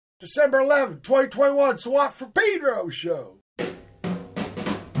December 11th, 2021, SWAT for Pedro Show.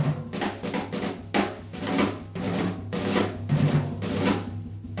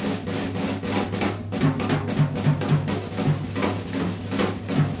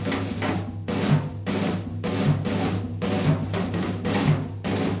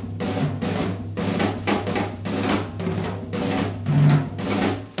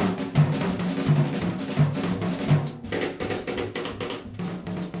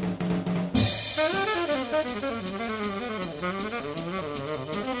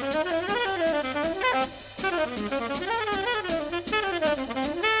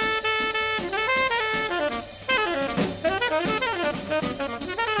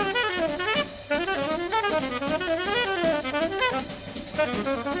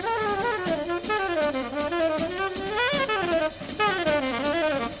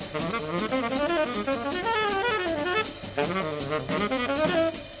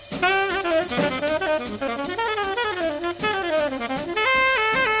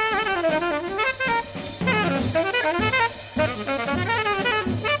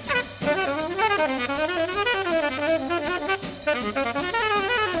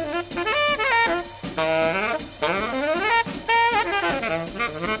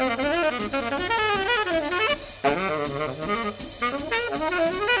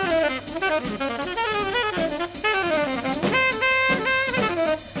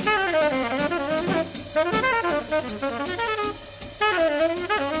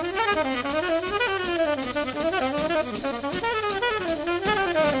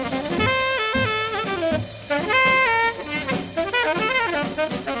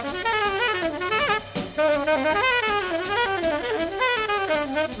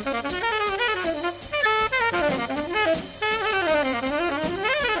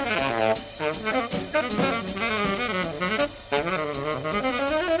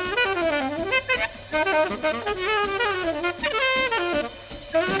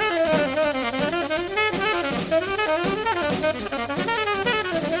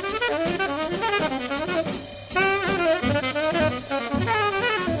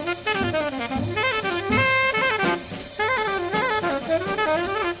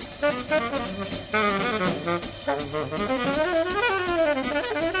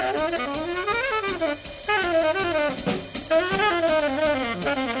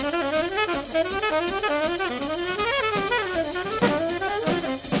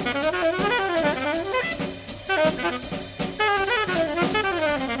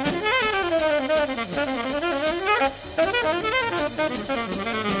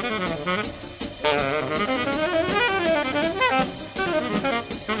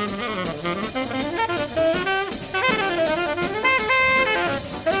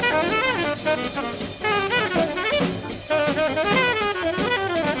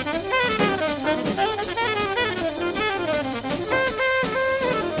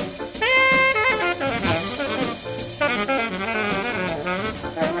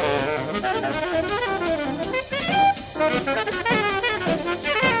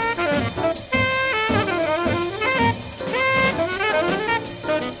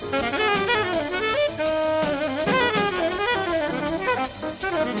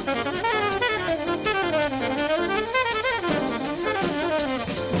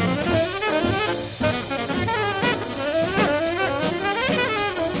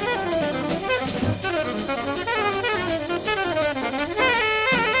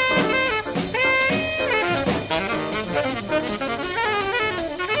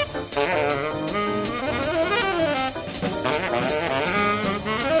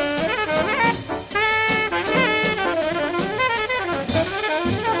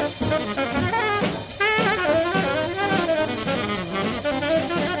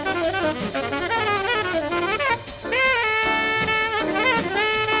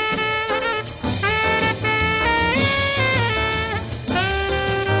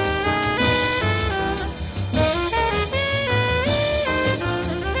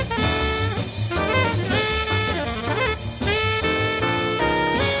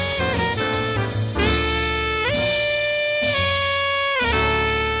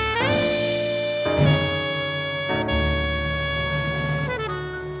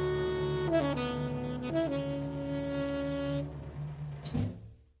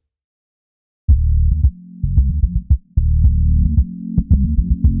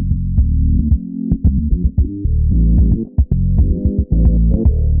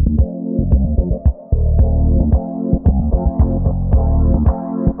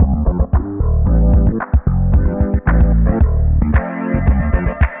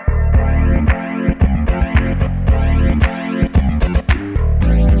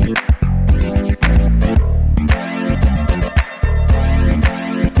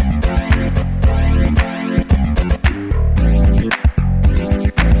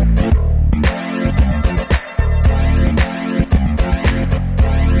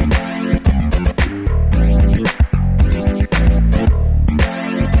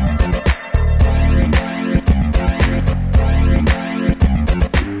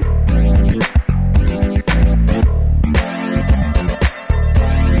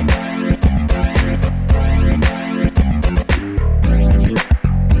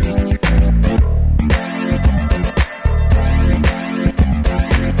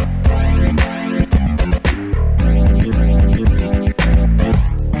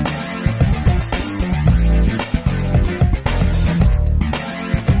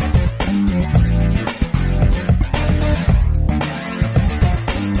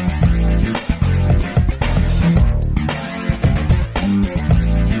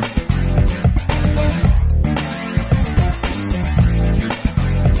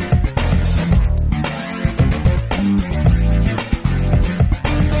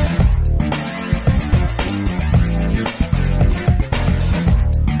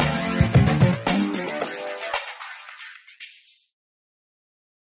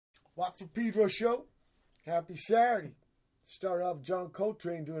 What for Pedro Show? Happy Saturday. Started off John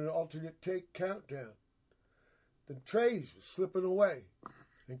Coltrane doing an alternate take countdown. Then tryezz was slipping away.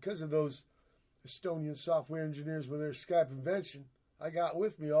 And because of those Estonian software engineers with their Skype invention, I got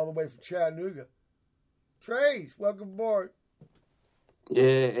with me all the way from Chattanooga. tryezz, welcome aboard.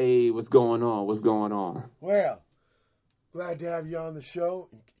 Yeah, hey, what's going on? What's going on? Well, glad to have you on the show.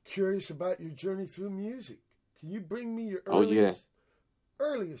 Curious about your journey through music. Can you bring me your earliest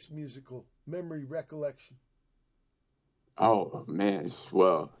musical memory recollection? Oh, man.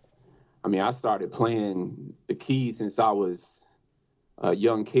 Well, I mean, I started playing the keys since I was a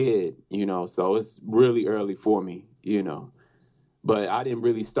young kid, so it's really early for me, But I didn't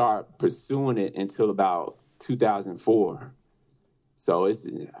really start pursuing it until about 2004. So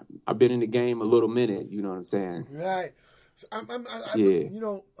I've been in the game a little minute, you know what I'm saying? Right. So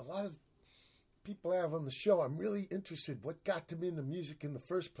a lot of people I have on the show, I'm really interested what got them into music in the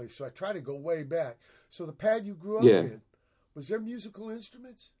first place. So I try to go way back. So the pad you grew up in, was there musical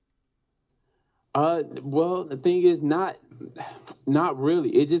instruments? Well, the thing is not really.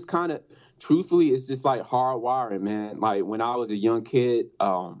 It just kind of, truthfully, it's just like hardwiring, man. Like when I was a young kid,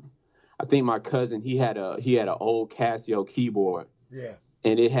 I think my cousin, he had an old Casio keyboard. Yeah.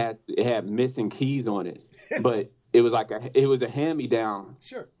 And it had missing keys on it, but it was a hand-me-down.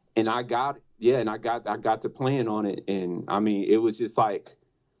 Sure. And I got it. Yeah, and I got to playing on it, and I mean, it was just like,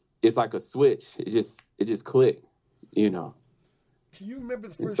 it's like a switch. It just clicked, Can you remember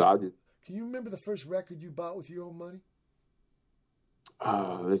the first? Can you remember the first record you bought with your own money?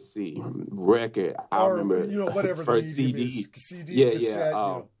 Let's see, record. I remember. Whatever first the CD. CD. Yeah, cassette,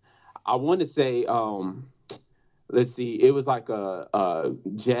 I want to say, let's see, it was like a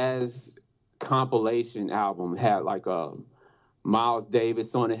jazz compilation album. It had like a Miles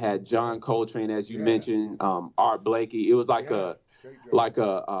Davis on it, had John Coltrane, as you mentioned, Art Blakey. It was like it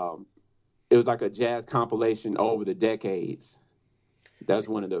was like a jazz compilation over the decades. That's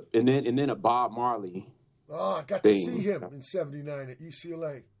one of the, and then a Bob Marley. Oh, I got to see him in '79 at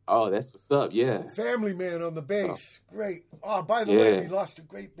UCLA. Oh, that's what's up. Yeah. Family Man on the bass. Great. Oh, by the way, we lost a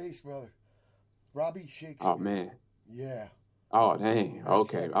great bass brother, Robbie Shakespeare. Oh man. Yeah. Oh dang. That's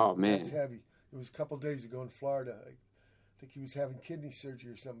okay. Heavy. Oh man. That's heavy. It was a couple of days ago in Florida. I think he was having kidney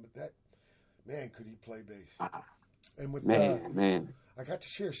surgery or something. But that man, could he play bass? And with man, I got to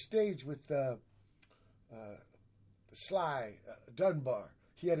share stage with Sly Dunbar.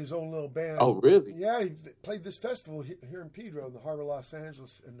 He had his own little band. Oh really? Yeah, he played this festival here in Pedro, in the heart of Los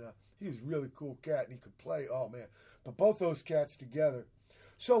Angeles, and he was a really cool cat, and he could play. Oh man! But both those cats together.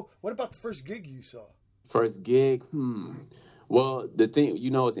 So, what about the first gig you saw? First gig? Well, the thing,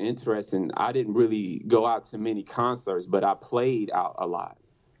 it's interesting. I didn't really go out to many concerts, but I played out a lot.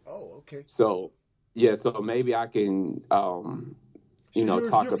 Oh, okay. So, yeah, so maybe I can, talk about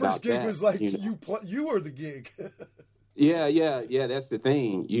that. Your first gig was like you were the gig. Yeah, that's the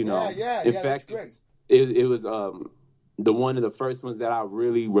thing, In fact, that's great. It was the one of the first ones that I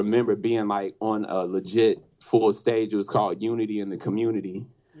really remember being like on a legit full stage. It was called Unity in the Community.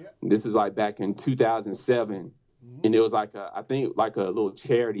 Yeah. This was like back in 2007. And it was like I think a little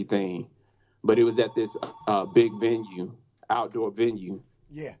charity thing, but it was at this big venue, outdoor venue.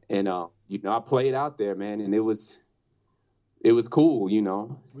 Yeah. And I played out there, man, and it was cool,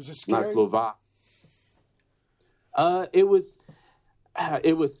 Was it scary? Nice little vibe. It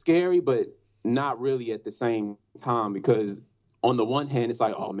was scary, but not really at the same time, because on the one hand it's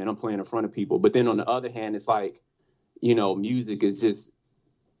like, oh man, I'm playing in front of people, but then on the other hand it's like, music is just.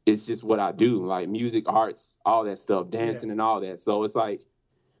 It's just what I do, like music, arts, all that stuff, dancing and all that. So it's like,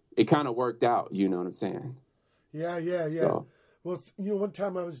 it kind of worked out, you know what I'm saying? Yeah. So, well, one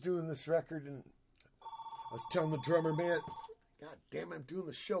time I was doing this record and I was telling the drummer, man, God damn, I'm doing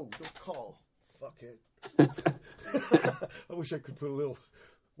the show. Don't call, fuckhead. I wish I could put a little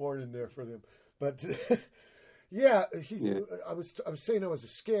warning there for them. But I was saying I was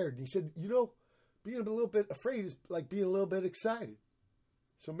scared. And he said, being a little bit afraid is like being a little bit excited.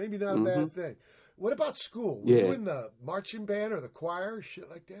 So maybe not a bad thing. What about school? Were you in the marching band or the choir or shit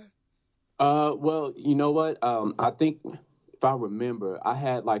like that? Well, you know what? I think if I remember, I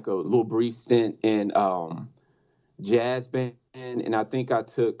had like a little brief stint in jazz band, and I think I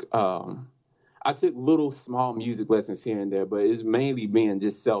took little small music lessons here and there, but it's mainly being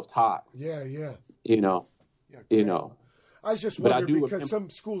just self-taught. Yeah. I was just wondering because some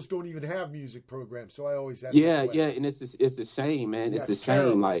schools don't even have music programs, so I always ask. Yeah, and it's a shame, man. It's a shame.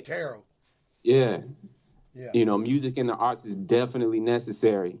 Terrible. Like, it's terrible. Yeah. Music in the arts is definitely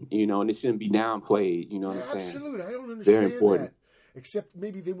necessary, and it shouldn't be downplayed. You know what I'm saying? Absolutely. I don't understand Very important. that. Except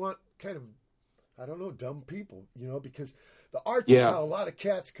maybe they want kind of, I don't know, dumb people, because the arts is how a lot of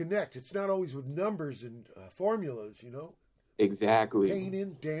cats connect. It's not always with numbers and formulas, Exactly.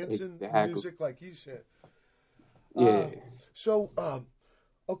 Painting, dancing, music, like you said. Yeah.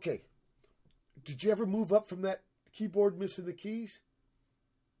 Okay. Did you ever move up from that keyboard missing the keys?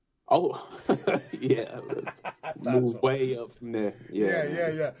 Oh, yeah. Move way up from there.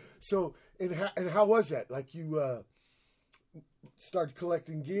 Yeah. So, and how was that? Like you started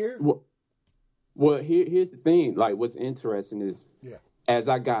collecting gear? Well, here's the thing. Like, what's interesting is as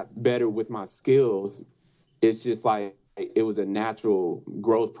I got better with my skills, it's just like it was a natural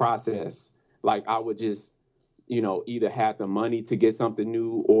growth process. Like, I would just, either have the money to get something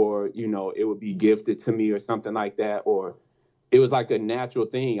new, or, it would be gifted to me or something like that. Or it was like a natural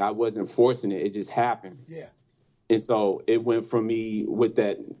thing. I wasn't forcing it. It just happened. Yeah. And so it went from me with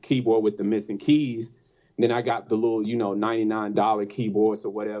that keyboard with the missing keys. Then I got the little, $99 keyboards or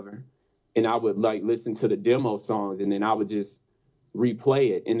whatever. And I would like listen to the demo songs, and then I would just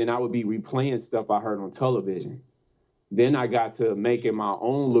replay it. And then I would be replaying stuff I heard on television. Then I got to making my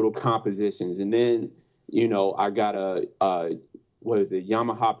own little compositions. And then, I got a Yamaha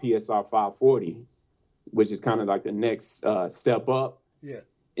PSR 540, which is kind of like the next step up. Yeah.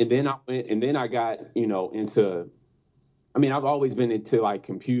 And then I got, into, I've always been into like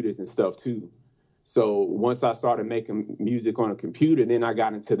computers and stuff too. So once I started making music on a computer, then I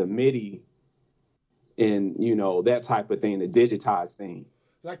got into the MIDI and, that type of thing, the digitized thing.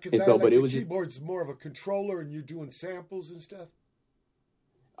 Like, and so, but it was keyboard's more of a controller and you're doing samples and stuff?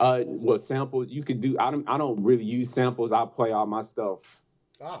 Well, samples you could do. I don't really use samples. I play all my stuff,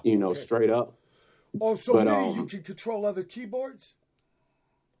 straight up. Oh, so maybe you can control other keyboards?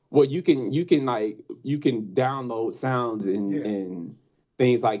 Well, you can download sounds and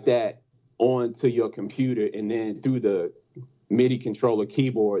things like that onto your computer, and then through the MIDI controller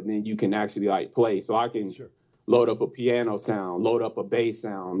keyboard, then you can actually like play. So I can load up a piano sound, load up a bass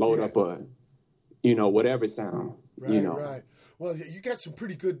sound, load up a, whatever sound. Right. Well, you got some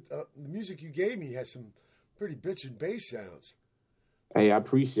pretty good. The music you gave me has some pretty bitchin' bass sounds. Hey, I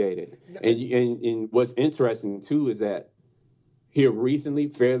appreciate it. And what's interesting too is that here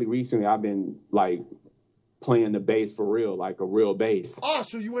fairly recently, I've been like playing the bass for real, like a real bass. Oh,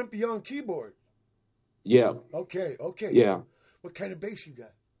 so you went beyond keyboard? Yeah. Okay. Yeah. What kind of bass you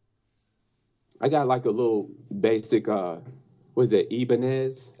got? I got like a little basic,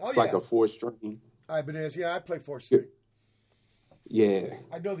 Ibanez? It's like a 4-string. Ibanez, I play 4-string. Yeah.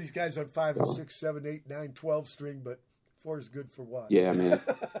 I know these guys on 5 and 6, 7, 8, 9, 12 string, but 4 is good for what? Yeah, man.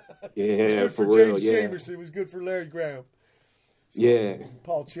 Yeah, it's good for real. James Chambers. It was good for Larry Graham.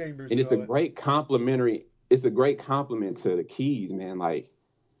 Paul Chambers. And it's a great compliment to the keys, man. Like,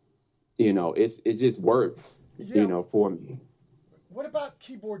 it just works, for me. What about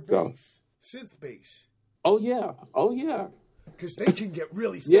keyboard bass? Synth bass? Oh, yeah. Because they can get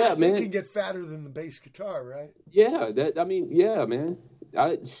really fat. Yeah, man. They can get fatter than the bass guitar, right? Yeah, man.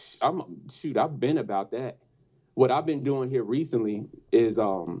 I've been about that. What I've been doing here recently is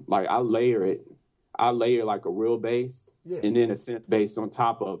like I layer like a real bass and then a synth bass on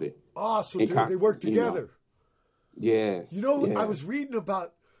top of it. Oh, so they work together. Yes. I was reading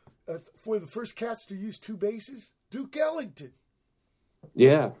about for the first cats to use 2 basses, Duke Ellington.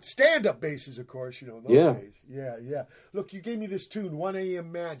 Yeah. Stand-up basses, of course, those days. Yeah. Look, you gave me this tune, 1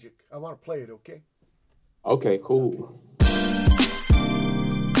 a.m. Magic. I want to play it, okay? Okay, cool.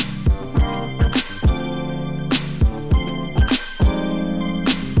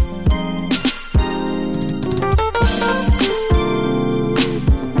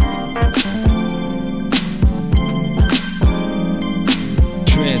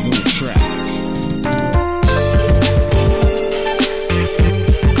 Tryezz on the track.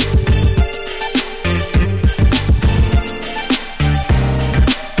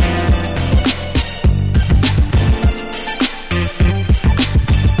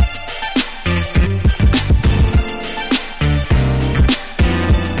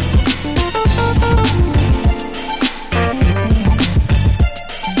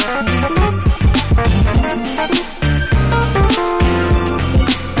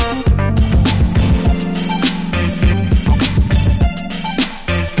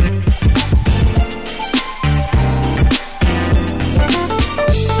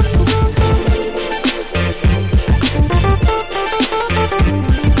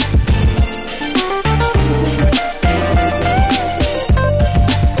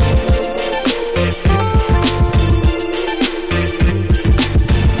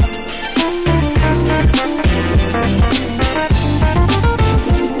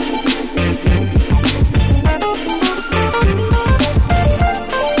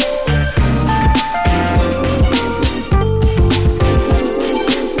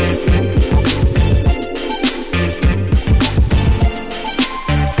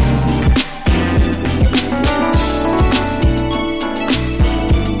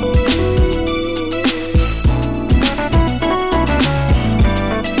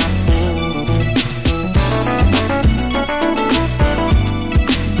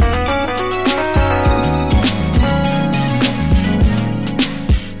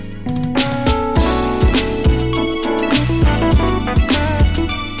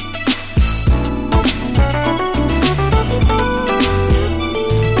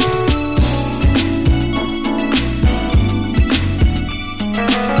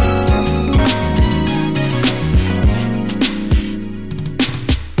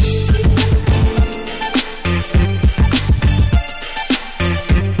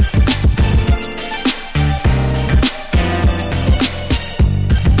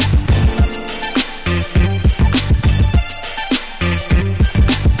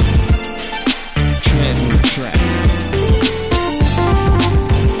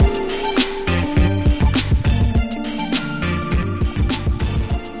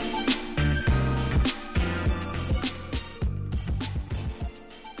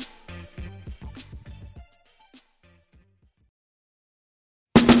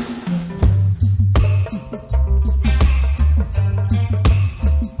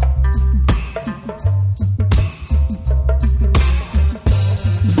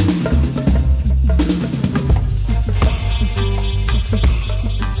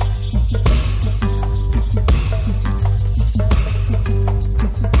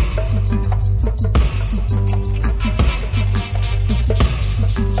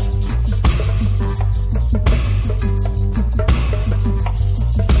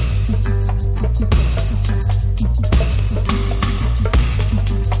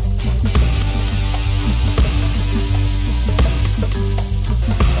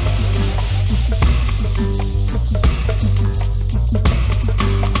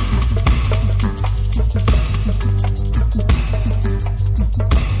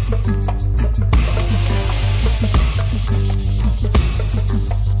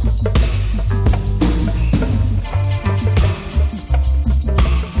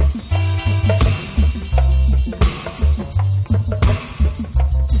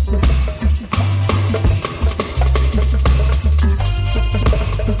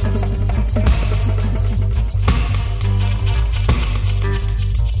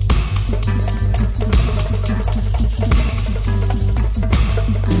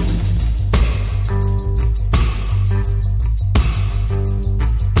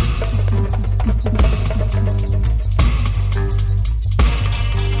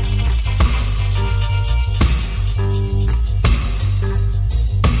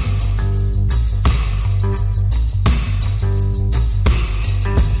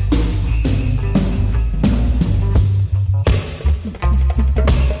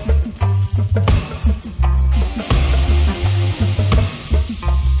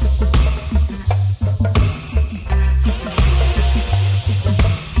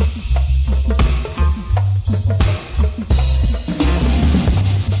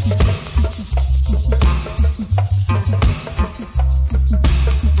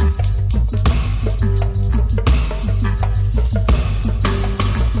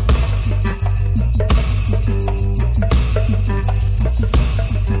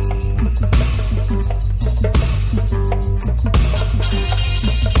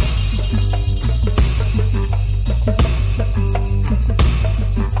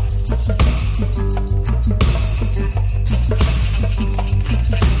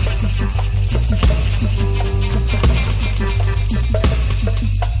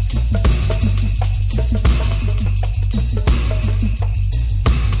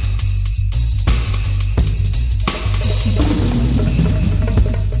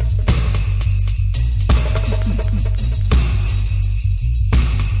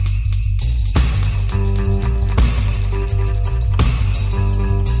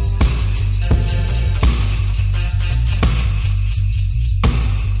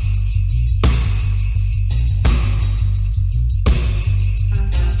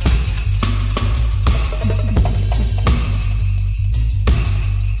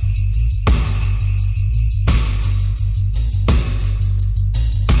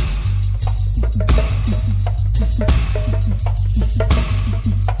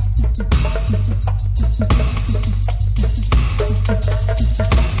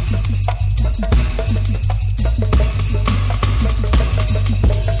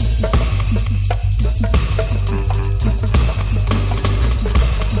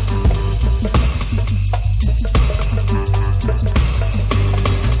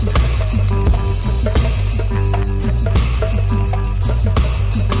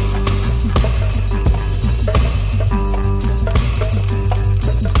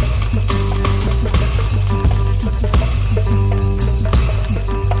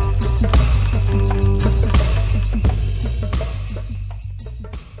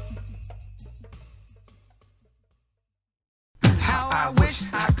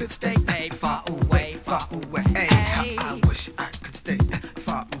 I could stay far away, far away. How I wish I could stay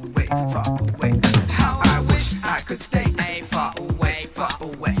far away, far away. How I wish I could stay far away, far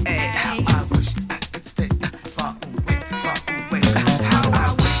away. How I wish I could stay far away, far away. How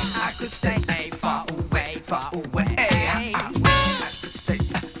I wish I could stay far away, far away. How I wish I could stay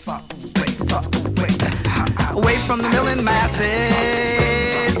far away, far away. Away from the million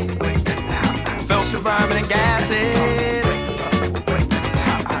masses, filter, vermin and gases,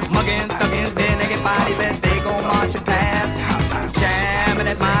 mugging, thugging, dead naked bodies that they gon' march and pass, jamming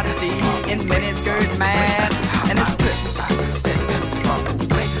at modesty in miniskirt mask, and it's a trip.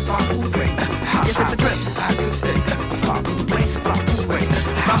 Yes, it's a trip.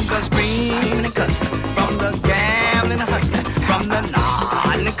 From the screaming and cussing, from the gambling and hustling, from the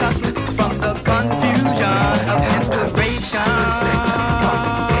nodding and cussing, from the confusion of integration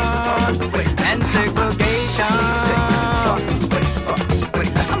and segregation.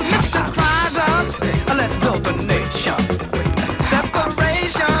 Mr. Tryezz, let's build a nation.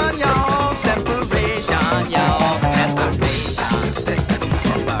 Separation, y'all. Separation, y'all. Separation.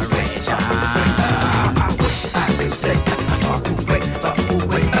 Separation. I wish I could stay far away, far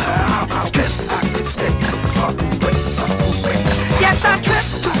away. I trip, I could stay far away, far away. Yes, I trip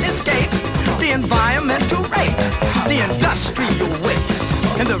to escape the environmental rape, the industrial waste,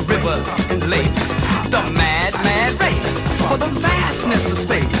 and the rivers and lakes, the mad, mad race for the vastness of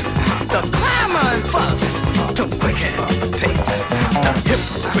space, the clamor and fuss to wicked pace, the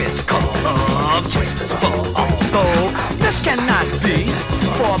hypocrite's call of justice for all. Though this cannot be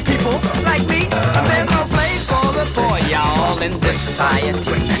for people like me, there's no place for the poor, y'all, in this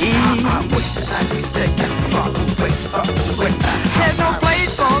society. I wish I could stay far away, far away. There's no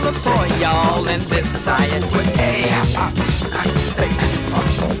place for the poor, y'all, in this society. I wish I could stay far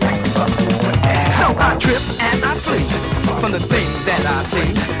away, far away. So I trip and I flee from the things that I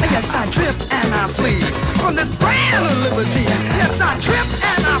see. Yes, I trip and I flee from this brand of liberty. Yes, I trip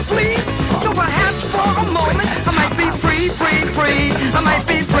and I flee. So perhaps for a moment I might be free, free, free. I might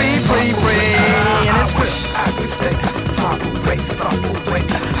be free, free, free. And it's trip. I could stay far away, far away.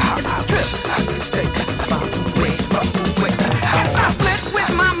 Yes, it's trip. I could stay far away, far away. Yes, I split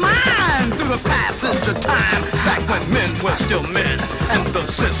with my mind through the passage of time, back when men were still men and the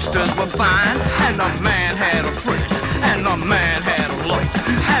sisters were fine, and a man had a friend, and a man had a love,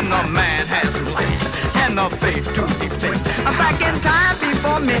 and a man has a land, and a faith to defend. I'm back in time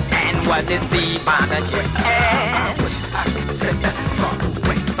before men and were deceived by the jet.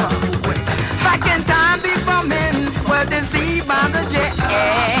 Back in time before men were deceived by the jet.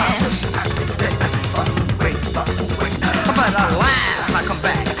 But alas, I come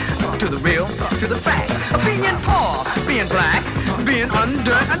back to the real, to the fact of being poor, being black, being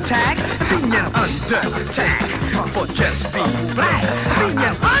under attack, being under attack for just being black, being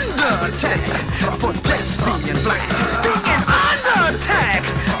under attack for just being black, being under attack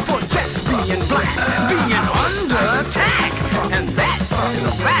for just being black, being under attack, and that is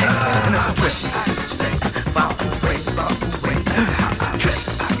a fact, and it's a trip. Far away, far away. It's a trip.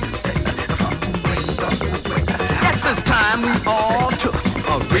 Yes, it's time we all took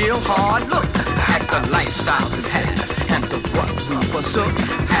a real hard look at the lifestyles we had and the ones we forsook,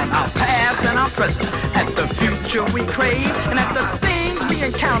 at our past and our present, at the future we crave, and at the things we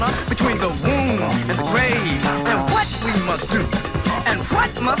encounter between the womb and the grave, and what we must do, and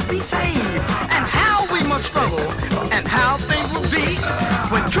what must be saved, and how we must struggle, and how things will be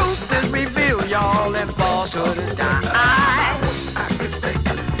when truth is revealed, y'all, and falsehood is died.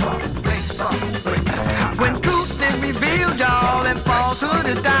 When truth is revealed, y'all, and falsehood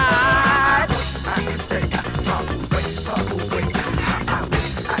is died.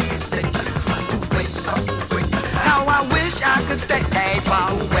 How I wish I could stay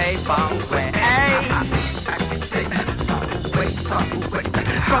far away, far away.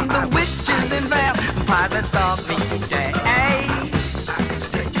 From the witches and vampires that stalk me today.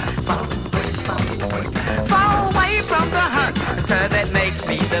 Far away from the hunter that makes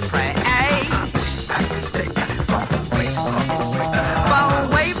me the prey. Far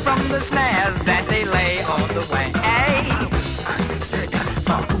away from the snares that they lay on the way.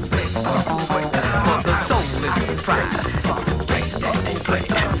 For the soul is the prize in the game that they play.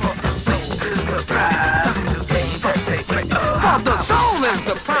 For the soul is the prize in the game that they play. For the soul is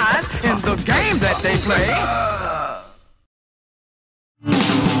the prize in the game that they play.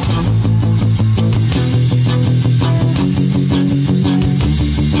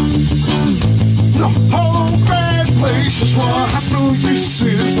 The whole bad place is where hostile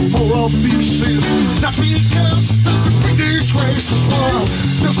uses are full of abuses. Not because it doesn't bring these races well.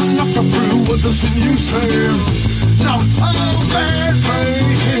 There's enough to prove what doesn't use him. No, oh, bad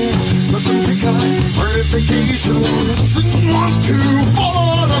place. Let them take a verification. Doesn't want to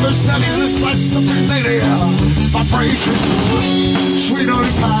follow another studying the slice of the lady vibration. Sweet on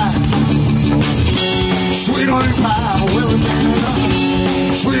pie. Sweet on pie. Well,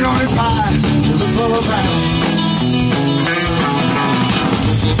 sweet on pie. The full of that.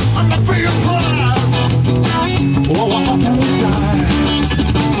 I'm not free to fly. Oh, I'm up to die.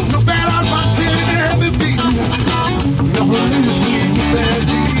 No bad I'm not telling you have been beaten. Never lose me bad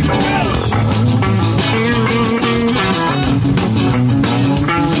beat. No matter.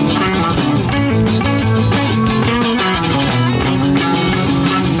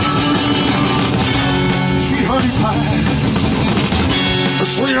 Sweet honey pie.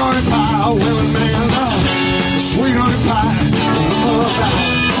 Sweet honey pie. Well, man, sweet honey pie.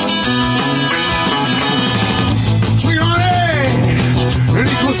 Sweet honey. An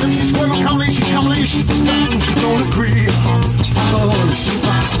equal MC square combination. She don't agree. Oh,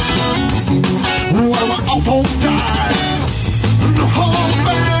 well, I don't die. The whole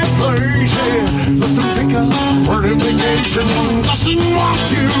bad place, yeah. Let them take a verification. Doesn't want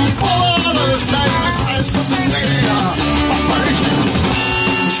to follow the side something there.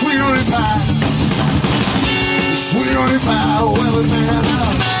 Sweet honey pie. Sweet honey pie. Well, man,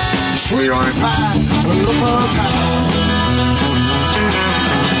 sweet honey pie. Look for pie.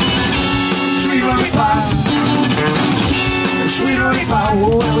 Sweet honey pie. Sweet honey pie.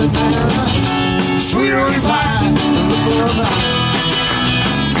 Well, man, sweet honey pie. Look for pie.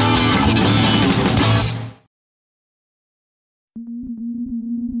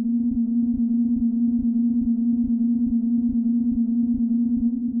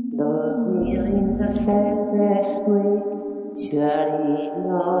 We're in the same place we surely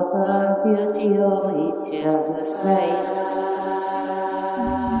know the beauty of each other's face.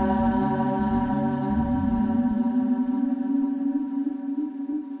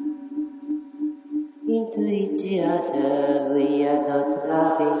 Into each other we are not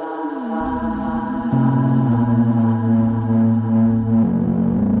loving.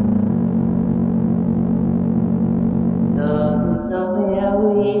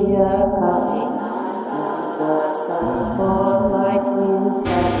 We are coming, the sun light will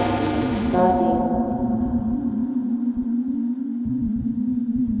be sunny.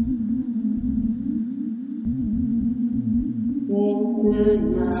 Into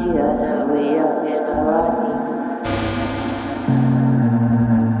each other we are never running.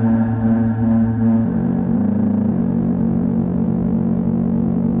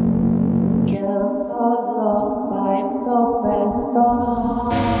 Can't go long time, go and go.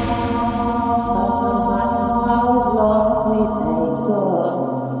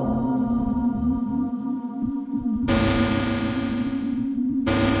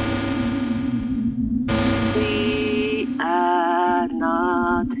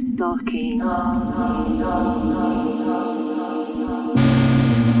 Talking.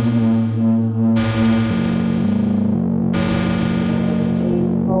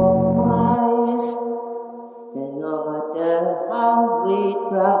 For miles, and no matter how we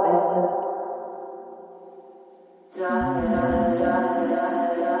travel. We are never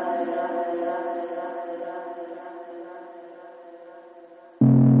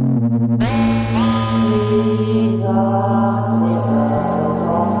we are never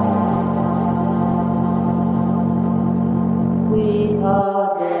we are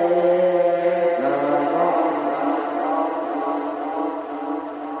never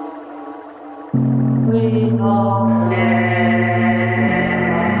we are never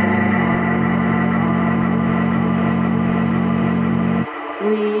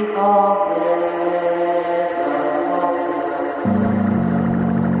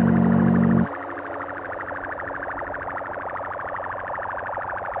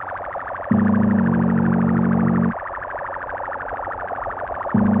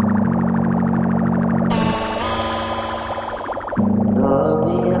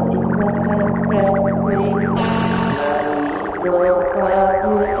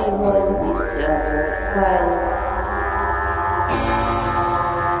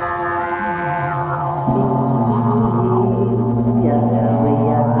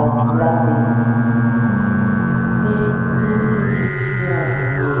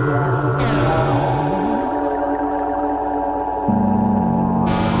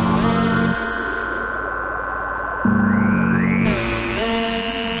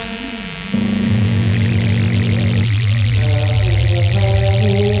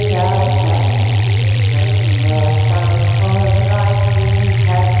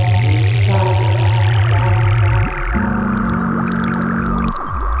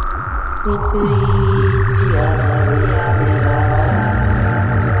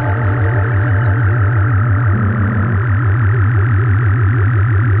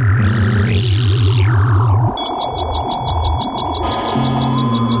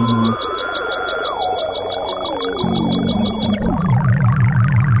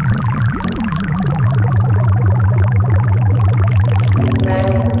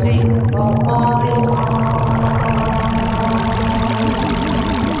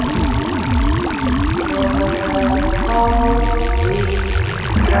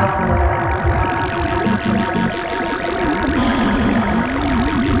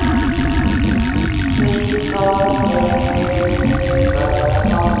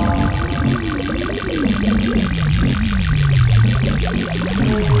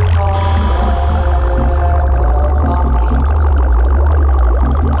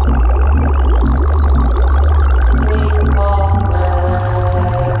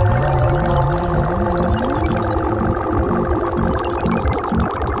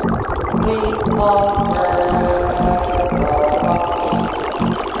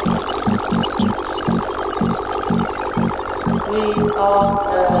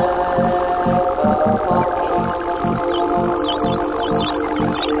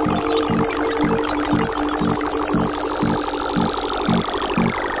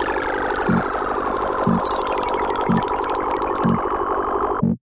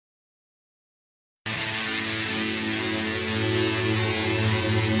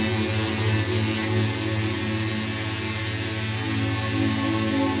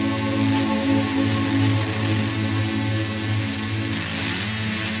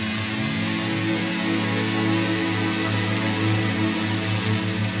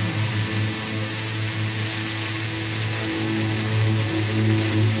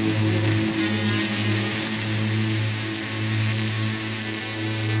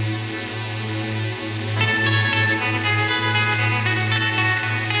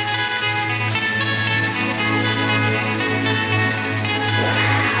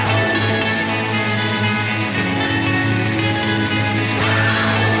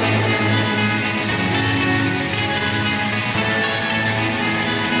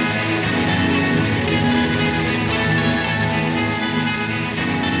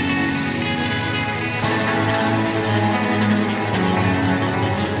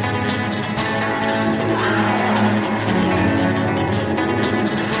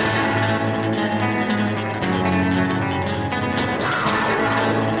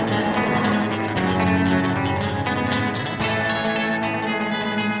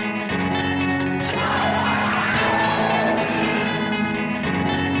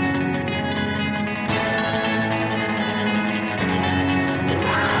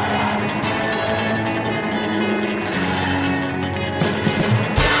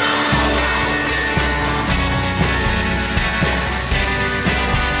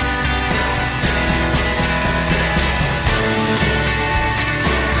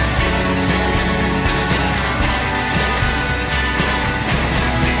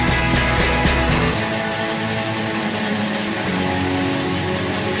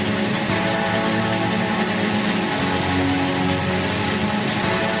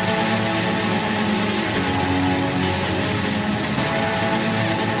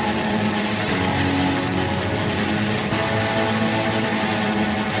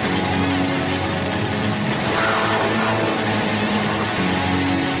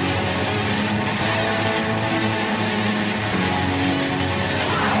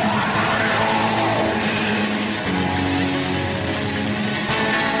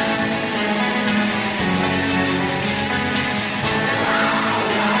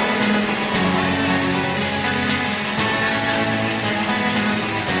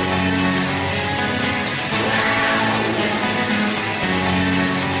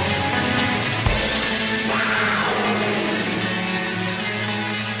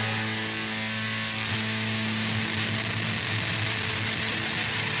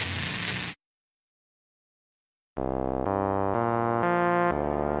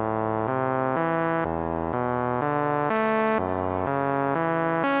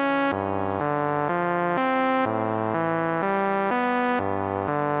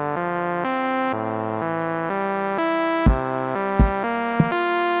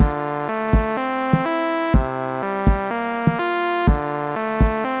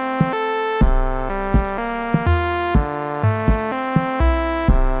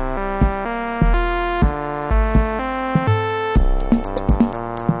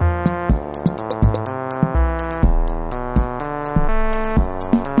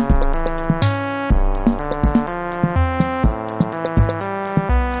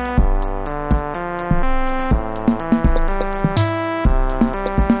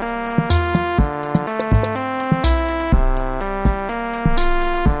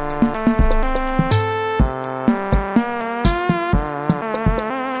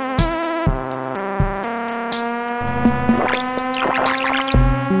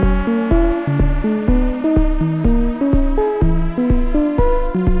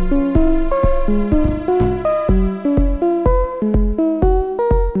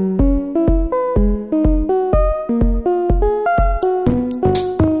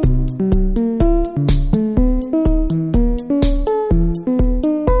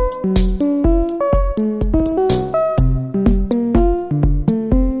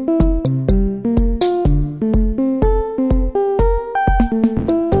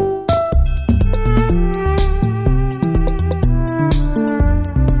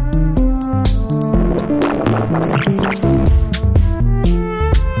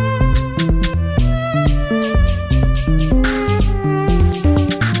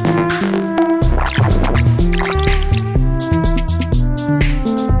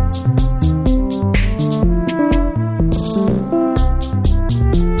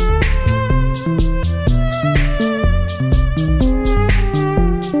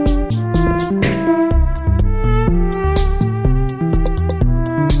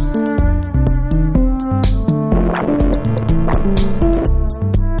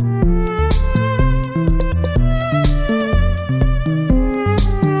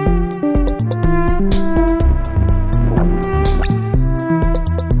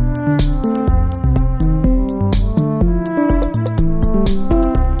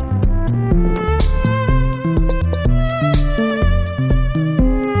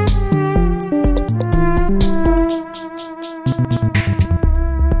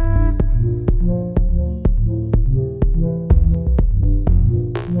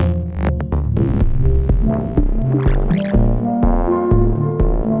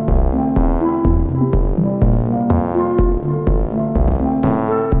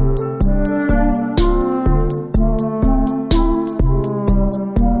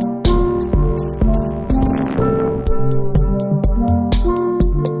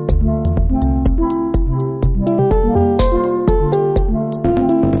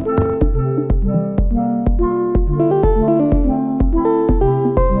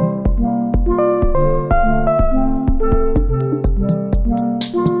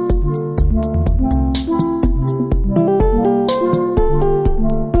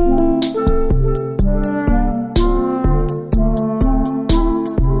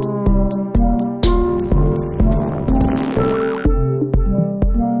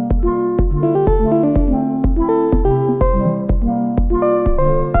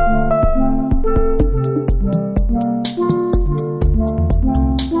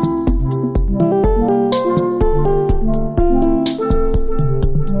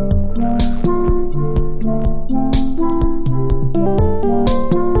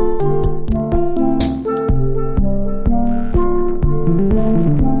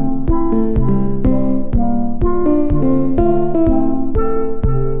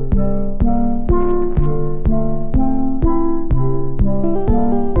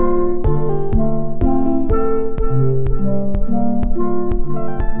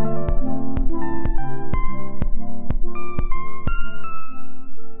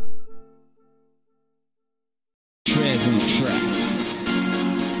Tryezz on the track.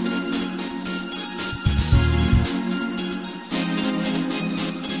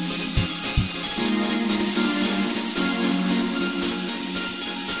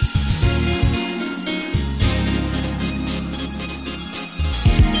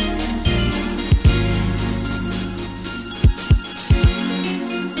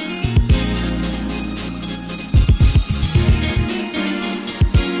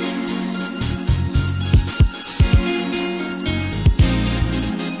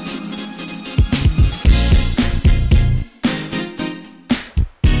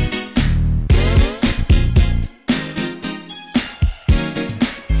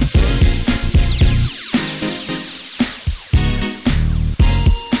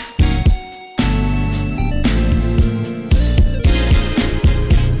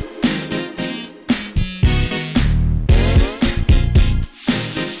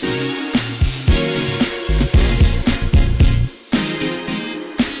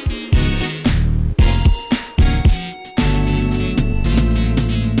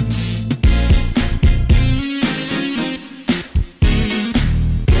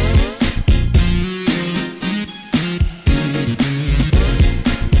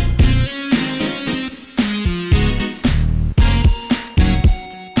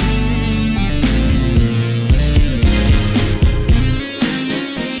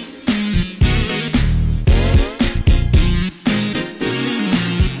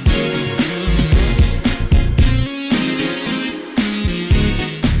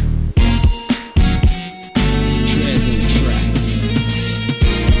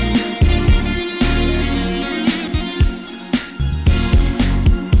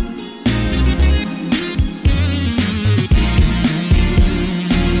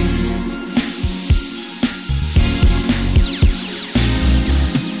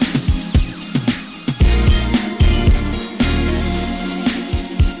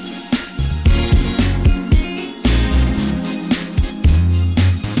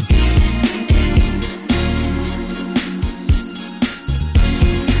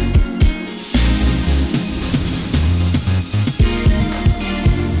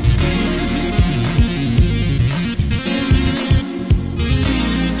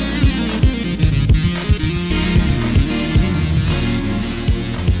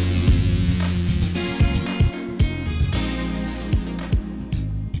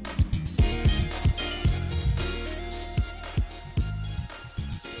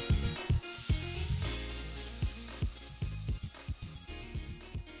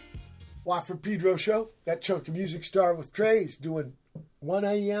 Watt for Pedro Show. That chunk of music started with Tryezz doing 1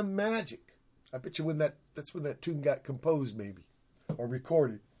 a.m. Magic. I bet you that's when that tune got composed, maybe, or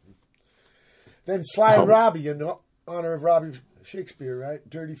recorded. Then Sly and Robbie, in honor of Robbie Shakespeare, right?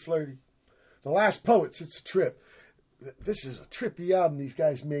 Dirty Flirty. The Last Poets, it's a trip. This is a trippy album these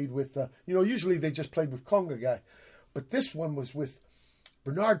guys made with, usually they just played with conga guy. But this one was with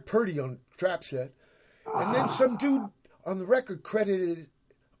Bernard Purdy on trap set. And then some dude on the record credited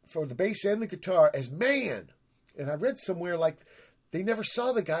for the bass and the guitar as Man. And I read somewhere like they never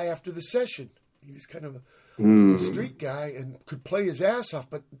saw the guy after the session. He was kind of a street guy and could play his ass off,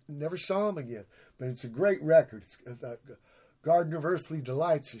 but never saw him again. But it's a great record. It's Garden of Earthly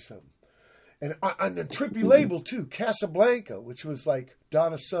Delights or something. And on a trippy label, too, Casablanca, which was like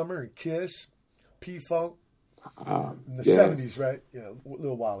Donna Summer and Kiss, P-Funk, in the 70s, right? Yeah, a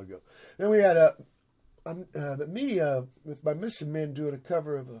little while ago. Then we had me with my Missing Men doing a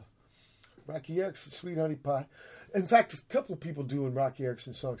cover of Rocky Erickson, Sweet Honey Pie. In fact, a couple of people doing Rocky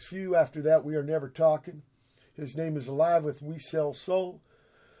Erickson songs. Phew, after that, We Are Never Talking. His Name Is Alive with We Sell Soul.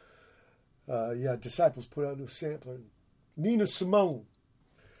 Disciples put out a new sampler. Nina Simone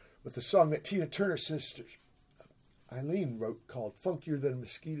with the song that Tina Turner's sister Eileen wrote called Funkier Than a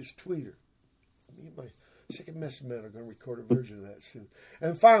Mosquito's Tweeter. Me and my second Messing Men are going to record a version of that soon.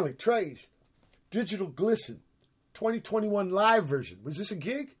 And finally, Tryezz, Digital Glisten, 2021 live version. Was this a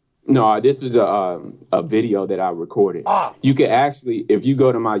gig? No, this was a video that I recorded. You can actually, if you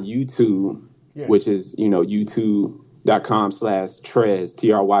go to my YouTube, which is, youtube.com/tryezz,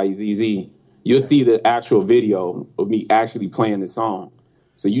 Tryezz, you'll see the actual video of me actually playing the song.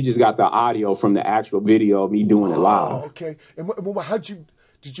 So you just got the audio from the actual video of me doing it live. Okay. And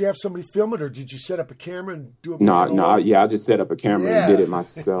did you have somebody film it, or did you set up a camera and do it? No, I just set up a camera and did it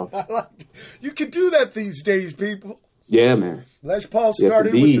myself. You can do that these days, people. Yeah, man. Les Paul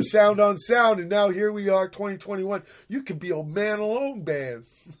started with the Sound on Sound, and now here we are, 2021. You could be a Man Alone band.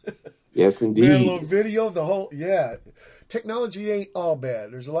 Yes, indeed. Man Alone video, the whole, technology ain't all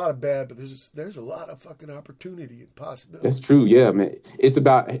bad. There's a lot of bad, but there's a lot of fucking opportunity and possibility. That's true. Yeah, man. It's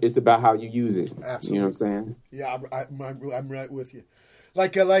about how you use it. Absolutely. You know what I'm saying? Yeah, I'm right with you.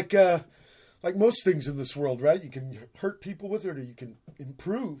 Like most things in this world, right? You can hurt people with it, or you can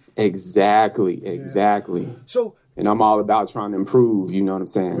improve. Exactly. So, and I'm all about trying to improve. You know what I'm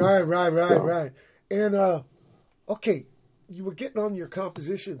saying? Right. And okay, you were getting on your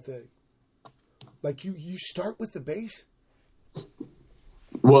composition thing. Like you start with the bass.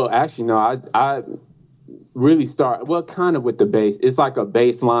 Well, actually, no. I really start kind of with the bass. It's like a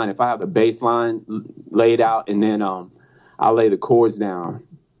bass line. If I have the bass line laid out, and then I lay the chords down,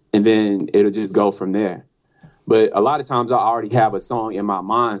 and then it'll just go from there. But a lot of times I already have a song in my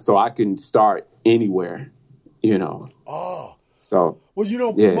mind, so I can start anywhere, you know. Oh. So. Well, you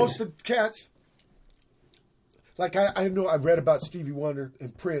know, most of the cats, like I know I've read about Stevie Wonder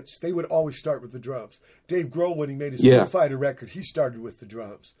and Prince, they would always start with the drums. Dave Grohl, when he made his Foo Fighter record, he started with the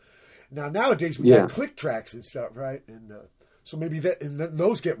drums. Nowadays we got click tracks and stuff, right? And so maybe then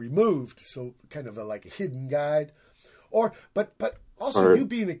those get removed, so kind of like a hidden guide. But also you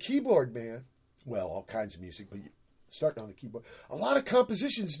being a keyboard man, well, all kinds of music, but starting on the keyboard, a lot of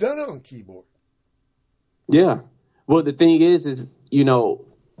compositions done on keyboard. Yeah. Well, the thing is, you know,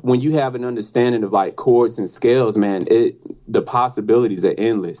 when you have an understanding of like chords and scales, man, the possibilities are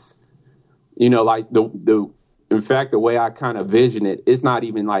endless. You know, like in fact, the way I kind of vision it, it's not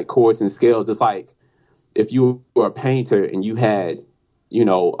even like chords and scales. It's like if you were a painter and you had, you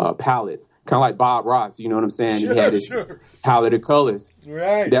know, a palette, kind of like Bob Ross, you know what I'm saying? Sure, he had his palette of colors.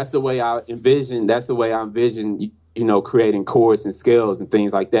 Right. That's the way I envision, you know, creating chords and scales and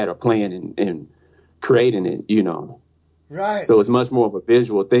things like that, or playing and creating it, you know. Right. So it's much more of a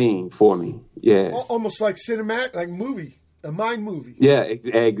visual thing for me. Yeah. Almost like cinematic, like movie, a mind movie. Yeah,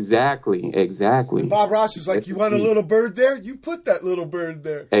 exactly. And Bob Ross is like, that's you want a little bird there? You put that little bird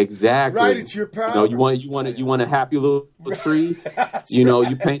there. Exactly. Right, it's your power. You know, you want a happy little tree. You know,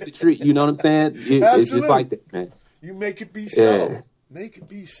 you paint the tree. You know what I'm saying? It's just like that, man. You make it be so. Yeah. Make it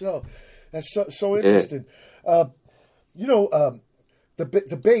be so. That's so interesting. Yeah. You know, the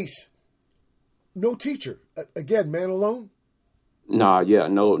bass. No teacher. Again, man alone?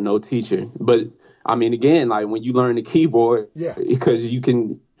 No teacher. But I mean, again, like when you learn the keyboard, because you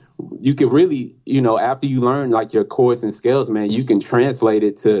can really, you know, after you learn like your chords and scales, man, you can translate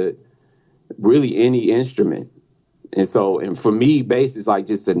it to really any instrument. And for me, bass is like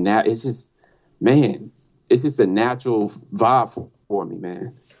just it's just a natural vibe for me,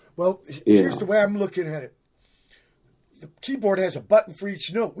 man. Well, here's the way I'm looking at it. The keyboard has a button for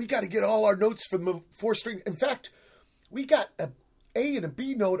each note. We got to get all our notes from the 4-string. In fact, we got a A and a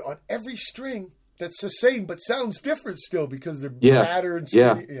B note on every string that's the same, but sounds different still because they're fatter and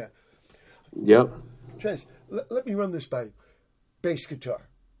skinny. Yeah. Yep. Tryezz, let me run this by you. Bass guitar.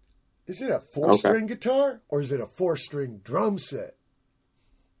 Is it a 4-string guitar or is it a 4-string drum set?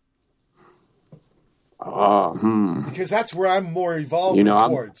 Because that's where I'm more evolving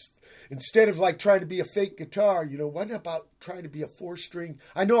towards. Instead of like trying to be a fake guitar, you know, why not about trying to be a 4-string?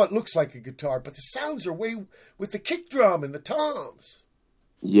 I know it looks like a guitar, but the sounds are way with the kick drum and the toms.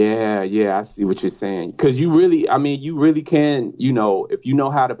 Yeah, I see what you're saying. Because you really can, you know, if you know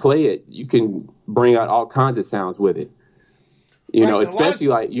how to play it, you can bring out all kinds of sounds with it. You know, especially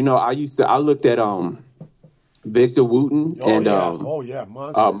like, you know, I looked at Victor Wooten monster.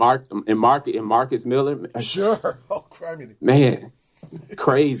 Marcus Miller. Sure. Oh, criminy. Man.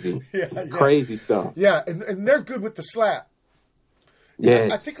 Crazy. Crazy stuff. Yeah, and they're good with the slap.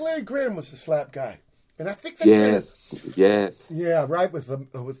 Yes. I think Larry Graham was the slap guy. And I think yes. Yeah, right, with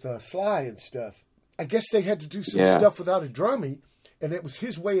Sly and stuff. I guess they had to do some stuff without a drummy, and it was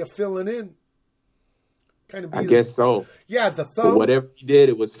his way of filling in. Kind of. I guess so. Yeah, the thumb. But whatever he did,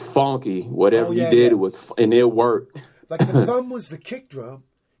 it was funky. Whatever he did, it was, and it worked. Like the thumb was the kick drum,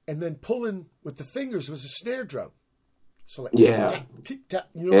 and then pulling with the fingers was a snare drum. So like tick, tap,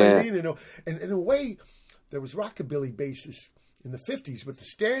 you know what I mean? You know, and in a way, there was rockabilly basses in the 50s with the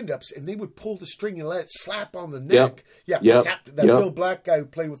stand-ups, and they would pull the string and let it slap on the neck. That Bill Black guy who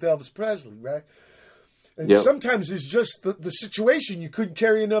played with Elvis Presley, right? And sometimes it's just the situation. You couldn't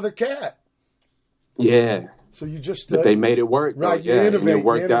carry another cat. Yeah. So you just... but they made it work. Right, you innovate. And it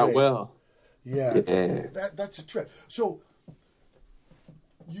worked out well. Yeah. That's a trip. So,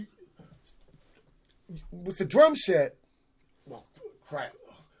 with the drum set... Well, crap.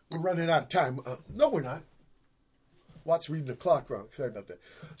 We're running out of time. No, we're not. Watt's reading the clock wrong. Sorry about that.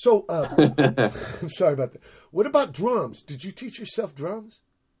 So, I'm sorry about that. What about drums? Did you teach yourself drums?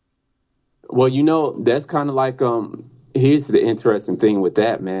 Well, you know, that's kind of like, here's the interesting thing with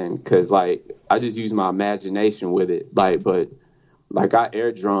that, man, because like I just use my imagination with it, like, but like I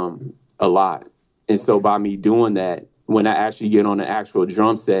air drum a lot, and so by me doing that, when I actually get on the actual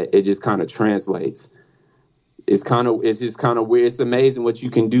drum set, it just kind of translates. It's just kind of weird. It's amazing what you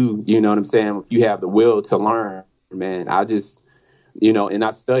can do. You know what I'm saying? If you have the will to learn, man. I just, you know, and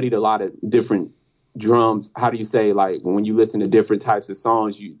I studied a lot of different drums. How do you say, like, when you listen to different types of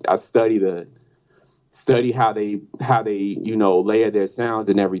songs, I study how they, you know, layer their sounds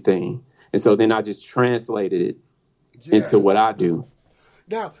and everything. And so then I just translated it into what I do.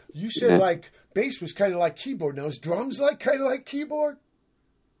 Now, you said like bass was kind of like keyboard. Now, is drums kind of like keyboard?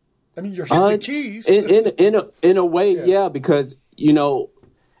 I mean, you're hitting the keys. In a way, yeah, because, you know,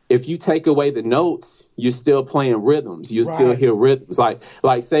 if you take away the notes, you're still playing rhythms. You'll still hear rhythms. Like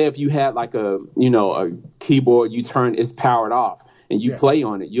say if you had like a keyboard, it's powered off and you play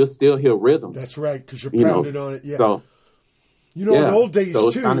on it, you'll still hear rhythms. That's right, because you're pounding on it. Yeah. So, in the old days, so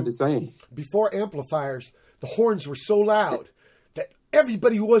it's too, kind of the same. Before amplifiers, the horns were so loud that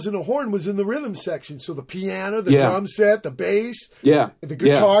everybody who wasn't a horn was in the rhythm section. So the piano, the drum set, the bass, the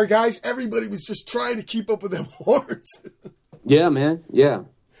guitar guys, everybody was just trying to keep up with them horns. Yeah, man. Yeah.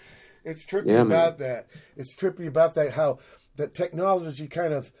 It's trippy about that. It's trippy about that, how that technology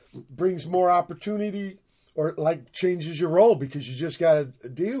kind of brings more opportunity or like changes your role because you just got to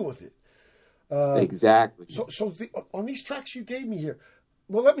deal with it. Exactly. So on these tracks you gave me here,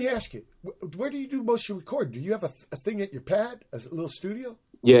 well, let me ask you, where do you do most of your recording? Do you have a thing at your pad, a little studio?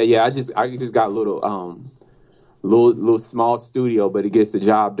 Yeah. I just got a little small studio, but it gets the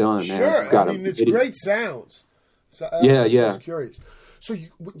job done, man. Sure. It's great sounds. So, I was curious. So you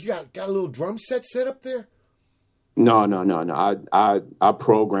got a little drum set up there? No. I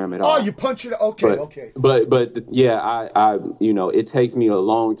program it all. Oh, you punch it. Okay. But yeah, I it takes me a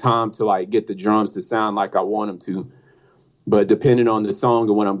long time to like get the drums to sound like I want them to. But depending on the song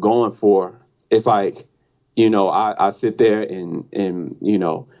and what I'm going for, it's like, I sit there and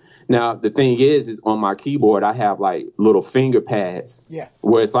now the thing is on my keyboard I have like little finger pads. Yeah.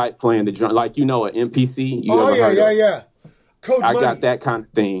 Where it's like playing the drum, like an MPC. Yeah. Code I Money. got that kind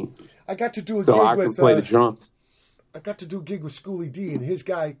of thing. I got to do a gig so I can play the drums. I got to do a gig with Schoolie D, and his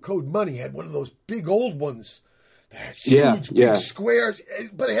guy Code Money had one of those big old ones that had huge, big squares,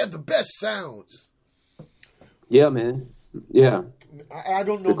 but it had the best sounds. Yeah, man. Yeah. I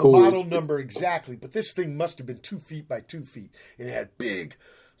don't know the model number exactly, but this thing must have been 2 feet by 2 feet. And it had big,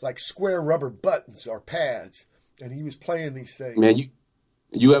 like square rubber buttons or pads, and he was playing these things. Man,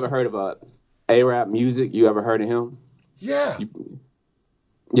 you ever heard of A-Rap Music? You ever heard of him? Yeah.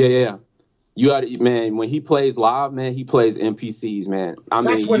 Yeah. Man, when he plays live, man, he plays MPCs, man.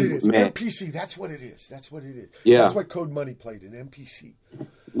 That's what it is. Man. MPC, that's what it is. Yeah. That's what Code Money played, an MPC.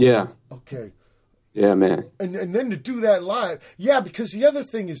 Yeah. Okay. Yeah, man. And then to do that live, because the other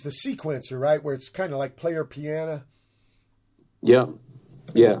thing is the sequencer, right, where it's kind of like player piano. Yeah.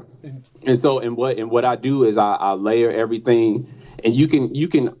 And what I do is I layer everything, and you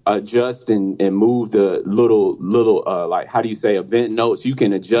can adjust and move the little like, how do you say, event notes. You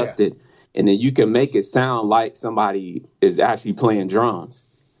can adjust it, and then you can make it sound like somebody is actually playing drums.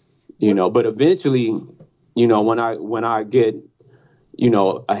 But eventually, when I get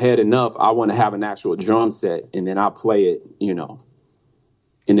ahead enough, I want to have an actual drum set, and then I play it,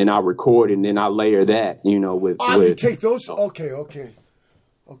 and then I record, and then I layer that, with. You take those. Okay.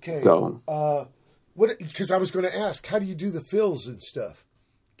 So, what? Because I was going to ask, how do you do the fills and stuff?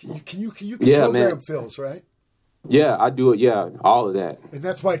 Can you program fills, right? Yeah, I do it. Yeah, all of that. And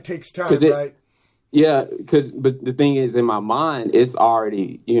that's why it takes time, right? Yeah, but the thing is, in my mind, it's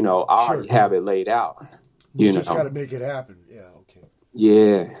already, I already have it laid out. You just got to make it happen. Yeah. Okay.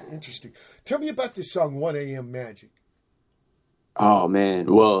 Yeah. Interesting. Tell me about this song, 1 a.m. Magic. Oh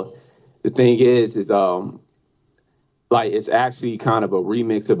man, well, the thing is like it's actually kind of a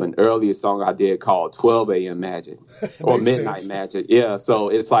remix of an earlier song I did called 12 a.m. Magic or Midnight sense. Magic. Yeah. So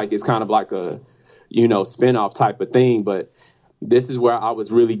it's kind of like a, spin-off type of thing. But this is where I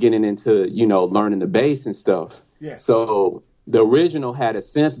was really getting into, learning the bass and stuff. Yeah. So the original had a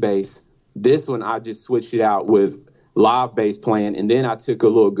synth bass. This one, I just switched it out with live bass playing. And then I took a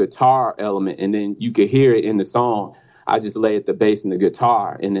little guitar element, and then you could hear it in the song. I just laid the bass and the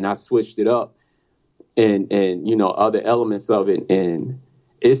guitar, and then I switched it up. And other elements of it, and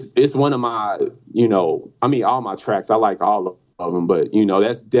it's one of my all my tracks, I like all of them, but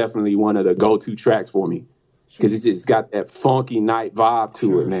that's definitely one of the go-to tracks for me because it just got that funky night vibe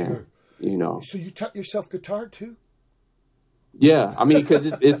to it, man. Sure. So you taught yourself guitar too? Yeah, because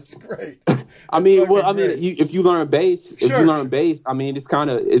it's great. If you learn bass, it's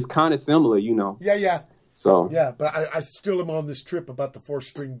kind of similar, Yeah. So yeah, but I still am on this trip about the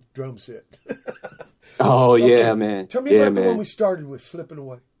 4-string drum set. oh Okay, yeah, man. Tell me yeah, about the man. one we started with, Slippin'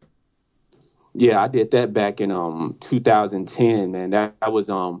 Away. Yeah, I did that back in 2010, man. That was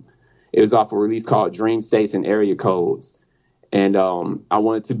it was off a release called Dream States and Area Codes. And I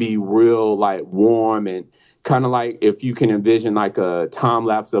wanted to be real like warm and kind of like if you can envision like a time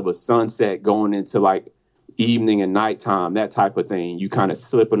lapse of a sunset going into like evening and nighttime, that type of thing. You kind of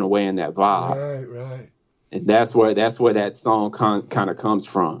slipping away in that vibe. Right. And that's where that song kind of comes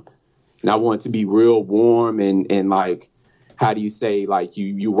from. And I want it to be real warm and like, how do you say, like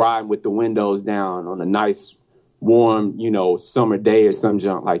you ride with the windows down on a nice warm, summer day or some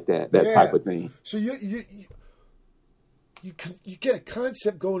junk like that type of thing. So you get a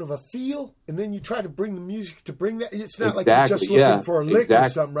concept going of a feel, and then you try to bring the music to bring that. It's not like you're just looking for a lick or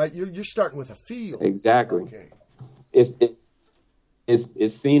something, right? You're starting with a feel. Exactly. Okay.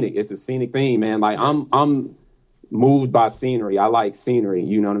 It's scenic. It's a scenic thing, man. Like I'm moved by scenery. I like scenery.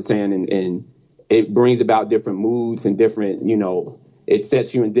 You know what I'm saying? And it brings about different moods and different, it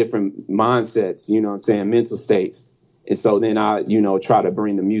sets you in different mindsets. You know what I'm saying? Mental states. And so then I, try to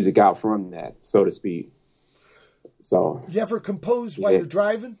bring the music out from that, so to speak. So. You ever compose while you're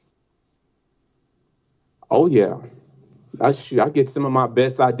driving? Oh yeah. I get some of my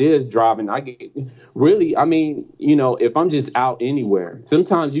best ideas driving. If I'm just out anywhere,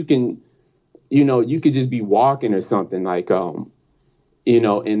 sometimes you can, you could just be walking or something like,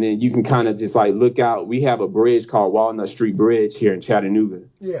 and then you can kind of just like look out. We have a bridge called Walnut Street Bridge here in Chattanooga.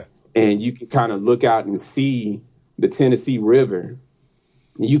 Yeah. And you can kind of look out and see the Tennessee River.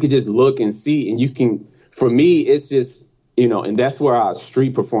 You could just look and see, and you can, for me, it's just, and that's where I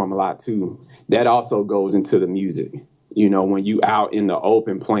street perform a lot too. That also goes into the music, when you out in the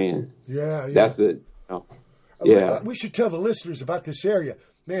open playing. Yeah. That's it. Yeah. We should tell the listeners about this area.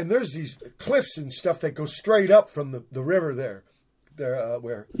 Man, there's these cliffs and stuff that go straight up from the river there.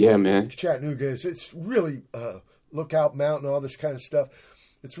 Where man, Chattanooga is. It's really Lookout Mountain, all this kind of stuff.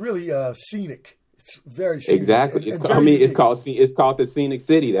 It's really scenic. It's very scenic. Exactly. It's called the Scenic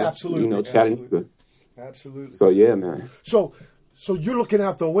City. That's absolutely, Chattanooga. Absolutely. So yeah, man. So you're looking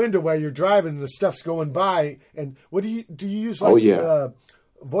out the window while you're driving, and the stuff's going by. And what do you use? Like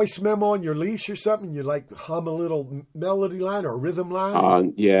voice memo on your leash or something? You like hum a little melody line or rhythm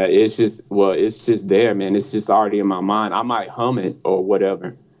line? Yeah, it's just there, man. It's just already in my mind. I might hum it or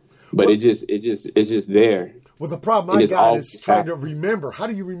whatever, but it's just there. Well, the problem I got is trying to remember. How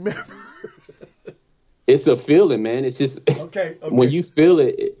do you remember? It's a feeling, man. It's just okay. When you feel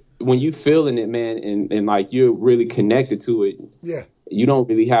it, when you feeling it, man, and like you're really connected to it. Yeah. You don't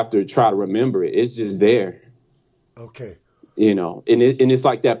really have to try to remember it. It's just there. Okay. And it's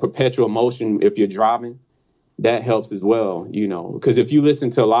like that perpetual motion. If you're driving, that helps as well. Because if you listen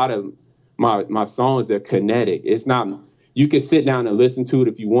to a lot of my songs, they're kinetic. It's not. You can sit down and listen to it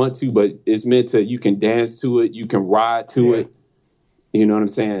if you want to, but it's meant to. You can dance to it. You can ride to it. You know what I'm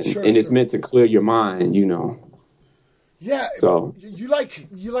saying? Sure, and it's meant to clear your mind. Yeah. So you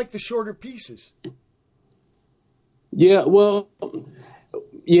like the shorter pieces. Yeah. Well.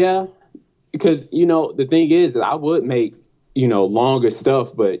 Yeah. Because the thing is that I would make longer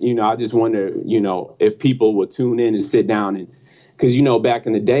stuff, but I just wonder if people would tune in and sit down and because back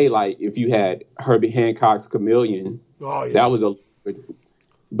in the day, like if you had Herbie Hancock's Chameleon, that was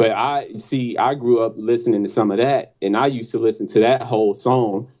but I grew up listening to some of that, and I used to listen to that whole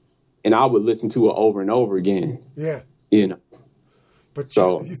song, and I would listen to it over and over again. Yeah. But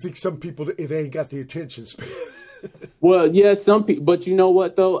so you think some people, they ain't got the attention span. Well, yeah, some people, but you know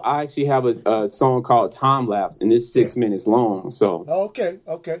what though? I actually have a song called Time Lapse, and it's 6 minutes long. So okay.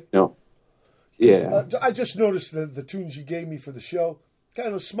 Yeah. I just noticed the tunes you gave me for the show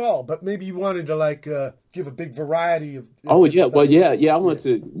kind of small, but maybe you wanted to give a big variety of. Oh yeah, well yeah. I wanted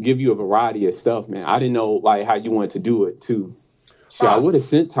to give you a variety of stuff, man. I didn't know how you wanted to do it too. So I would have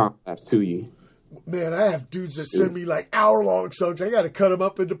sent Time Lapse to you. Man, I have dudes that send me hour-long songs. I got to cut them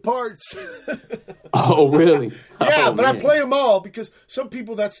up into parts. Oh, really? Yeah, but man. I play them all because some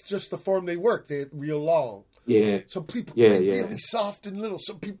people, that's just the form they work. They're real long. Yeah. Some people play really soft and little.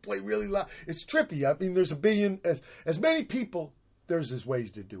 Some people play really loud. It's trippy. I mean, there's a billion, as many people, there's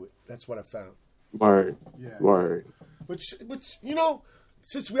ways to do it. That's what I found. Word. Yeah. Word. Which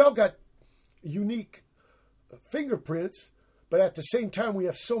since we all got unique fingerprints, but at the same time we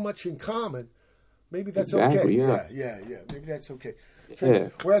have so much in common, maybe that's okay. Yeah. Maybe that's okay. Yeah.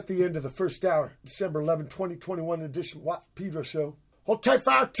 We're at the end of the first hour, December 11, 2021 edition of Pedro Show. Hold tight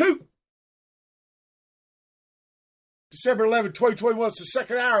for hour 2. December 11, 2021 is the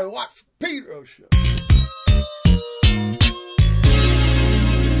second hour of the Pedro Show.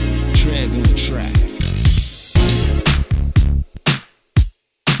 Tryezz on the track.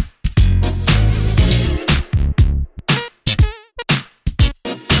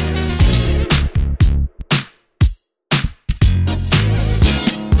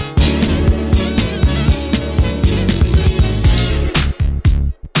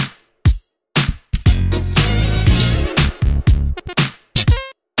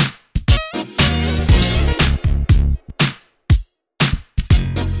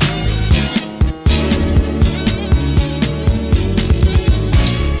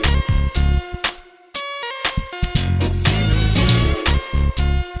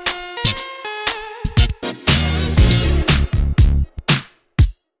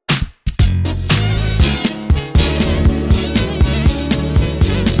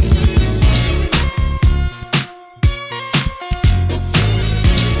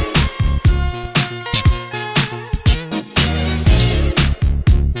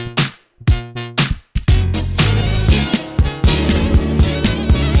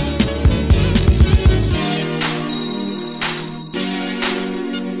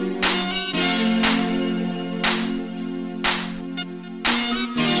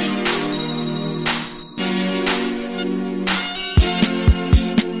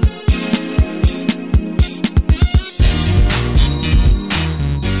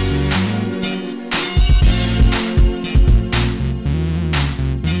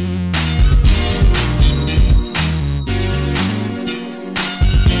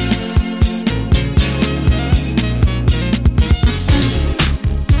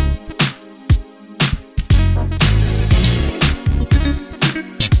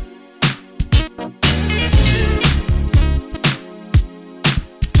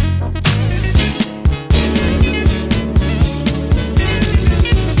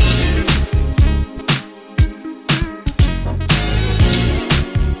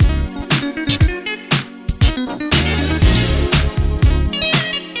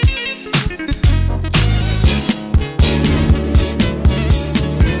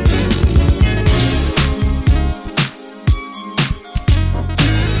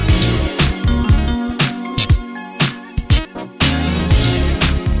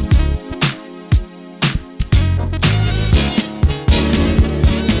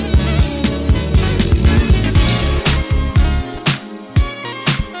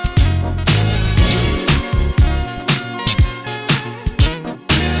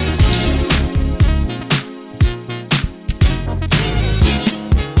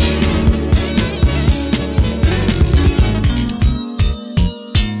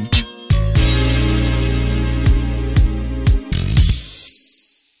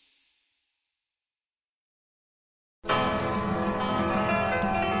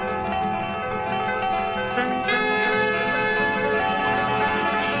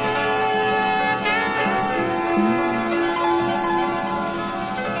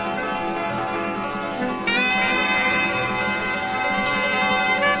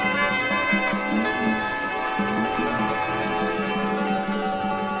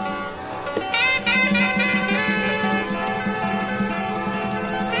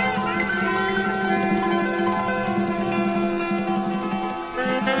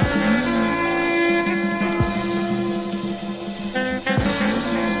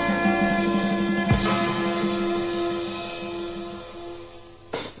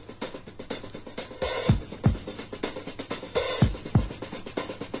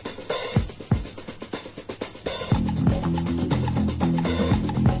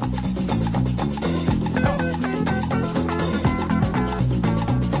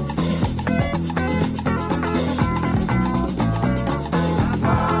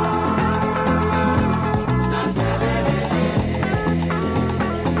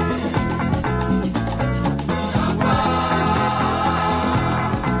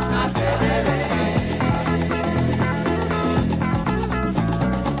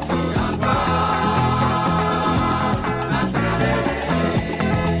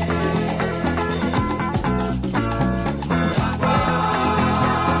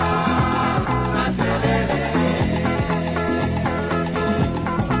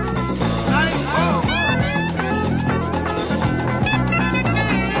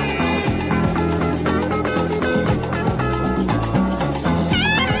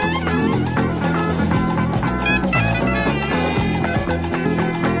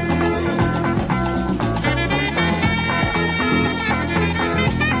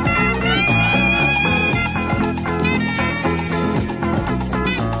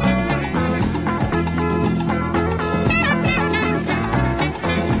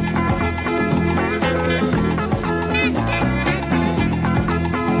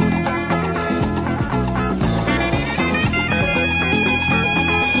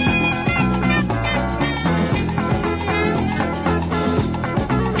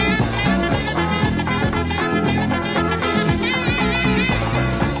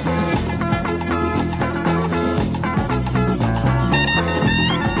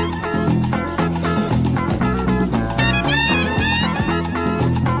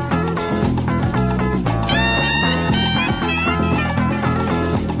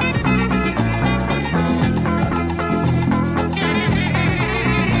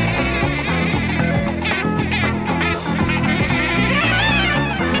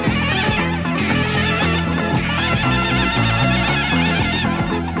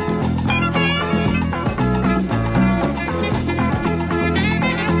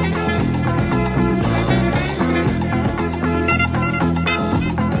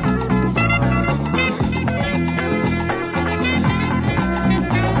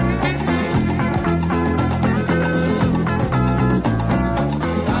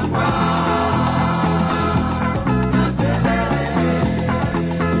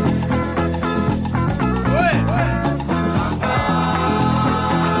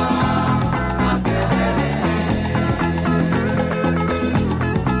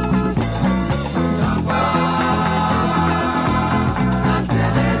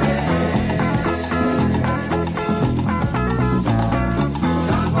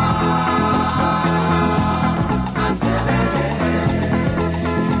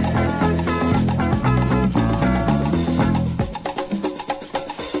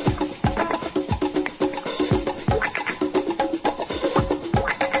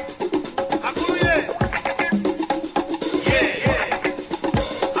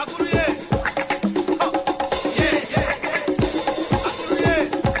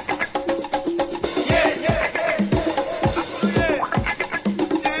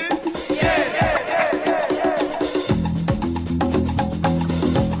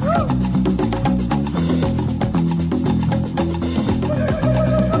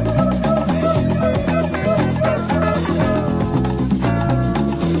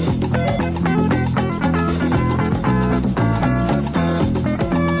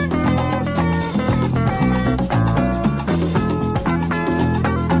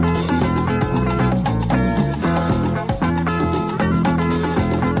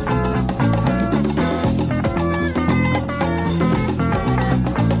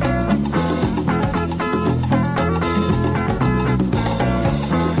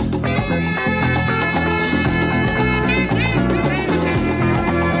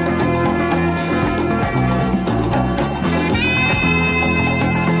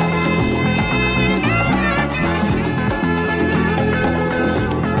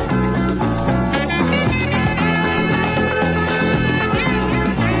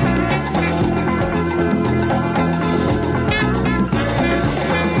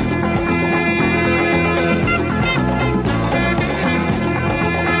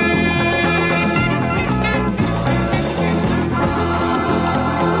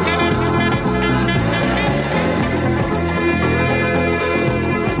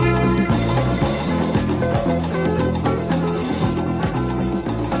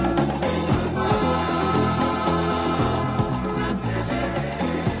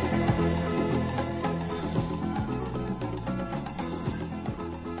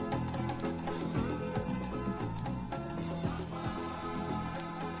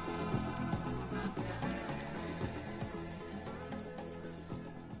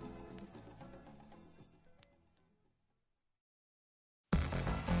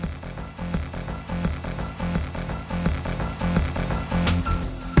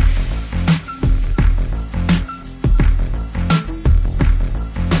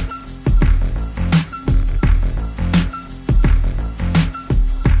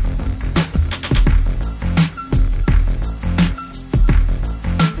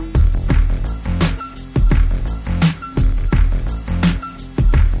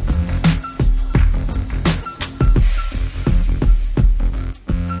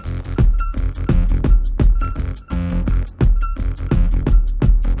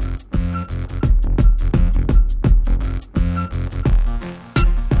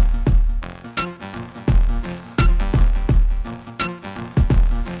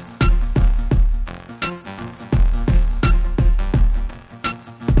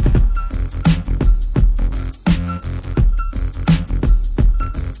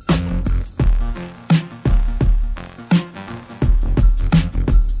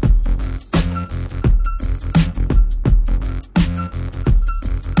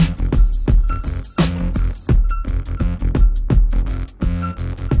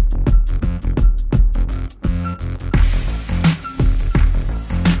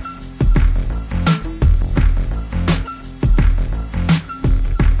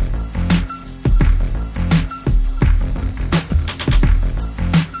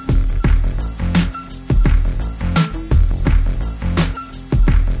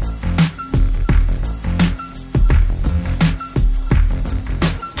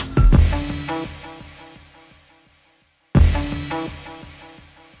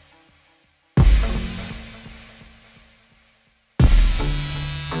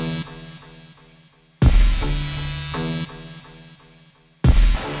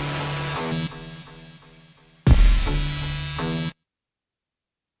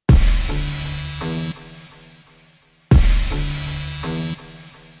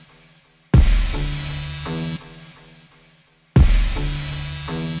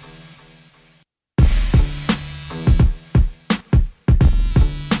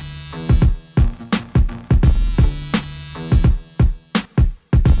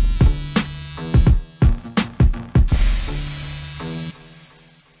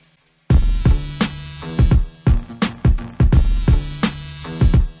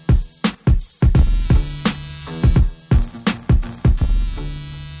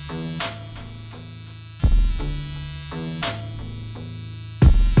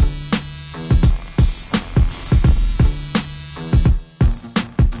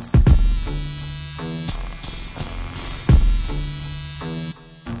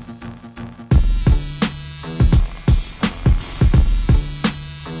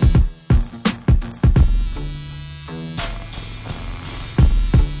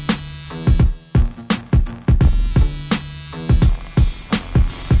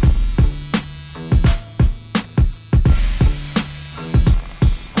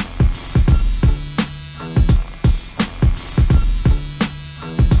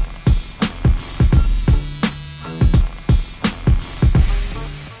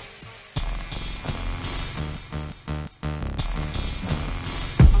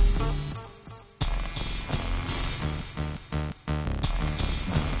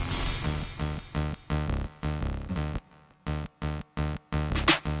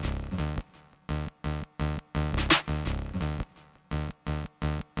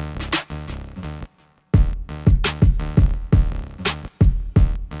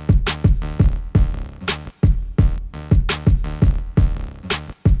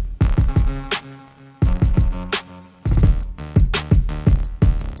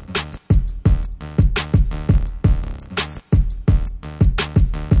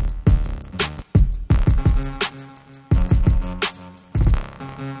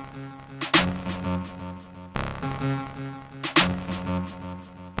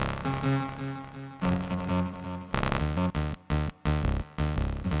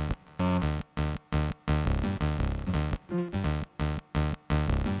 Oh,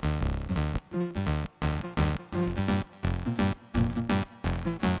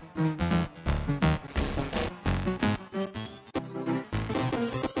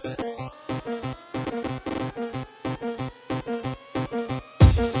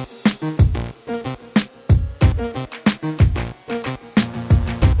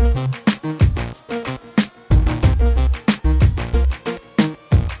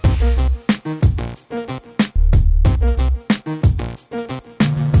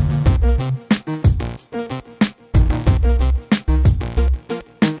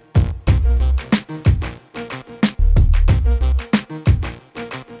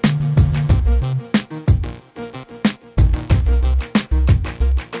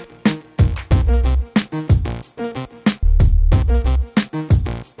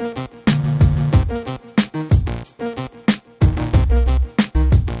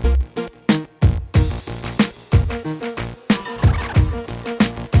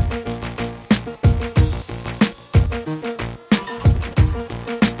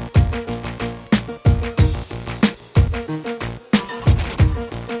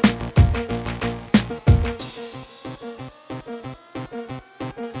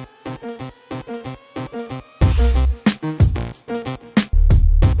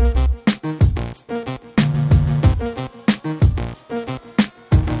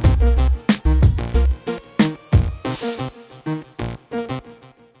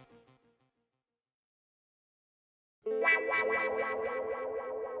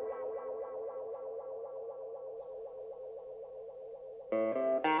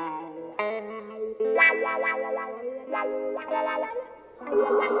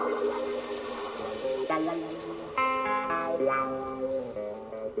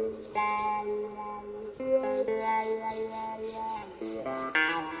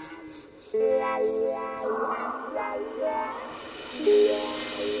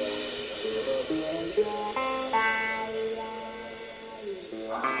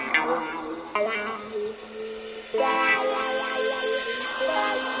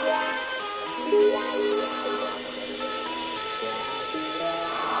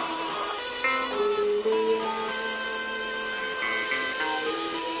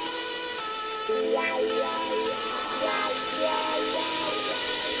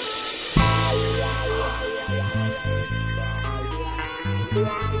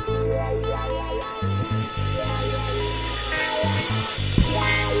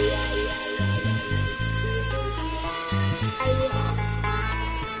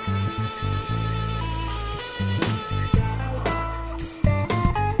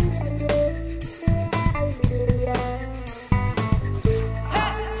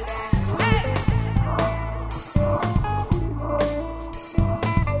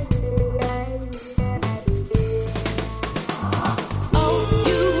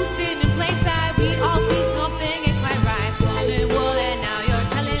 you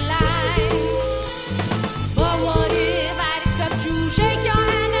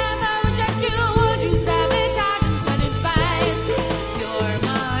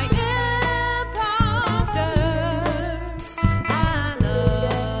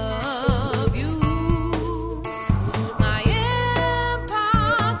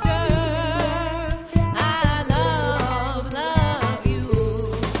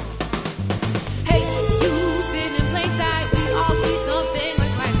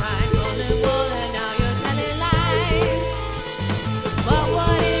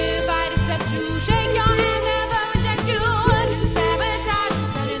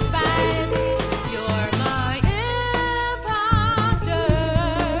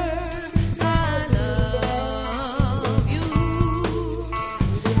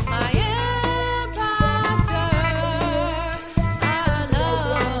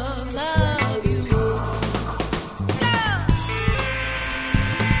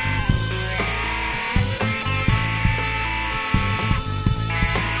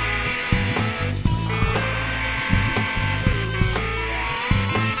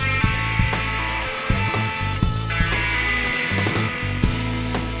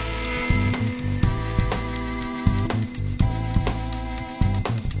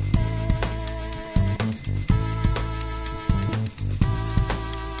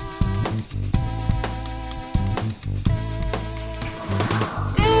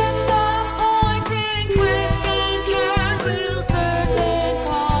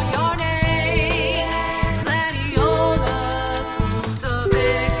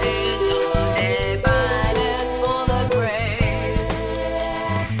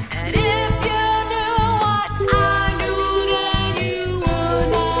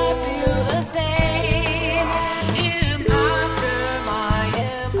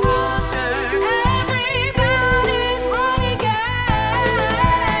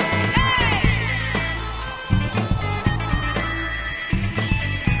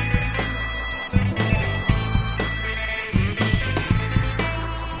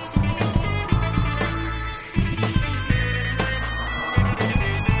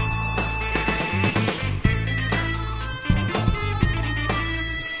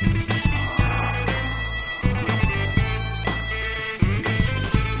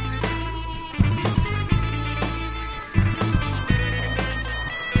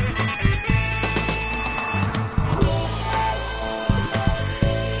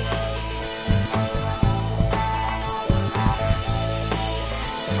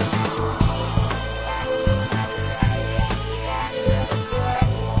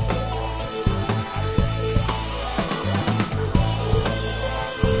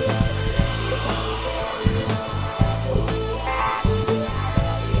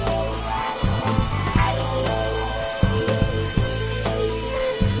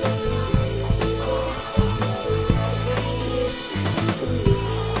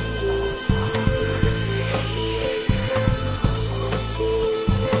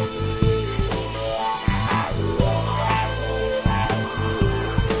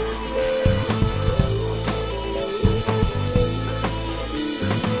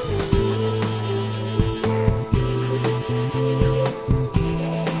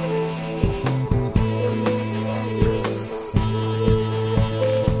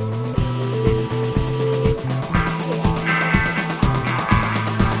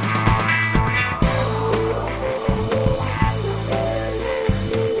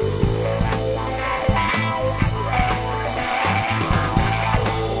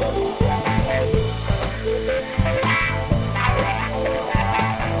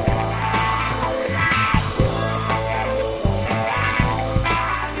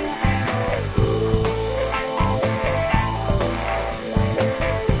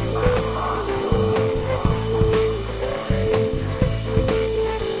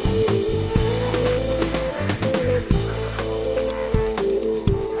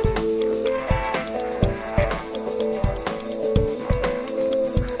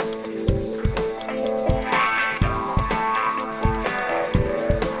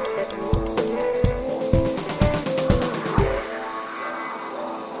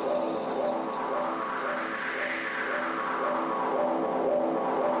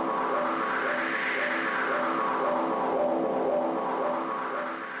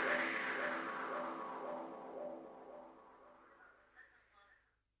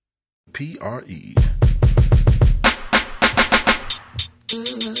WPRE.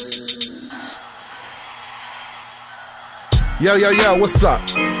 Yo, what's up?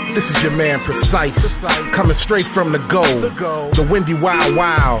 This is your man Precise, coming straight from the go, the windy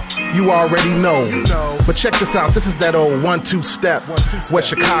wow, you already know. But check this out, this is that old 1-2 step, where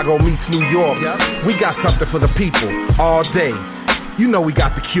Chicago meets New York. We got something for the people, all day. You know we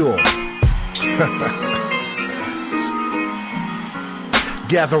got the cure.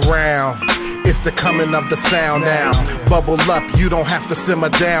 Gather round, it's the coming of the sound now. Bubble up, you don't have to simmer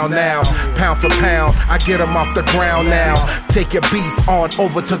down now. Pound for pound, I get them off the ground now. Take your beef on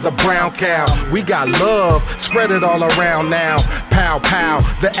over to the brown cow. We got love, spread it all around now. Pow, pow,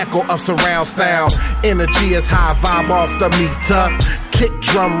 the echo of surround sound. Energy is high, vibe off the meter. Kick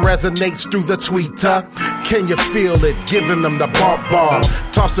drum resonates through the tweeter. Can you feel it? Giving them the bump bar.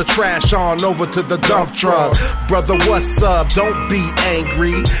 Toss the trash on over to the dump truck. Brother, what's up? Don't be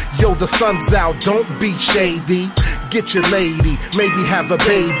angry. Yo, the sun's out, don't be shady. Get your lady, maybe have a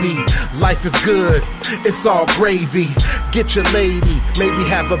baby. Life is good, it's all gravy. Get your lady, maybe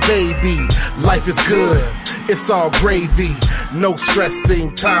have a baby. Life is good, it's all gravy. No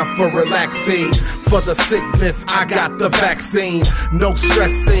stressing, time for relaxing. For the sickness, I got the vaccine. No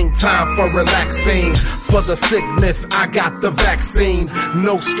stressing, time for relaxing. For the sickness, I got the vaccine.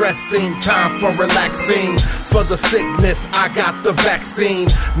 No stressing, time for relaxing. For the sickness, I got the vaccine.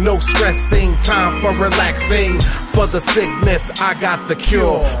 No stressing, time for relaxing. For the sickness, I got the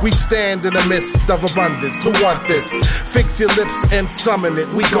cure. We stand in the midst of abundance. Who want this? Fix your lips and summon it.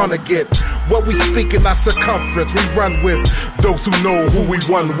 We gonna get what we speak in our circumference. We run with those who know who we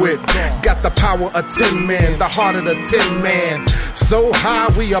run with. Got the power of 10 men, the heart of the 10 man. So high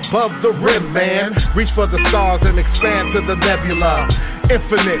we above the rim, man. Reach for the stars and expand to the nebula.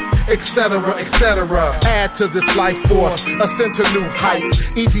 Infinite, etc., etc. Add to this life force, ascend to new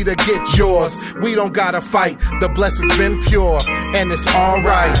heights. Easy to get yours. We don't gotta fight. The blessing's been pure, and it's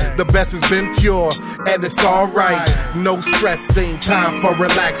alright. The best has been pure, and it's alright. No stressing, time for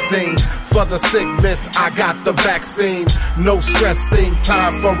relaxing. For the sickness, I got the vaccine. No stressing,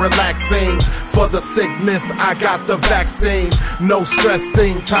 time for relaxing. For the sickness, I got the vaccine. No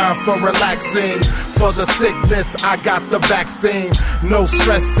stressing, time for relaxing. For the sickness, I got the vaccine. No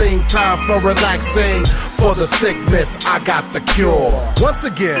stressing, time for relaxing. For the sickness, I got the cure. Once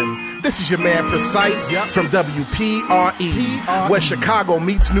again, this is your man Precise from WPRE, where Chicago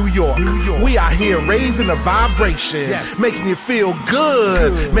meets New York. We are here raising the vibration, making you feel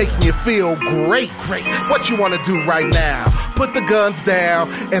good, making you feel great. What you want to do right now? Put the guns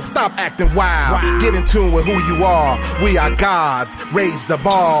down and stop acting wild. Get in tune with who you are. We are gods. Raise the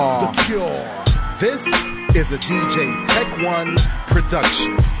bar. The cure. This is a DJ Tech One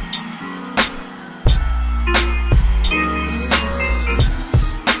production.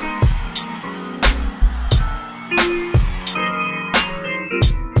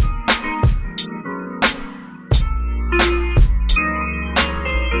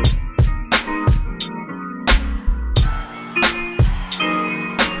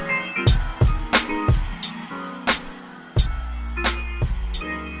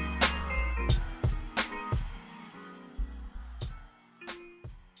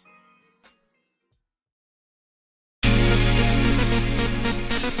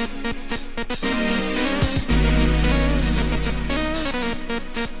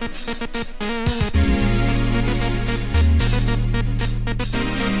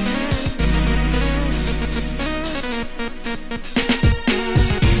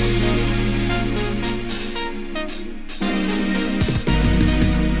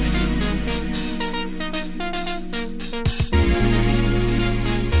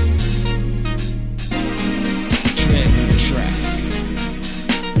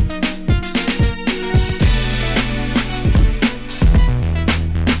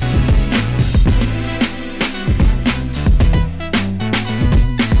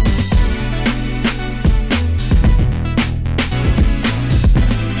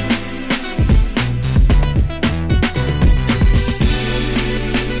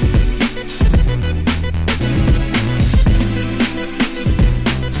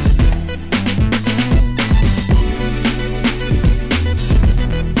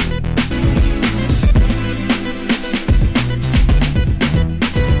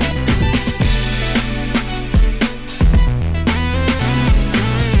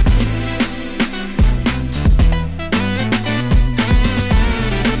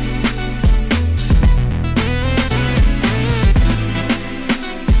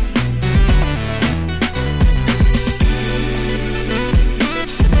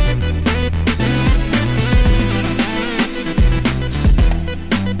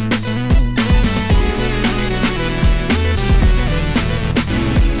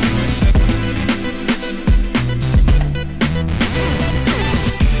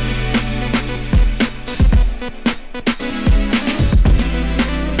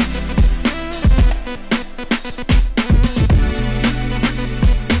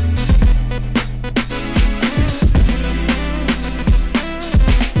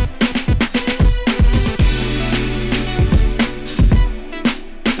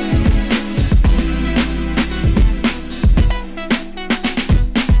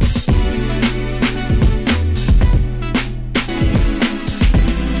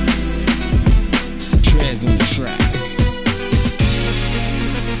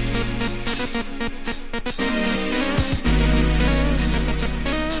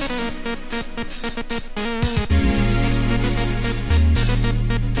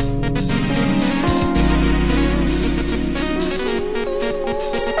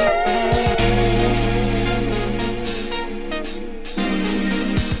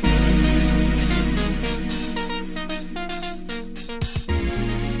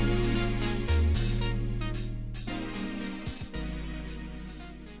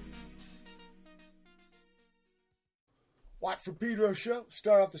 Watt for Pedro Show.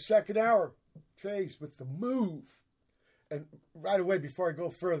 Start off the second hour. Tryezz with the move. And right away, before I go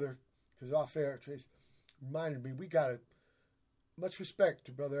further, because off air, Tryezz reminded me, we got much respect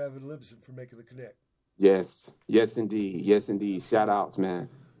to Brother Evan Libson for making the connect. Yes. Yes, indeed. Yes, indeed. Shout outs, man.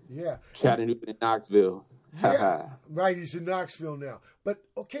 Yeah. Chattanooga and Knoxville. Yeah. Right, he's in Knoxville now. But,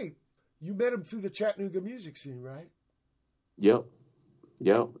 okay, you met him through the Chattanooga music scene, right? Yep.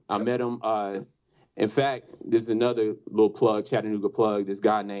 I met him. In fact, there's another little plug, Chattanooga plug. This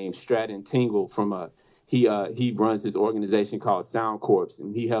guy named Stratton Tingle from he runs this organization called Sound Corps,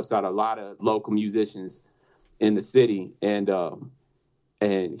 and he helps out a lot of local musicians in the city. And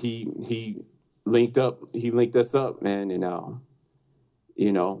he linked us up, man. And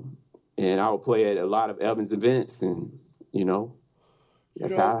and I would play at a lot of Evans events, and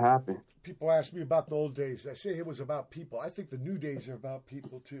that's how it happened. People ask me about the old days. I say it was about people. I think the new days are about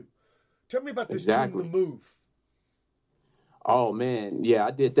people too. Tell me about this tune, The Move. Oh man, yeah,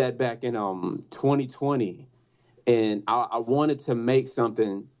 I did that back in 2020, and I wanted to make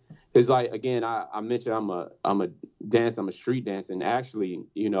something. It's like, again, I mentioned I'm a street dancer, and actually,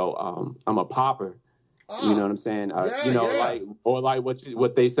 I'm a popper. You know what I'm saying? Like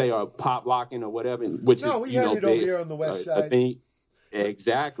what they say are pop locking or whatever, which is we had it over here on the west side. I think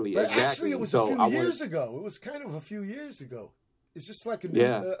exactly. Actually, it was a few years ago. It was kind of a few years ago. It's just like a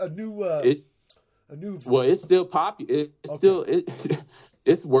new. Well, it's still popular.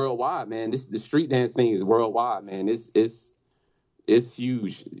 It's worldwide, man. The street dance thing is worldwide, man. It's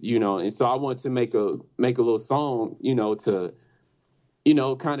huge, And so I wanted to make a little song, to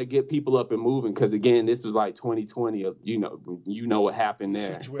kind of get people up and moving. Because again, this was like 2020. You know what happened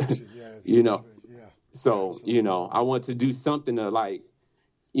there. Situation, yeah. So I want to do something to like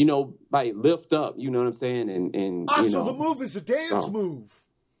lift up. You know what I'm saying? And so the move is a dance move.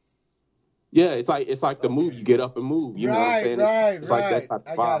 Yeah, it's like the move. You get up and move. You know what I'm saying? It's like that type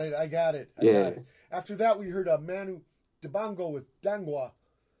of vibe. I got it. After that, we heard manu dibango with dangwa.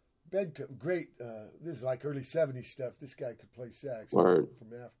 Ben, great. This is like early 70s stuff. This guy could play sax. Word.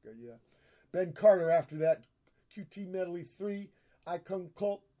 From Africa, yeah. Ben Carter after that. QT Medley 3. Icon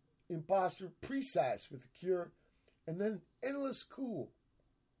Kult. Imposter. Precise with The Cure. And then Endless Cool.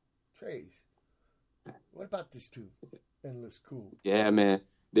 Tryezz. What about this tune? Endless Cool. Yeah, man.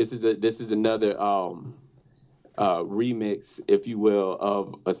 This is another remix, if you will,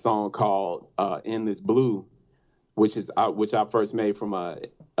 of a song called Endless Blue, which I first made from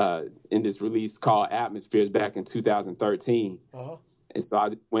in this release called Atmospheres back in 2013. Uh-huh. And so I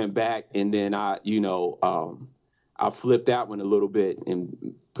went back, and then I flipped that one a little bit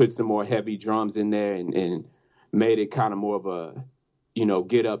and put some more heavy drums in there and made it kind of more of a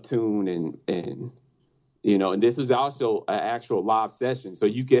get up tune and this was also an actual live session. So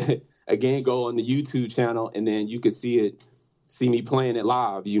you can, again, go on the YouTube channel, and then you can see me playing it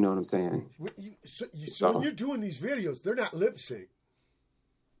live. You know what I'm saying? So when you're doing these videos, they're not lip sync.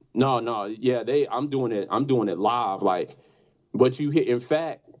 No. Yeah, I'm doing it live. Like what you hear. In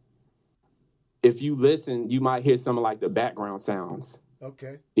fact, if you listen, you might hear some of like the background sounds.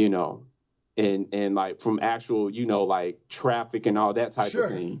 Okay. And like from actual, like traffic and all that type of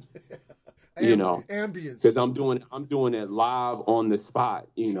thing. Ambience, because I'm doing it live on the spot,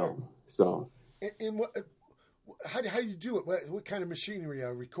 So, and what? How do you do it? What kind of machinery?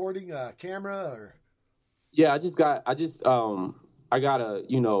 A recording, camera, or? Yeah, I got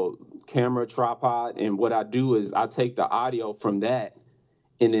a camera tripod, and what I do is I take the audio from that,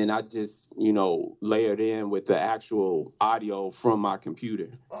 and then I just layer it in with the actual audio from my computer.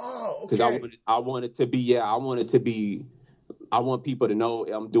 Oh, okay. Because I want people to know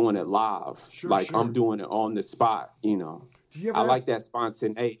I'm doing it live. Sure. I'm doing it on the spot, I like that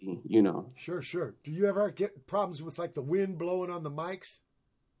spontaneity, Sure. Do you ever get problems with like the wind blowing on the mics?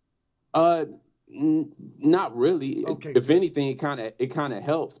 Not really. Okay. If anything, it kind of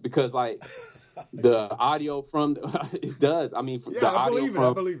helps because like the audio from it does. I mean, I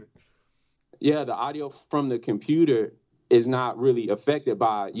believe it. Yeah, the audio from the computer is not really affected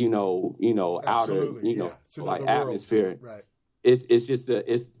by outer like atmosphere. Right. It's just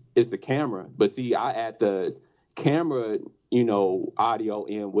the camera. But see, I add the camera, audio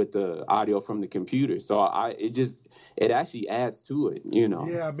in with the audio from the computer. So it actually adds to it,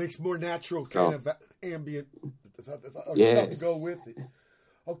 Yeah, it makes more natural kind of ambient stuff to go with it.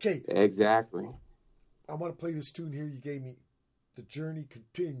 Okay. Exactly. I want to play this tune here you gave me. The Journey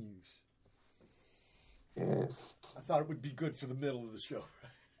Continues. Yes. I thought it would be good for the middle of the show.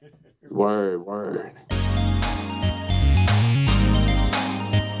 Word.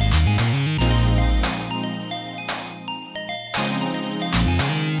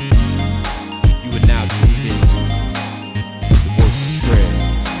 You are now tuned into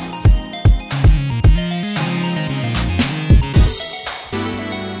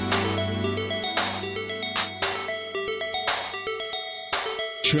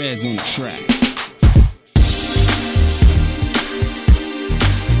Tryezz on the track.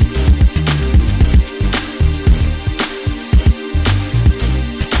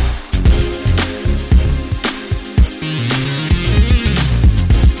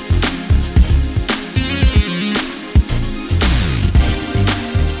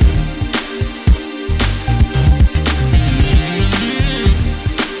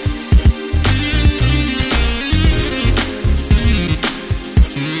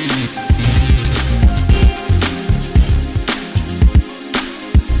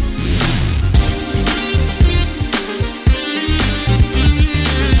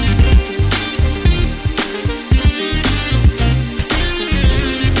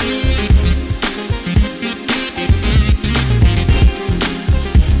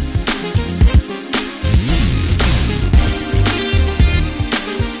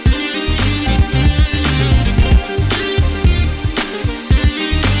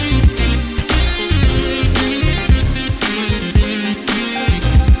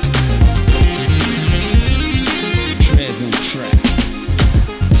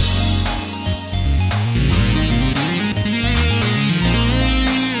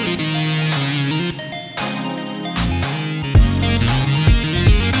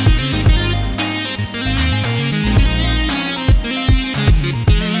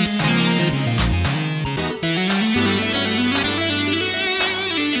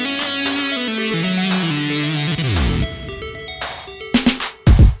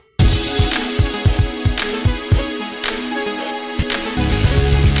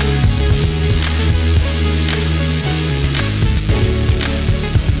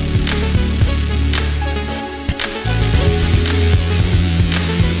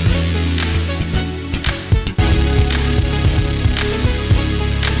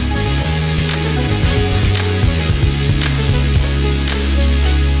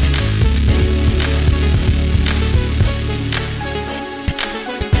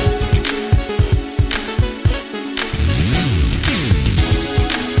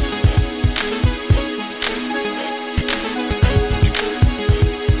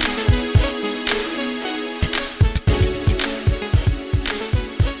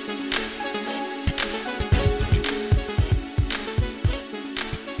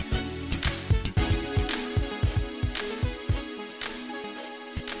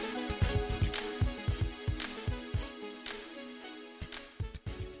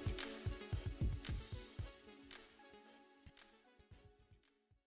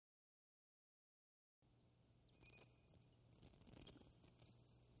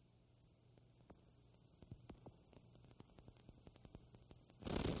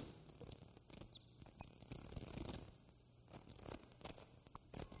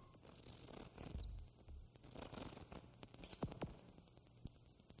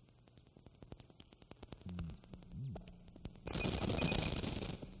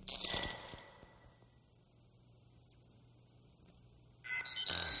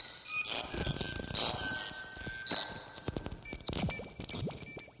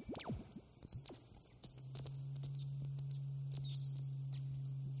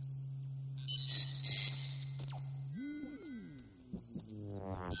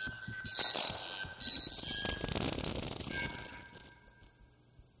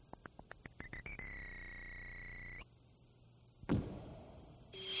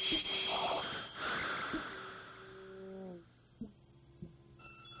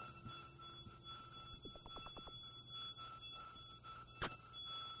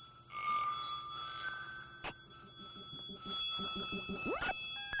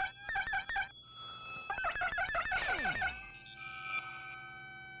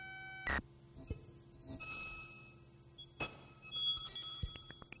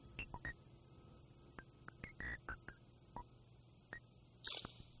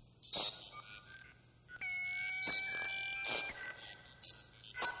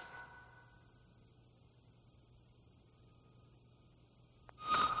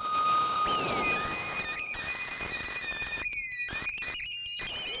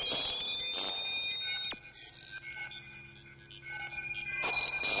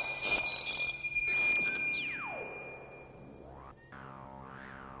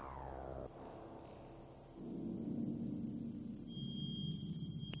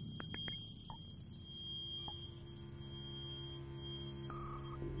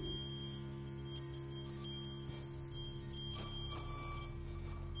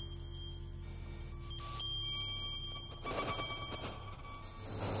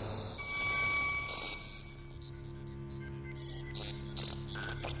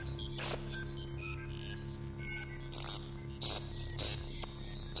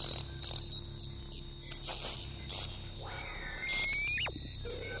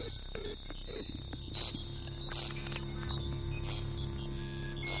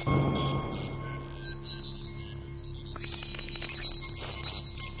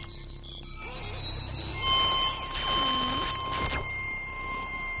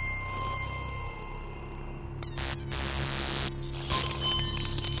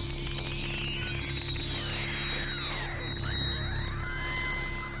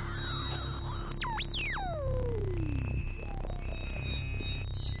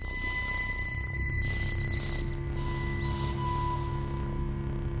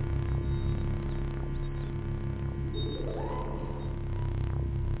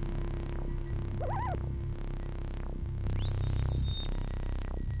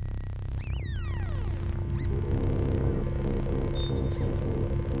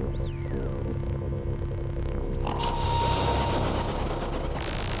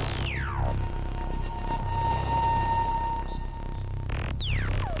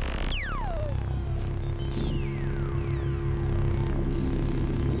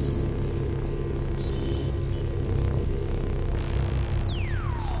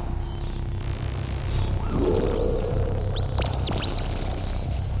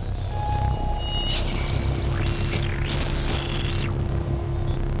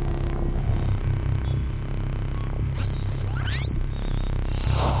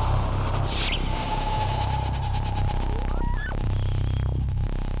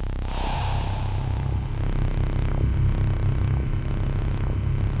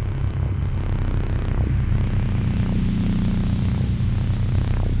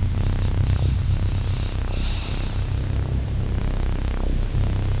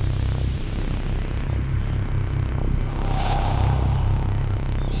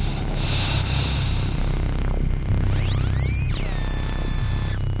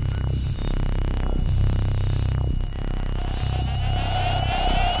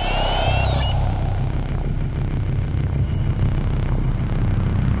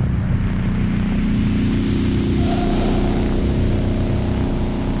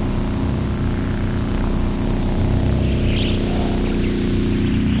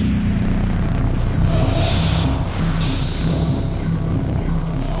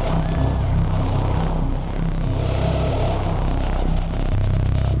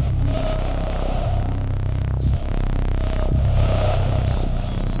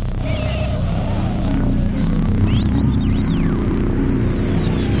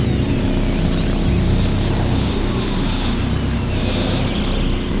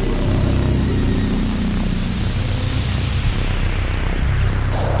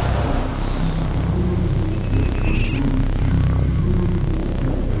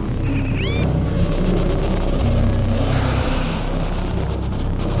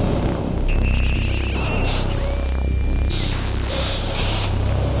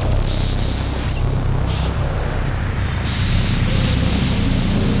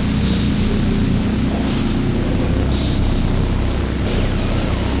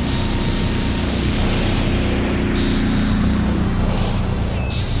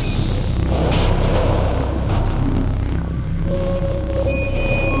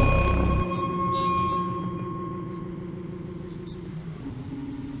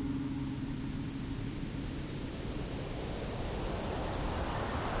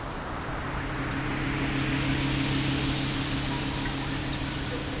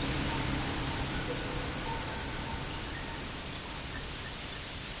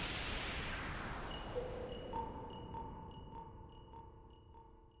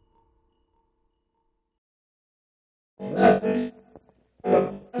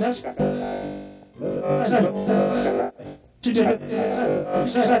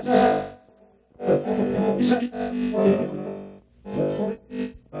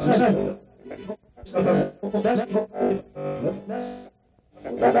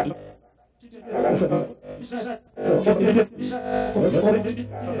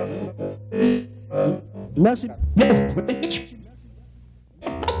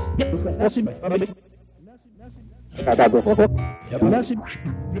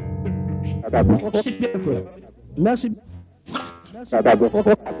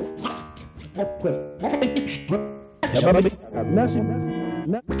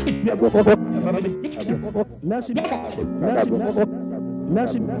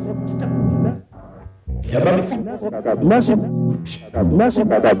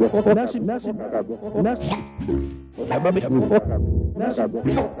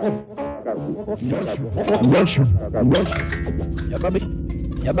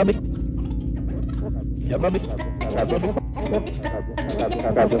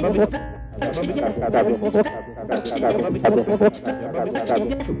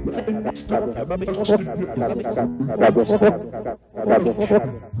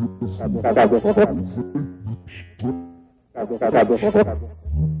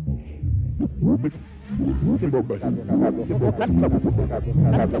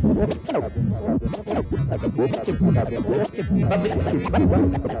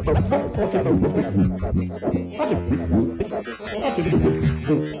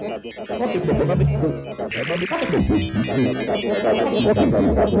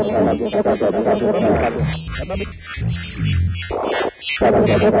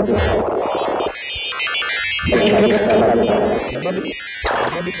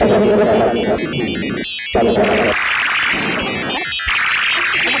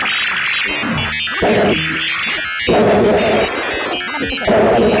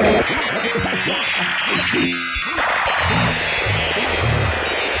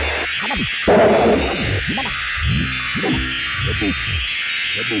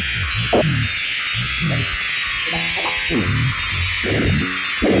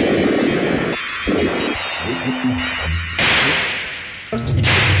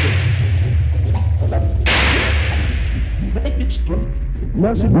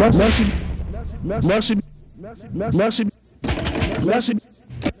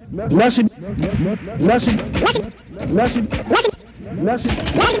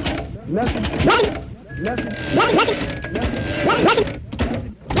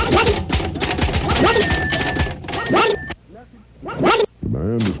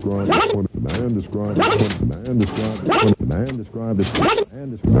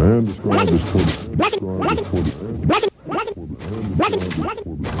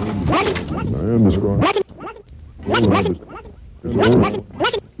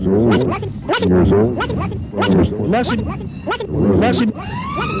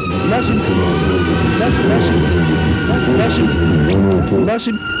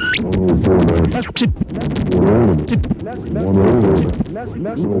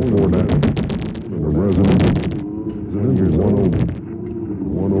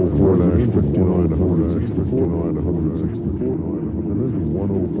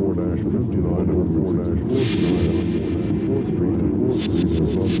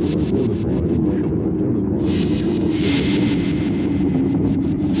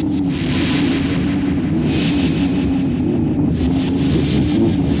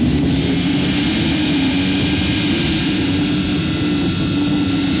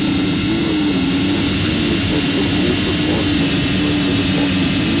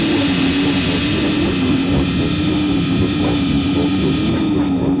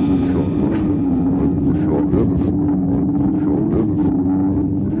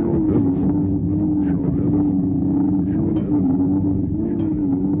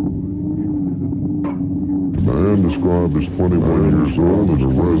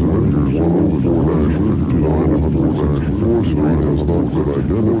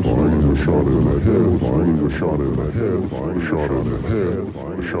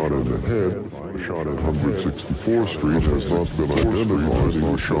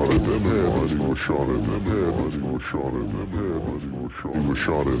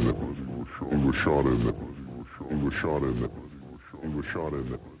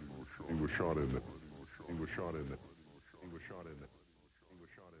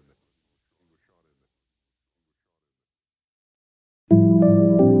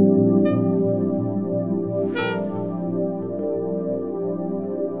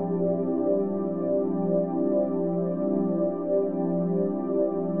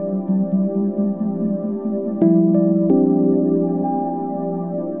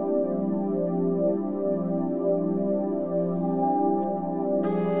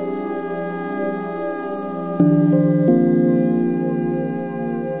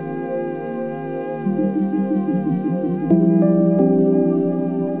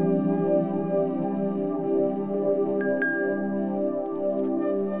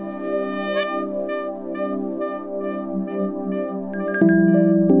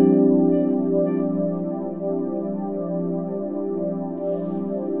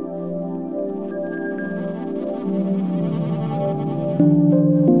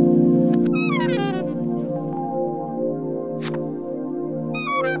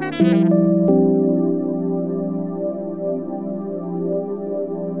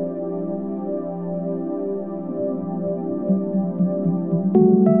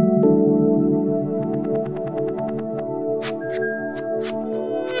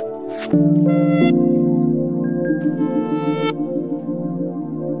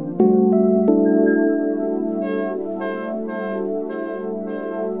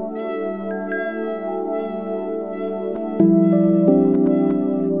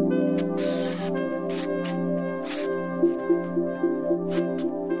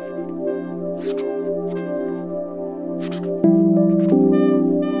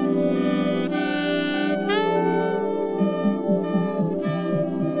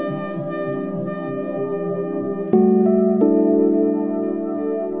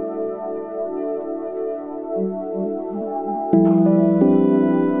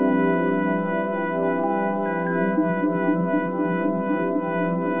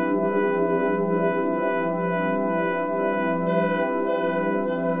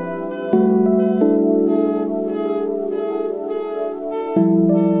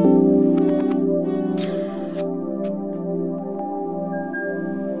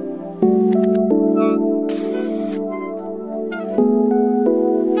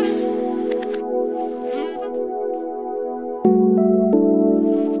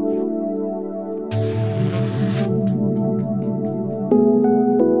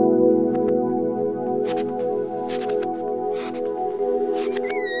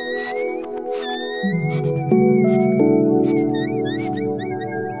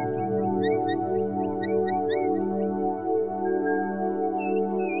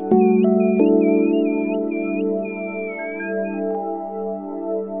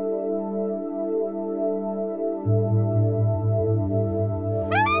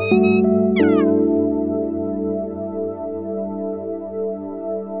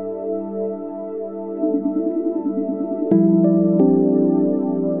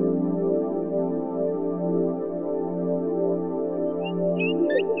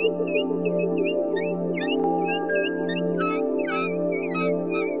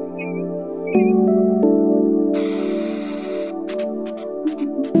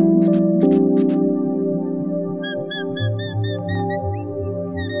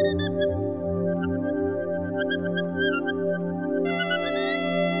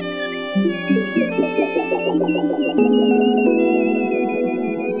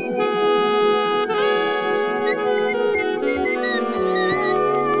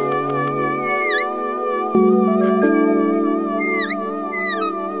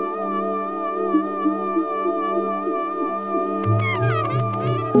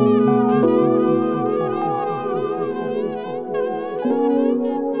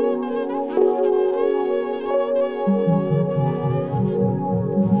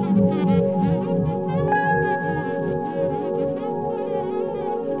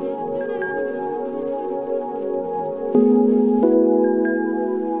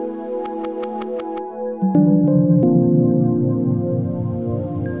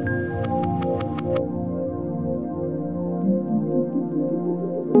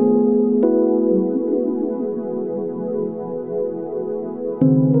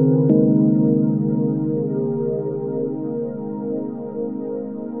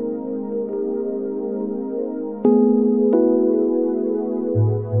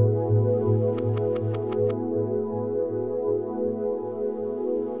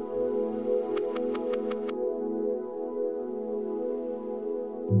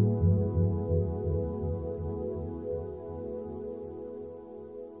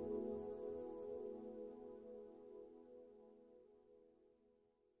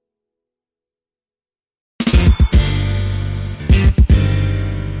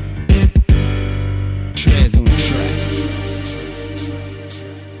 Tryezz on the track.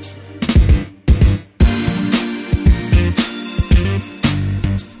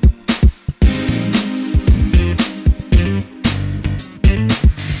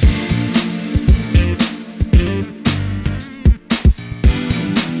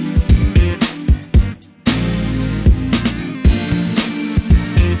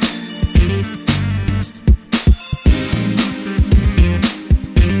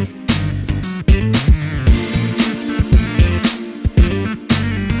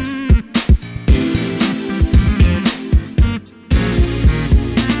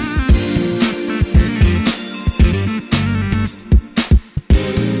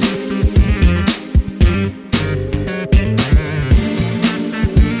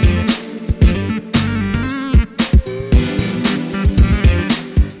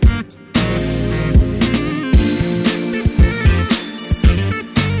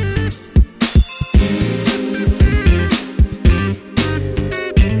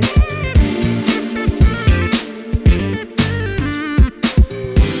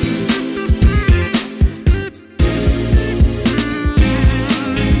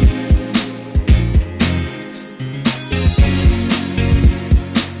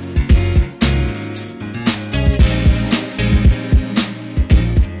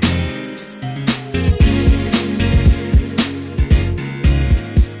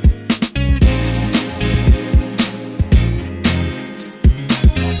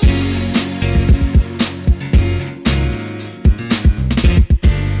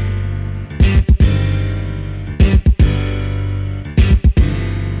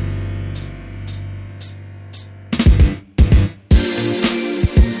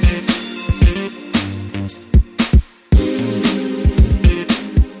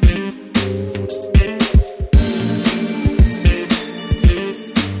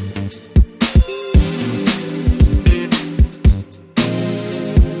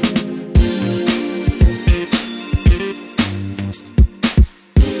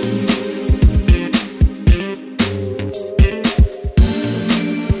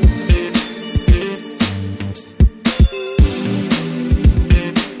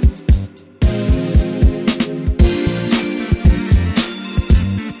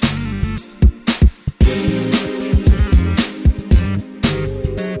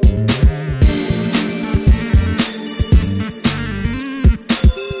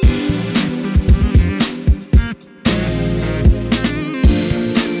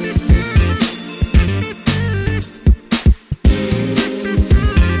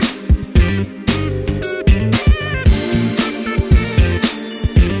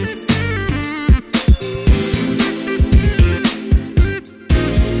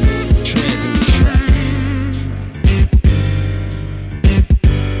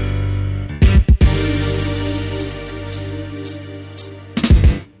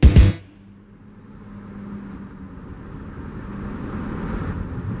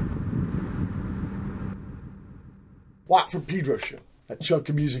 Watt from Pedro Show. That chunk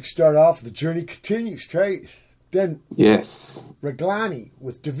of music started off. The journey continues. Tryezz. Then Yes. Raglani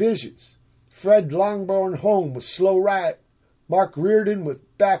with Divisions. Fred lonberg-holm with Slow Riot. Marc Riordan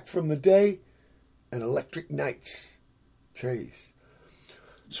with Back from the Day. And Electric Nights. Tryezz.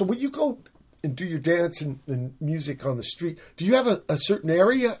 So when you go and do your dance and music on the street, do you have a certain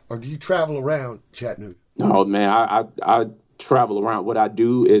area or do you travel around Chattanooga? No, man, I travel around. What I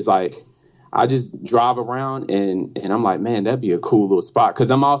do is like, I just drive around and I'm like, man, that'd be a cool little spot. Cause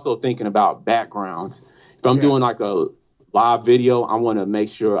I'm also thinking about backgrounds. If I'm doing like a live video, I want to make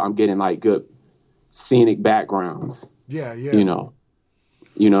sure I'm getting like good scenic backgrounds. Yeah. You know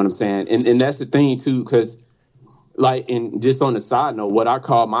what I'm saying? And that's the thing too, cause like, and just on the side note, what I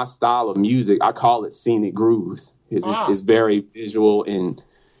call my style of music, I call it scenic grooves. It's very visual and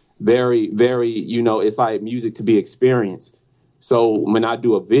very, very, it's like music to be experienced. So when I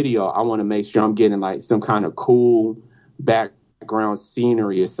do a video, I want to make sure I'm getting like some kind of cool background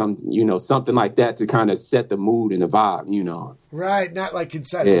scenery or something like that to kind of set the mood and the vibe, Right, not like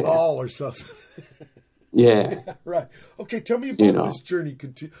inside a mall or something. Yeah. Right. Okay, tell me about this journey.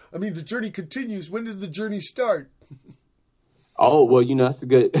 The journey continues. When did the journey start? Oh, well, that's a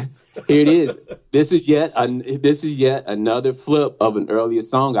good. Here it is. This is yet another flip of an earlier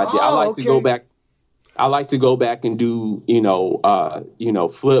song I did. I like to go back. I like to go back and do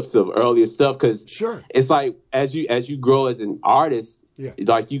flips of earlier stuff because it's like as you grow as an artist,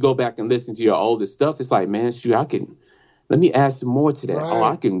 like you go back and listen to your older stuff. It's like, man, shoot, let me add some more to that. Right. Oh,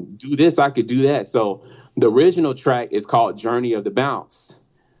 I can do this. I could do that. So the original track is called Journey of the Bounce.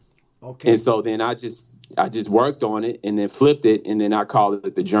 Okay. And so then I just worked on it and then flipped it and then I called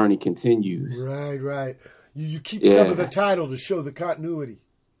it The Journey Continues. Right. You keep some of the title to show the continuity.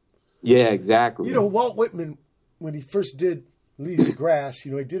 Yeah, exactly. Walt Whitman, when he first did Leaves of Grass,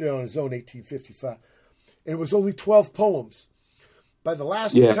 he did it on his own, 1855. And it was only 12 poems. By the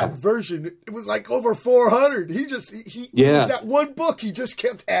last version, it was like over 400. It was that one book. He just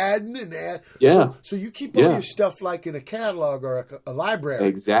kept adding and adding. Yeah. So you keep all your stuff like in a catalog or a library.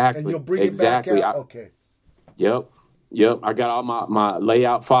 Exactly. And you'll bring it back out. Okay. Yep. I got all my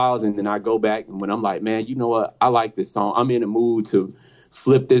layout files and then I go back and when I'm like, man, you know what? I like this song. I'm in the mood to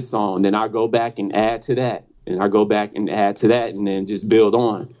flip this song. Then I go back and add to that. And I go back and add to that and then just build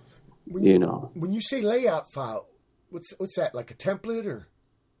on, When you say layout file, what's that, like a template or?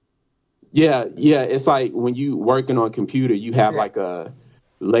 Yeah. It's like when you working on a computer, you have like a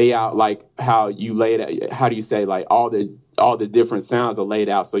layout, like how you lay it out. How do you say, like all the different sounds are laid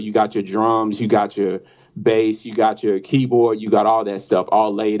out. So you got your drums, you got your bass, you got your keyboard, you got all that stuff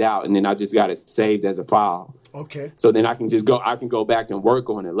all laid out. And then I just got it saved as a file. Okay. So then I can go back and work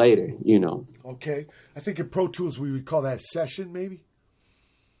on it later, Okay. I think in Pro Tools we would call that a session maybe?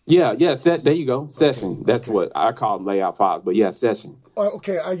 Yeah. There you go. Session. That's what I call them, layout files. But session.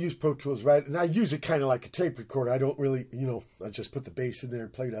 Okay, I use Pro Tools, right? And I use it kind of like a tape recorder. I don't really, I just put the bass in there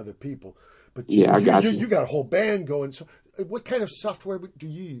and play to other people. But I got you. You got a whole band going. So what kind of software do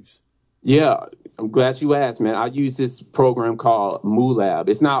you use? Yeah, I'm glad you asked, man. I use this program called MooLab.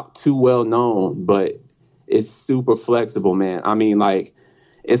 It's not too well known, but it's super flexible, man. I mean, like,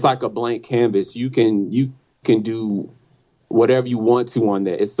 it's like a blank canvas. You can do whatever you want to on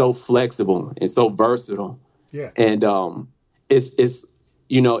there. It's so flexible and so versatile. Yeah. And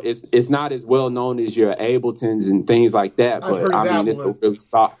it's not as well known as your Abletons and things like that, but I mean, it's a really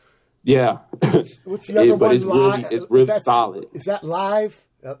solid. Yeah. What's the other one? But it's really solid. Is that Live?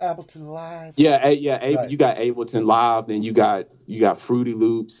 Ableton Live? Yeah. Right. You got Ableton Live, then you got Fruity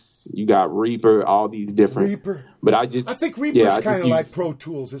Loops, you got Reaper, all these different. Reaper. But I think Reaper's kind of like Pro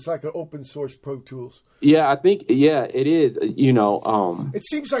Tools. It's like an open source Pro Tools. Yeah, I think it is. It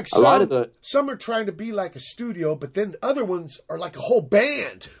seems like some are trying to be like a studio, but then other ones are like a whole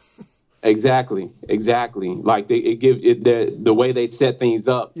band. Exactly. Like the way they set things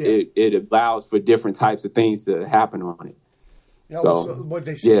up, it allows for different types of things to happen on it. So what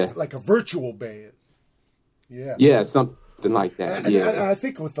they say, like a virtual band. Yeah. Yeah, something like that. And I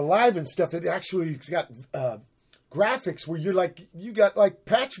think with the Live and stuff, it actually got graphics where you got like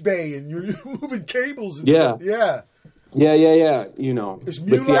patch bay and you're moving cables and stuff. Yeah. Yeah. But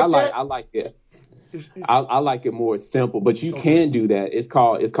see, I like it. I like it more simple, but you can do that. It's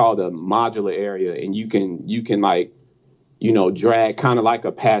called a modular area, and you can like, drag kind of like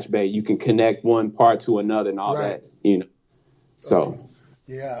a patch bay. You can connect one part to another and all that. So.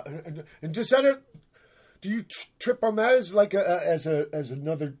 Yeah, and does that? Do you trip on that as like as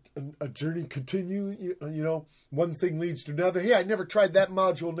another journey continue? One thing leads to another. Hey, I never tried that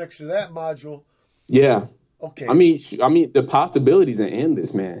module next to that module. Yeah. Okay. I mean, the possibilities are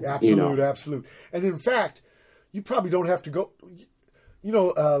endless, man. Absolute. And in fact, you probably don't have to go. You know,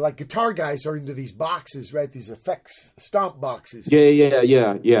 like guitar guys are into these boxes, right? These effects, stomp boxes.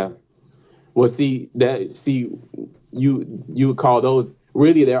 Yeah. Well, you would call those,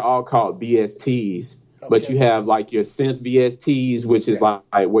 really they're all called VSTs, but you have like your synth VSTs, which is like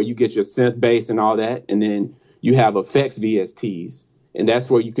where you get your synth bass and all that. And then you have effects VSTs, and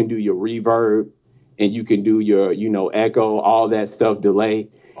that's where you can do your reverb and you can do your, you know, echo, all that stuff, delay.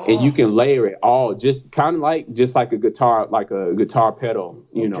 And you can layer it all just kind of like a guitar pedal,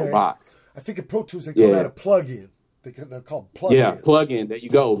 you know, box. I think in Pro Tools they call that a plug-in. They're called plugins. Yeah, plug-in. There you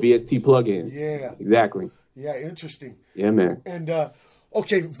go. VST plugins. Yeah. Exactly. Yeah, interesting. Yeah, man. And,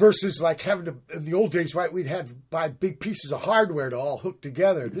 versus like having to, in the old days, right, we'd had to buy big pieces of hardware to all hook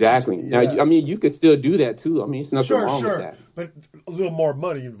together. Exactly. Now, I mean, you could still do that too. I mean, it's nothing wrong with that. But a little more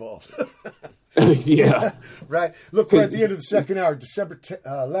money involved. Yeah. Right. Look, we're at the end of the second hour, December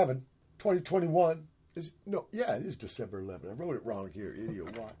 11, 2021. It is December 11. I wrote it wrong here,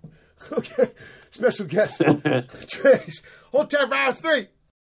 idiot. Why? Okay. Special guest, Tryezz. Hold time for hour 3.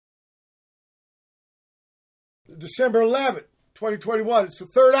 December 11, 2021. It's the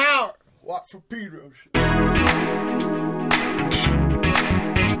third hour. What for Pedro Show.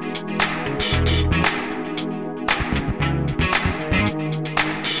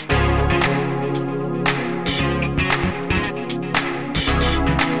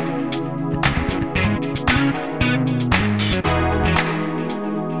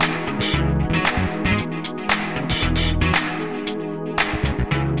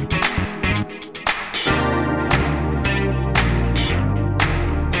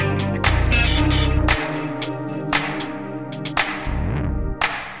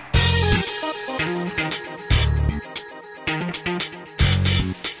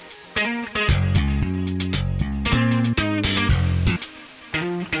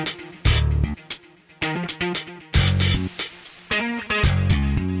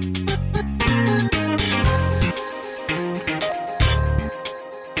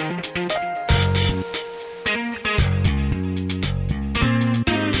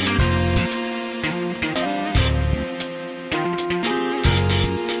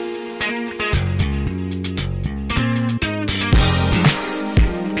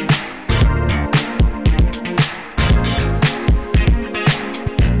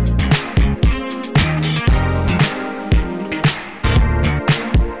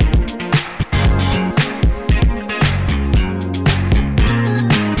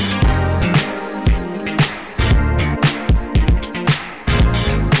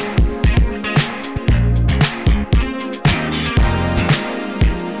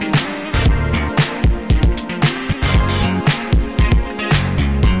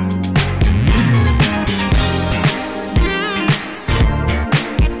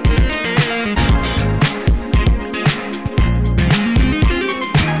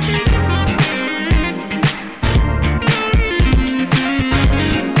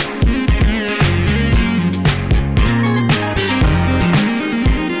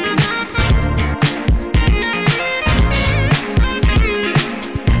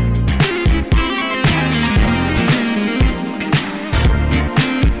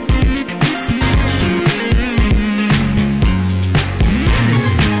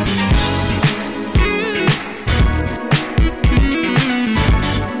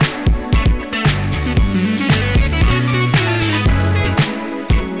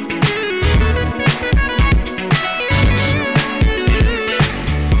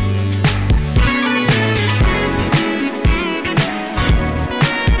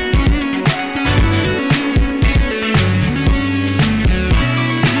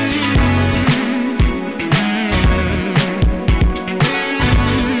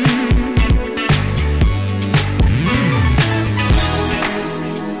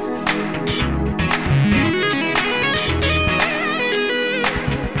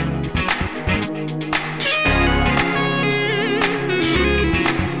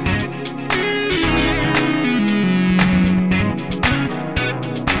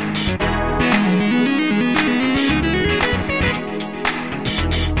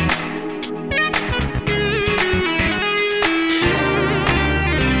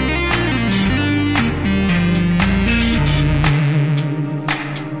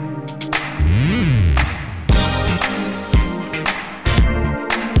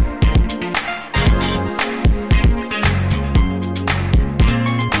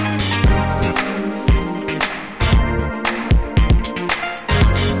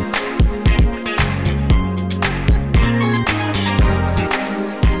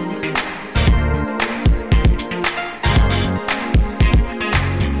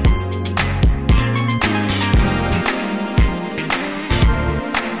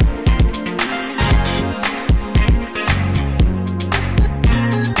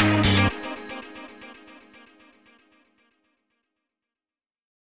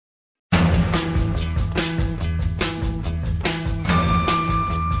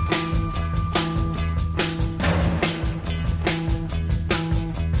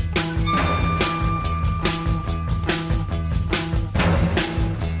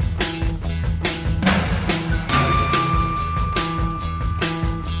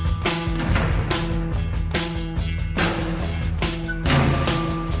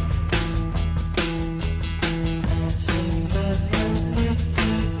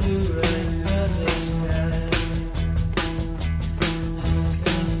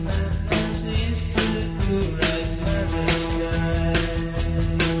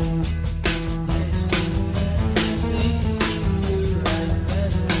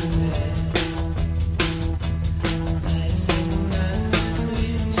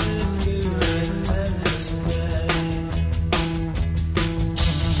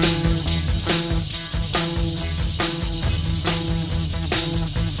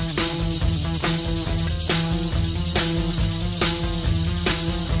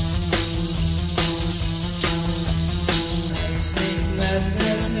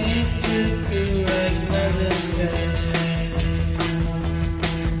 took a ride by the sky.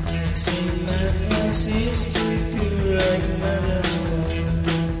 I see my glasses took a ride by the sky.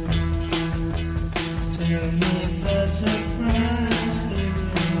 Tell me what's the price of your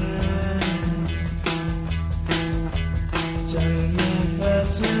ride? Tell me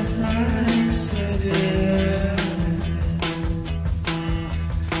what's the price of your ride?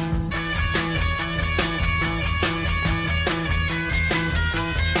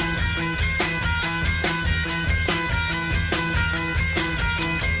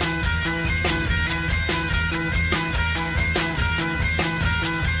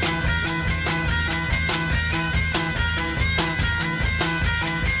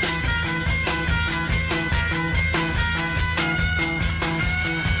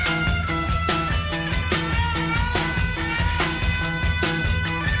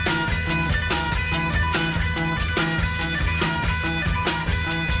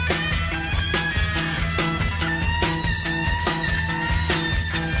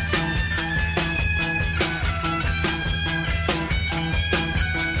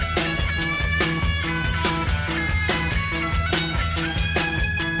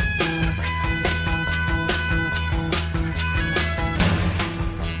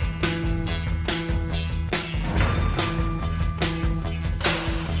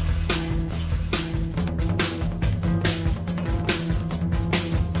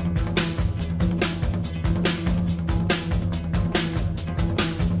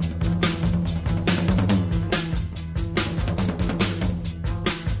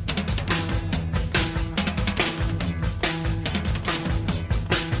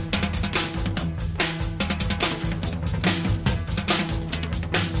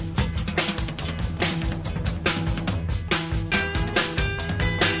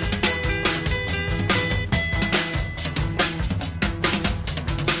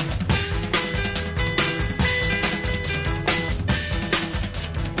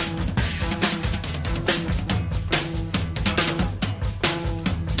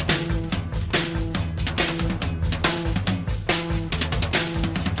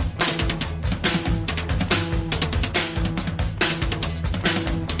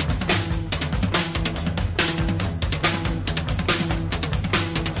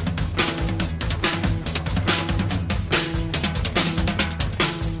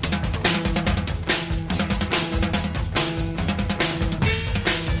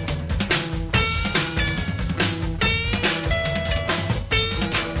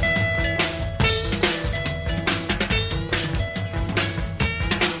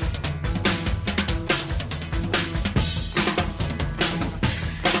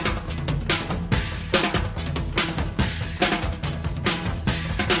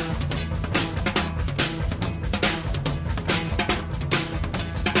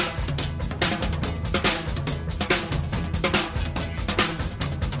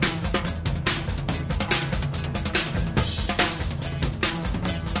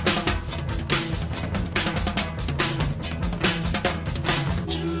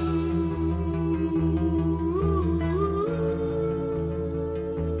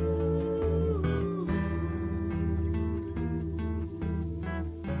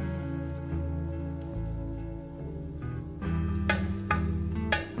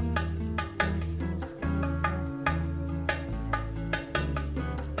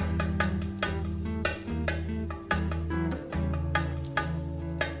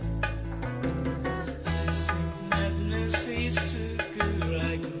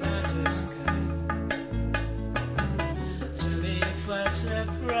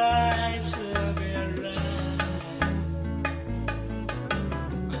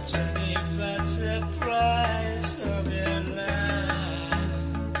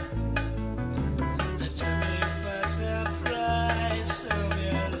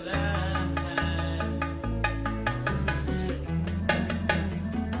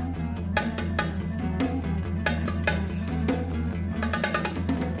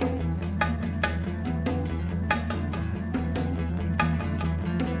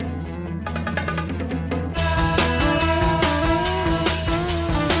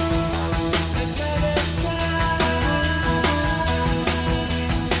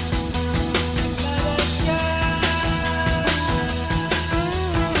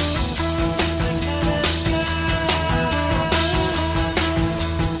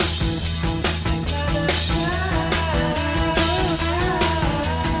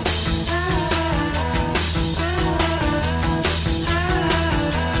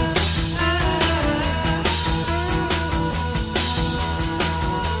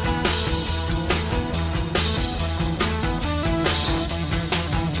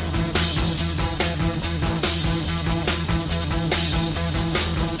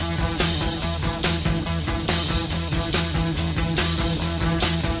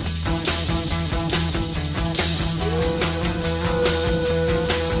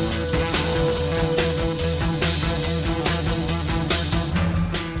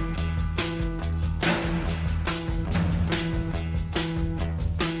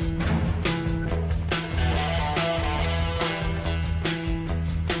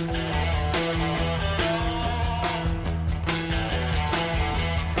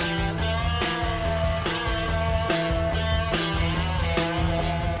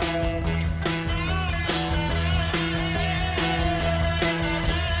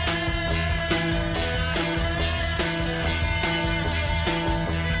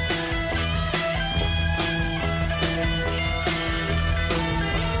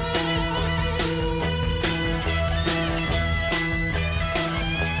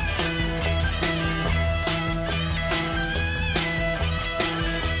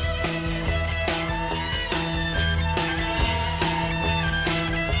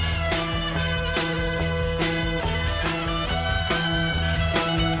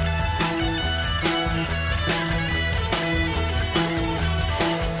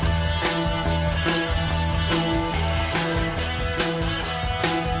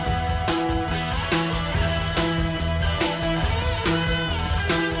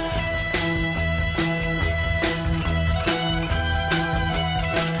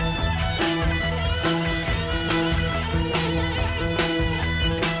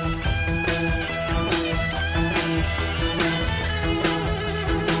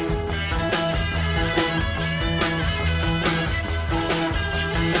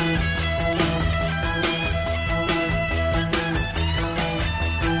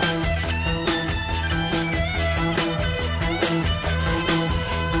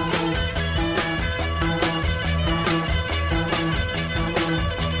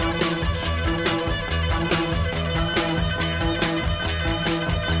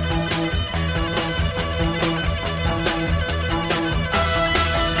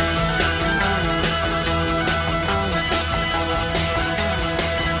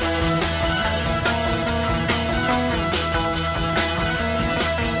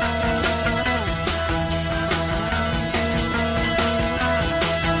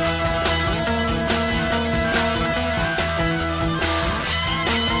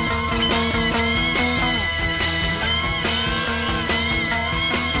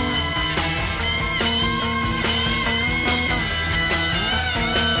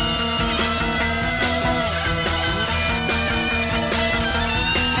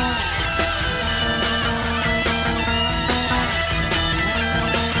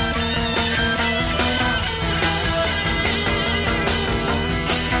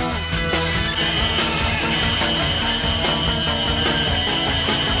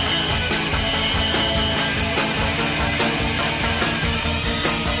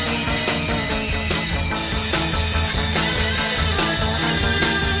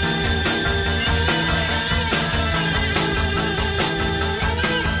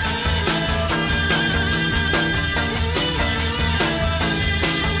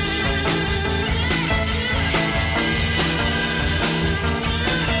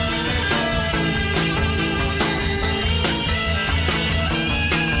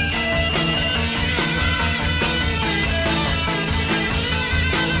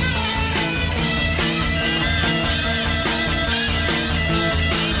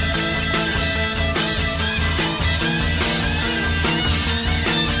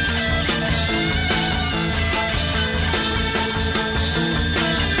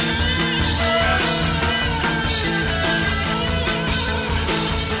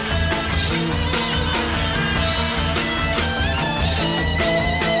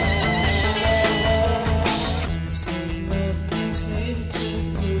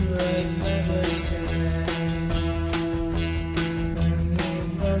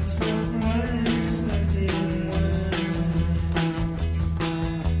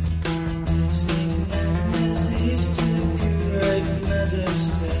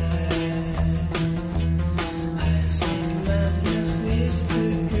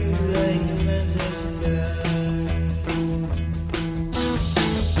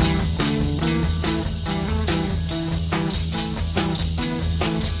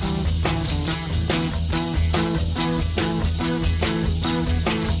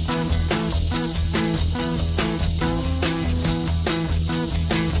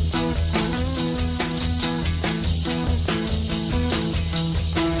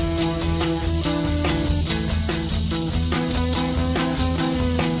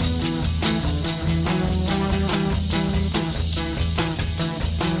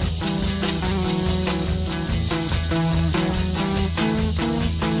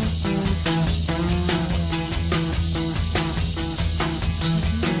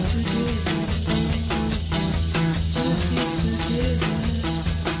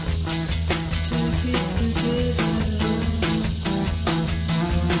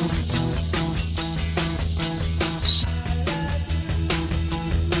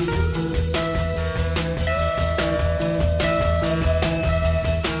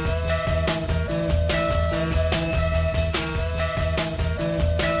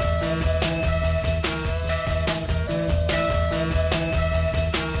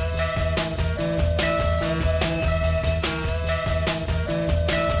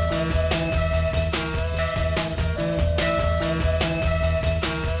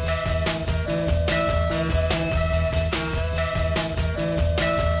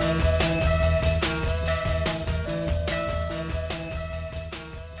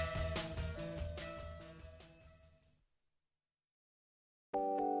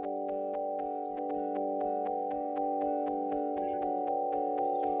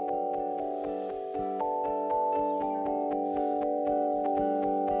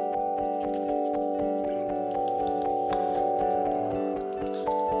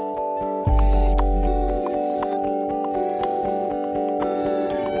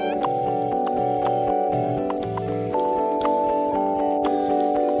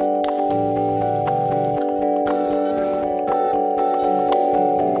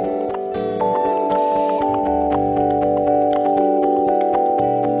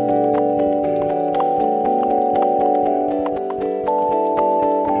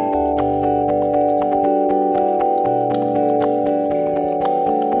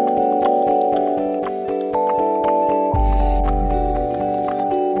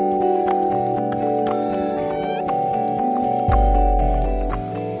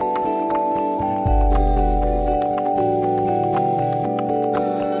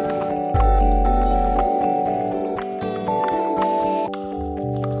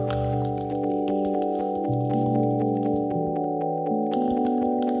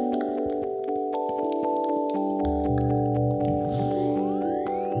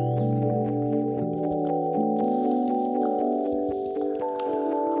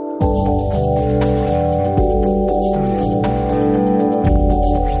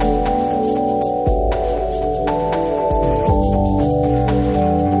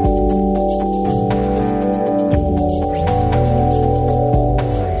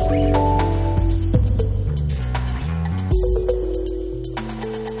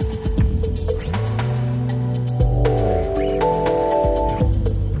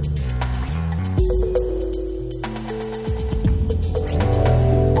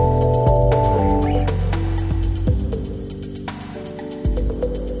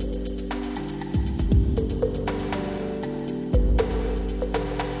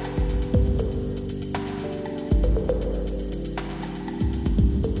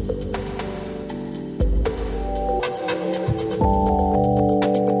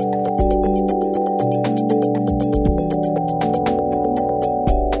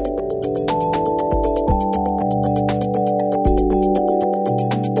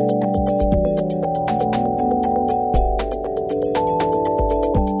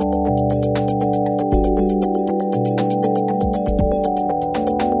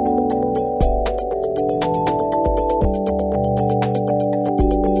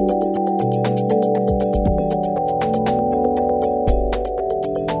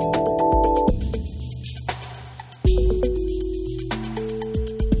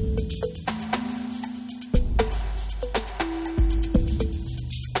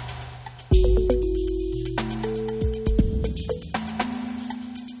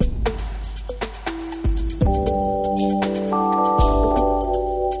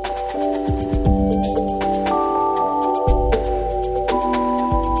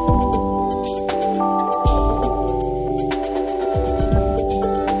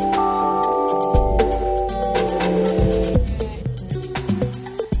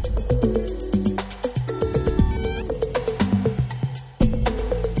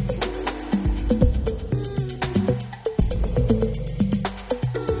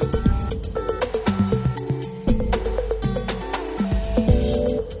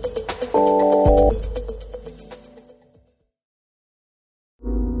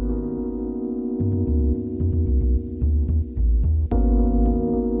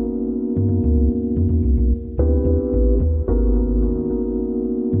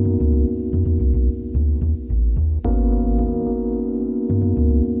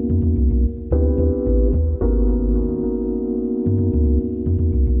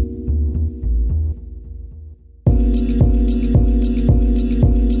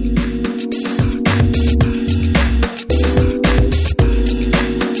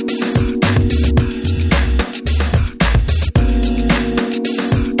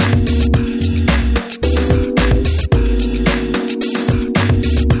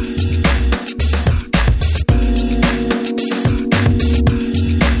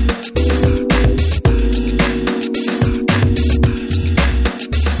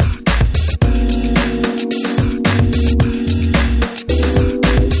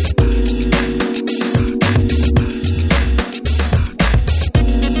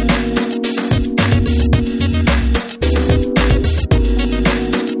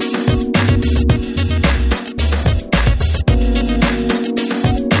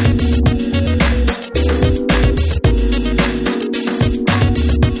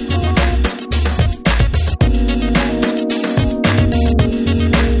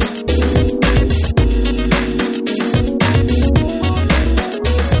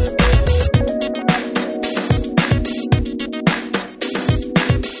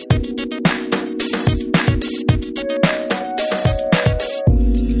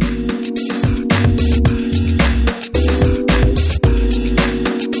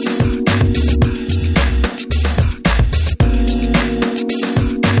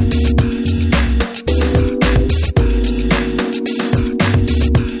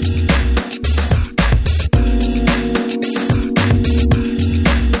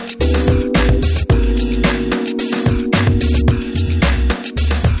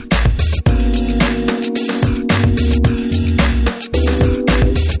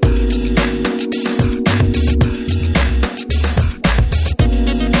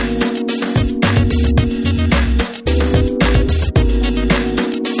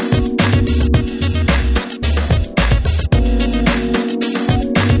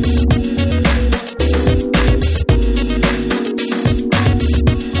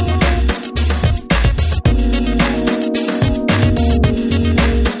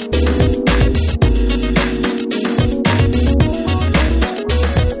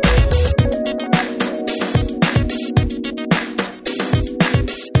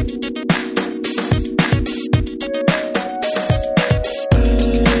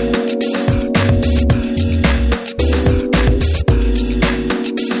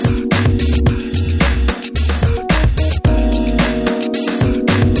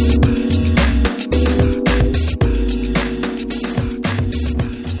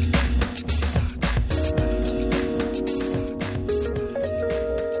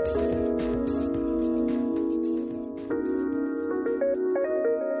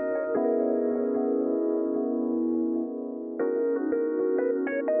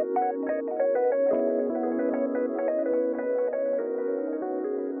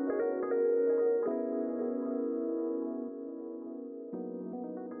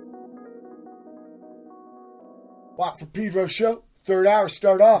 Hot for Pedro Show. Third hour,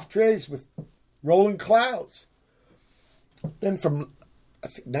 start off, tryezz with Rolling Clouds. Then from, I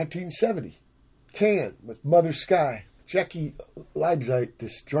think, 1970, Can with Mother Sky. Jackie Leibzeit,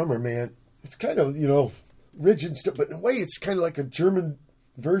 this drummer, man, it's kind of, rigid stuff, but in a way it's kind of like a German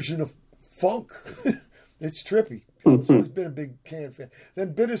version of funk. It's trippy. I've always been a big Can fan.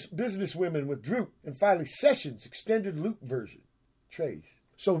 Then Businesswomen with Droop. And finally, Sessions, extended loop version, tryezz.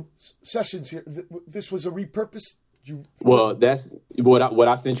 So, Sessions here, this was a repurposed? Well, that's what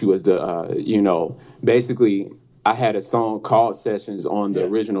I sent you was the, basically I had a song called Sessions on the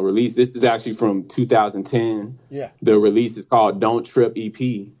original release. This is actually from 2010. Yeah. The release is called Don't Trip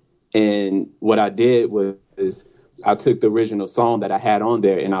EP. And what I did was I took the original song that I had on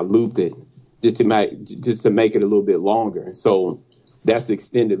there and I looped it just to make it a little bit longer. So that's the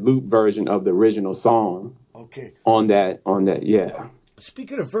extended loop version of the original song. Okay. On that, yeah.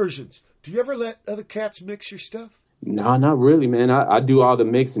 Speaking of versions, do you ever let other cats mix your stuff? No, not really, man. I do all the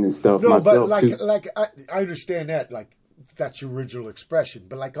mixing and stuff myself, but too. I understand that, like, that's your original expression.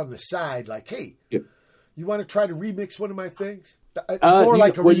 But, like, on the side, like, hey, you want to try to remix one of my things? More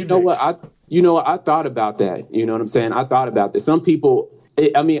like a remix. You know what? I thought about that. You know what I'm saying? I thought about that. Some people, I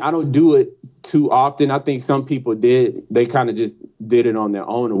don't do it too often. I think some people did. They kind of just did it on their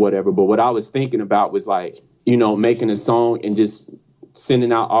own or whatever. But what I was thinking about was, like, making a song and just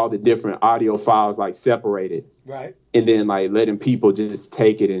sending out all the different audio files, like, separated. Right. And then, like, letting people just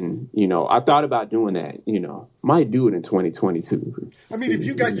take it. And, I thought about doing that, might do it in 2022. I mean, if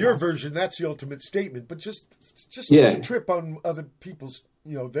you got your version, that's the ultimate statement. But just let you trip on other people's,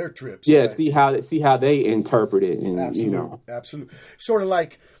 their trips. Yeah. Right? See how they interpret it. And, Absolutely. Sort of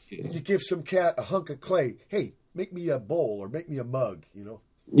like you give some cat a hunk of clay. Hey, make me a bowl or make me a mug,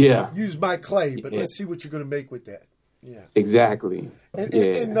 Yeah. Use my clay, but let's see what you're going to make with that. Yeah. Exactly. And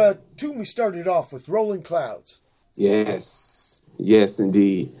tune, we started off with Rolling Clouds. Yes,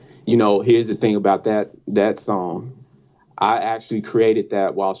 indeed. Here's the thing about that song. I actually created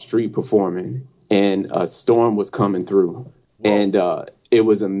that while street performing, and a storm was coming through. Whoa. And it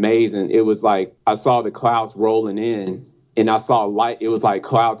was amazing. It was like I saw the clouds rolling in, and I saw light. It was like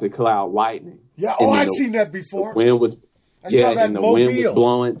cloud to cloud lightning. Yeah. Oh, I've seen that before. The wind was. I saw that and the Mobile. wind was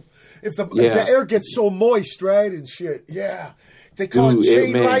blowing. If the air gets so moist, right, and shit, they call it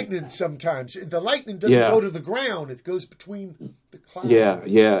chain lightning sometimes. The lightning doesn't go to the ground; it goes between the clouds.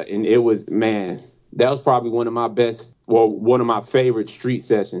 Yeah, and it was, man, that was probably one of my favorite street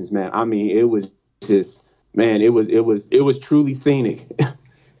sessions, man. I mean, it was just, man, it was truly scenic.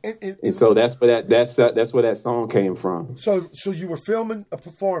 And so that's where that song came from. So you were filming a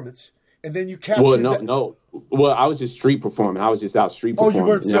performance. And then you captured. Well, no. Well, I was just street performing. I was just out street performing. Oh, you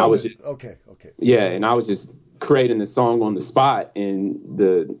weren't filming. I was just, okay. Yeah, and I was just creating the song on the spot, and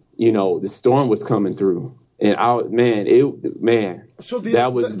the storm was coming through, and So the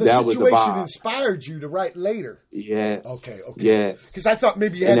situation vibe. inspired you to write later. Yes. Okay. Yes. Because I thought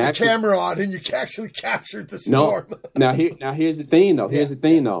maybe you had the camera on and you actually captured the storm. No. Now here's the thing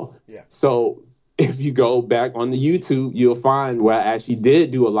though. Yeah. So, if you go back on the YouTube, you'll find where I actually did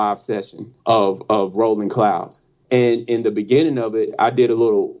do a live session of Rolling Clouds. And in the beginning of it, I did a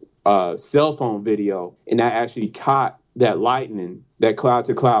little cell phone video, and I actually caught that lightning, that cloud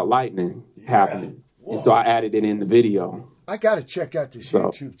to cloud lightning happening. Whoa. And so I added it in the video. I got to check out this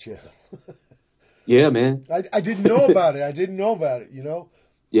YouTube channel. Yeah, man. I didn't know about it.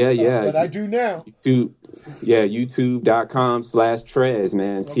 Yeah. But I do now. YouTube.com/tryezz,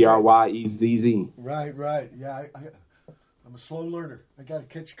 man. Okay. TRYEZZ. Right. Yeah, I'm a slow learner. I got to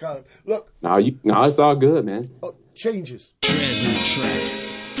catch you up. Look. No, it's all good, man. Oh, changes. Tryezz on the track.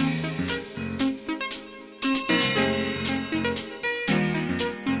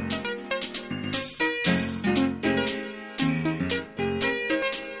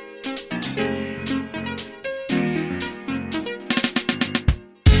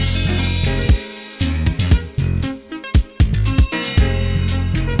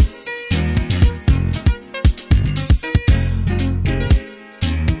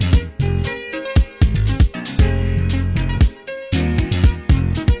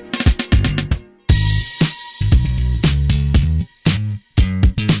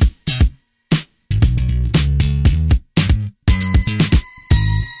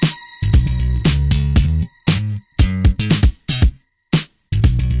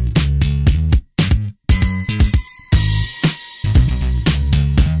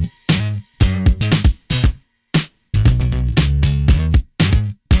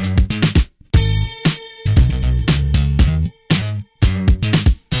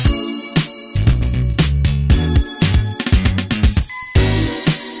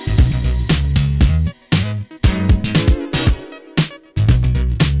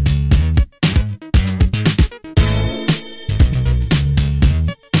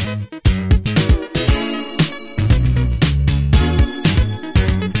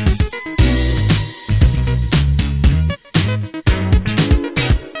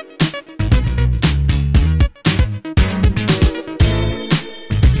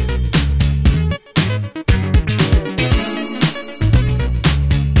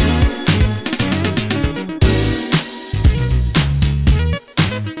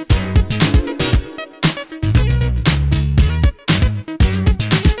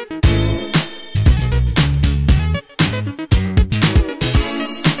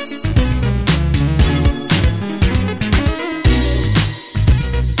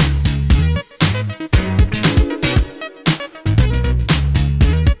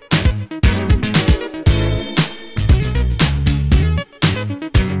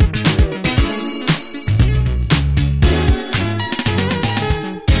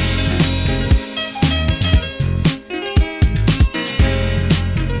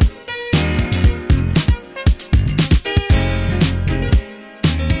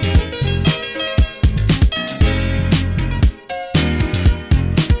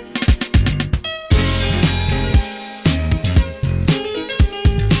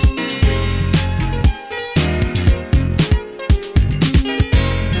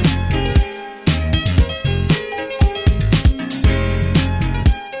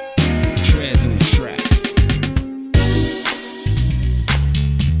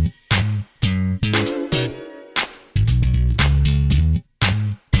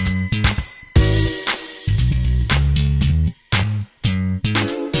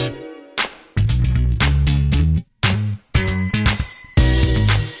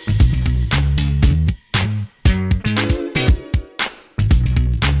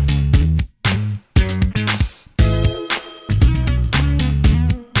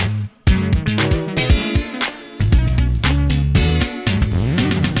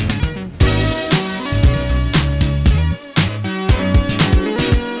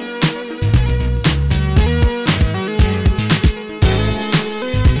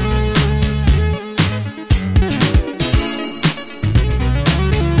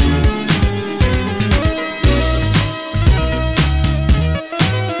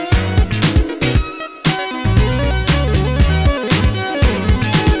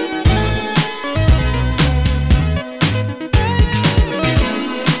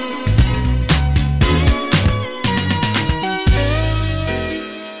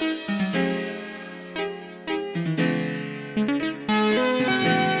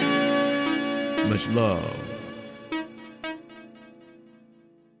 much love.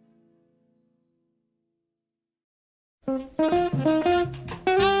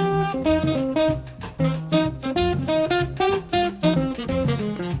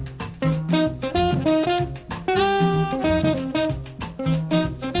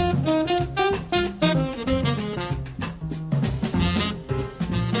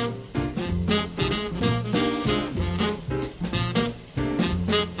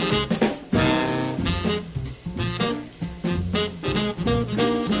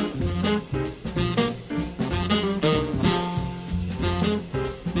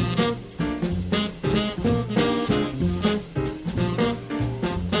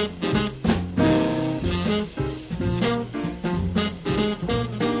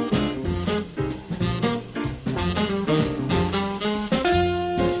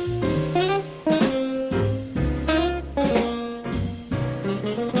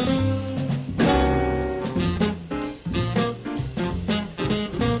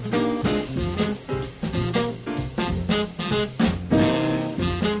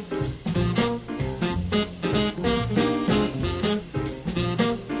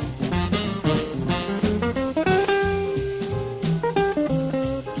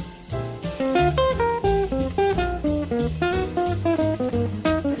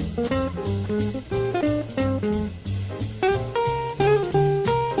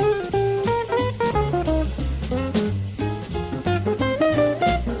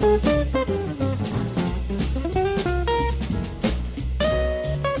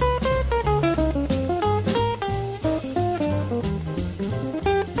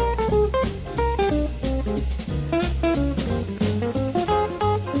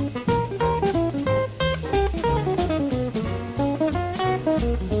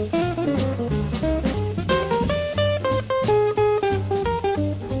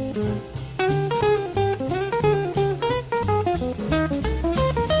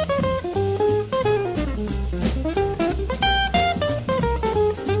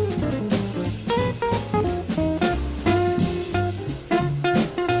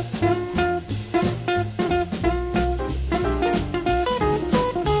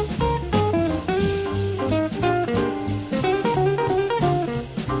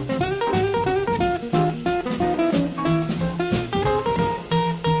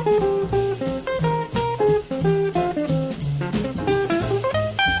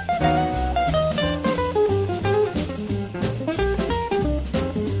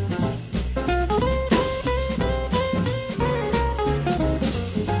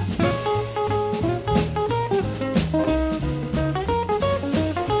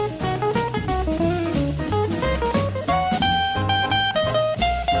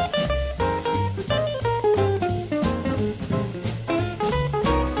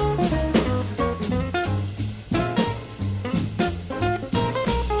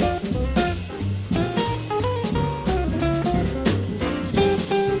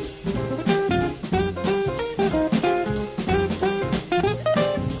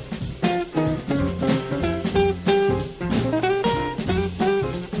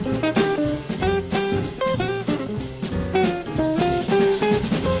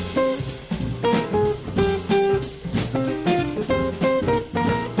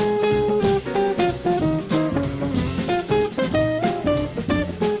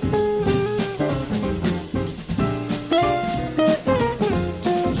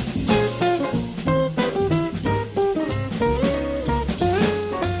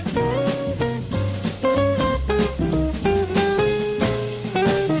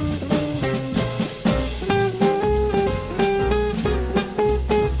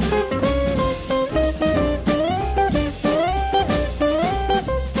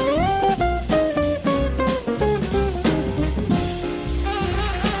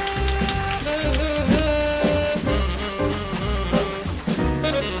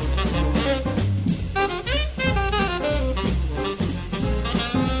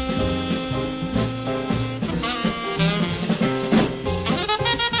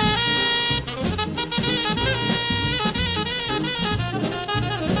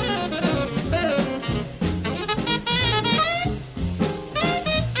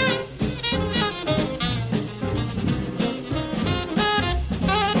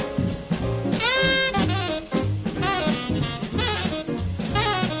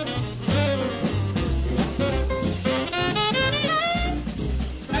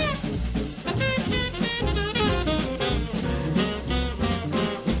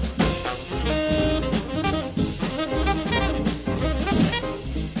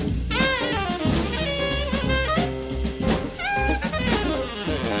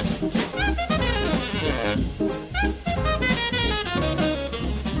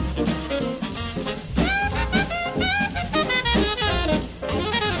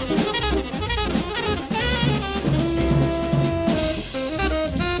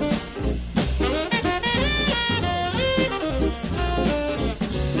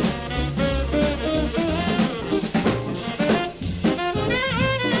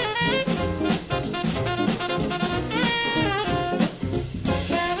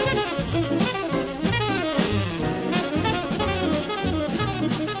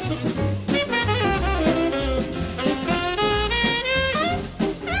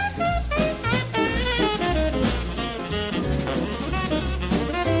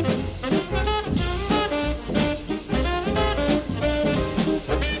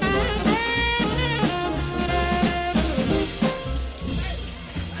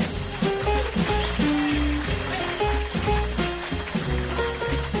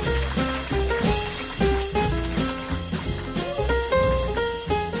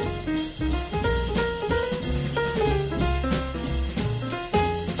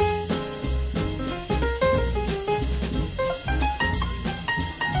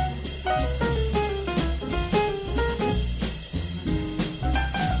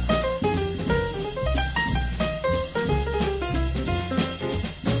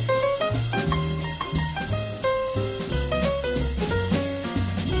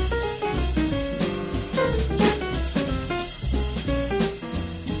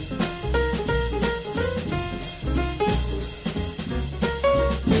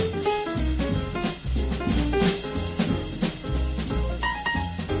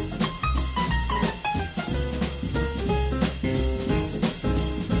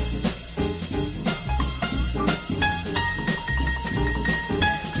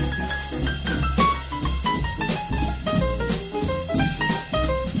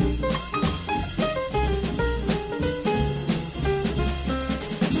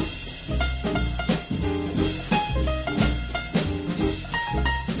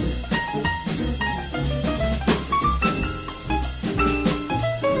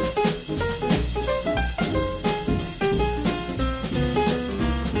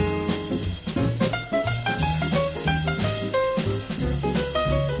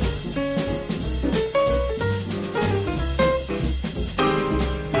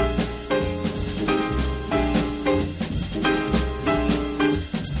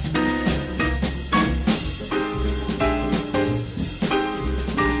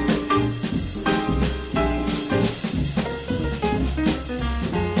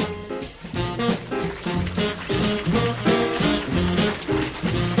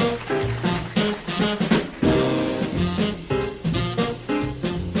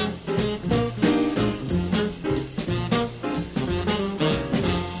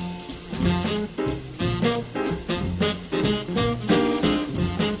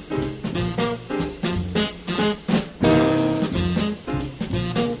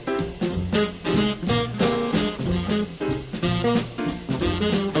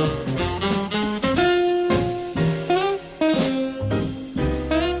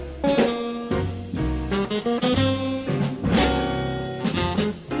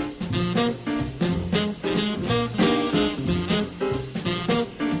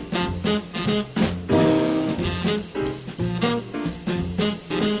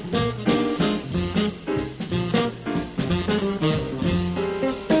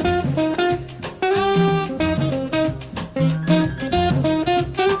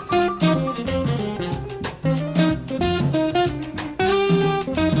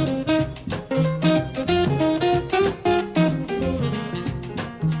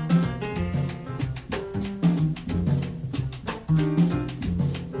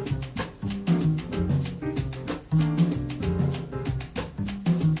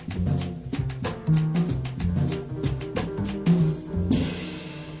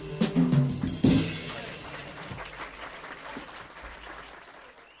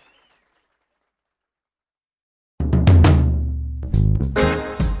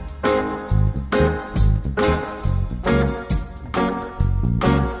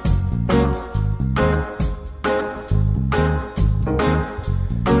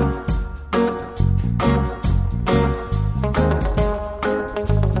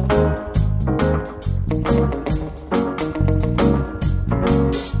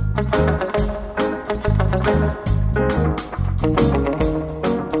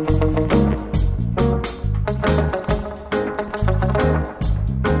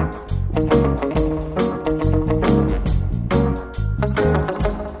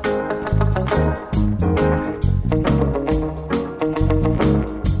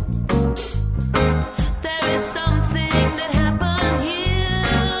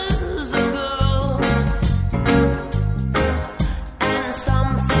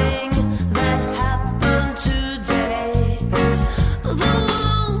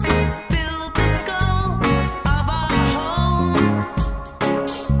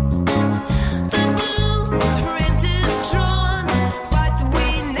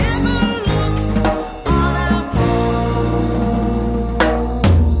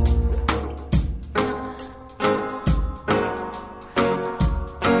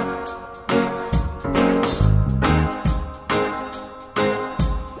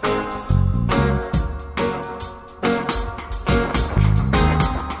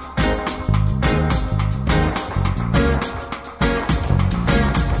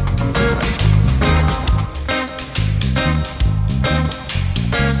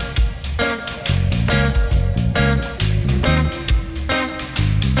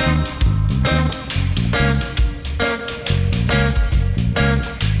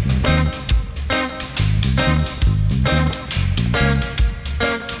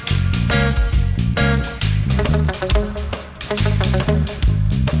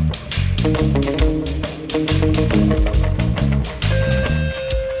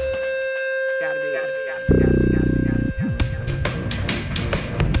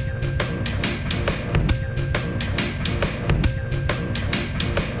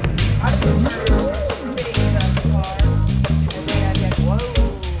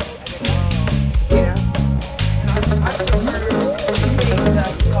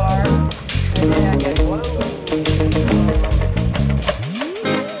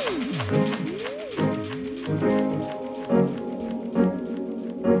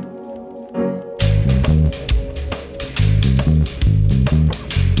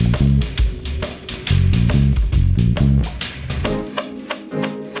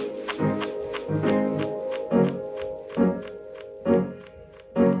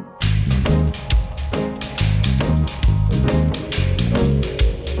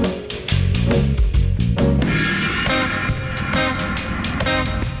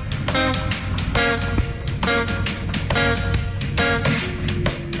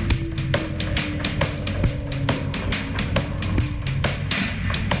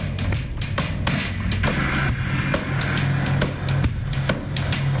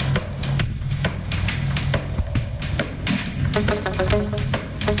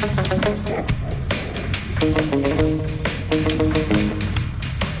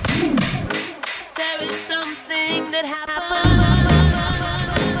 There is something that happened.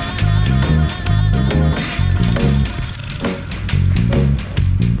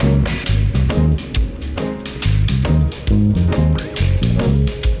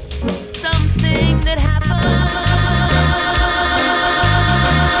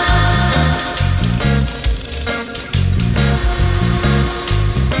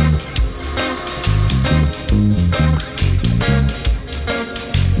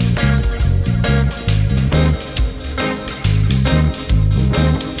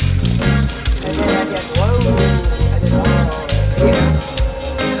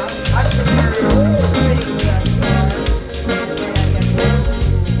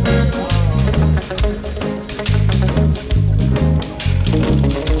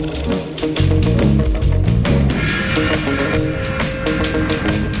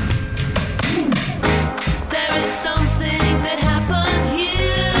 Something that happened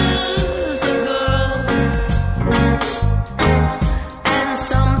years ago, and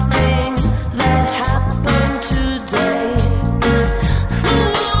something that happened today. The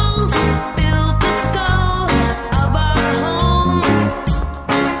walls build the skull of our home.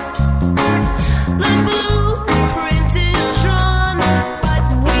 The blueprint is drawn, but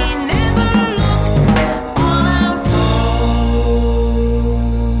we never look on our bones.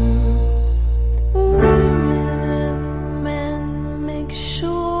 Women and men make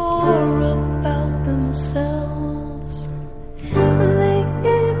sure about themselves. They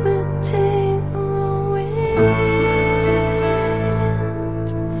imitate the wind,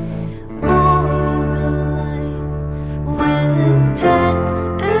 all the life with tact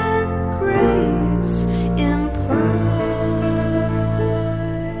and grace in pride.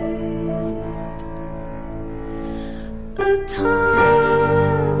 A timeline,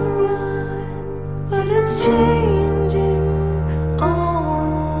 but it's changing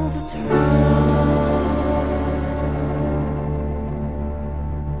all the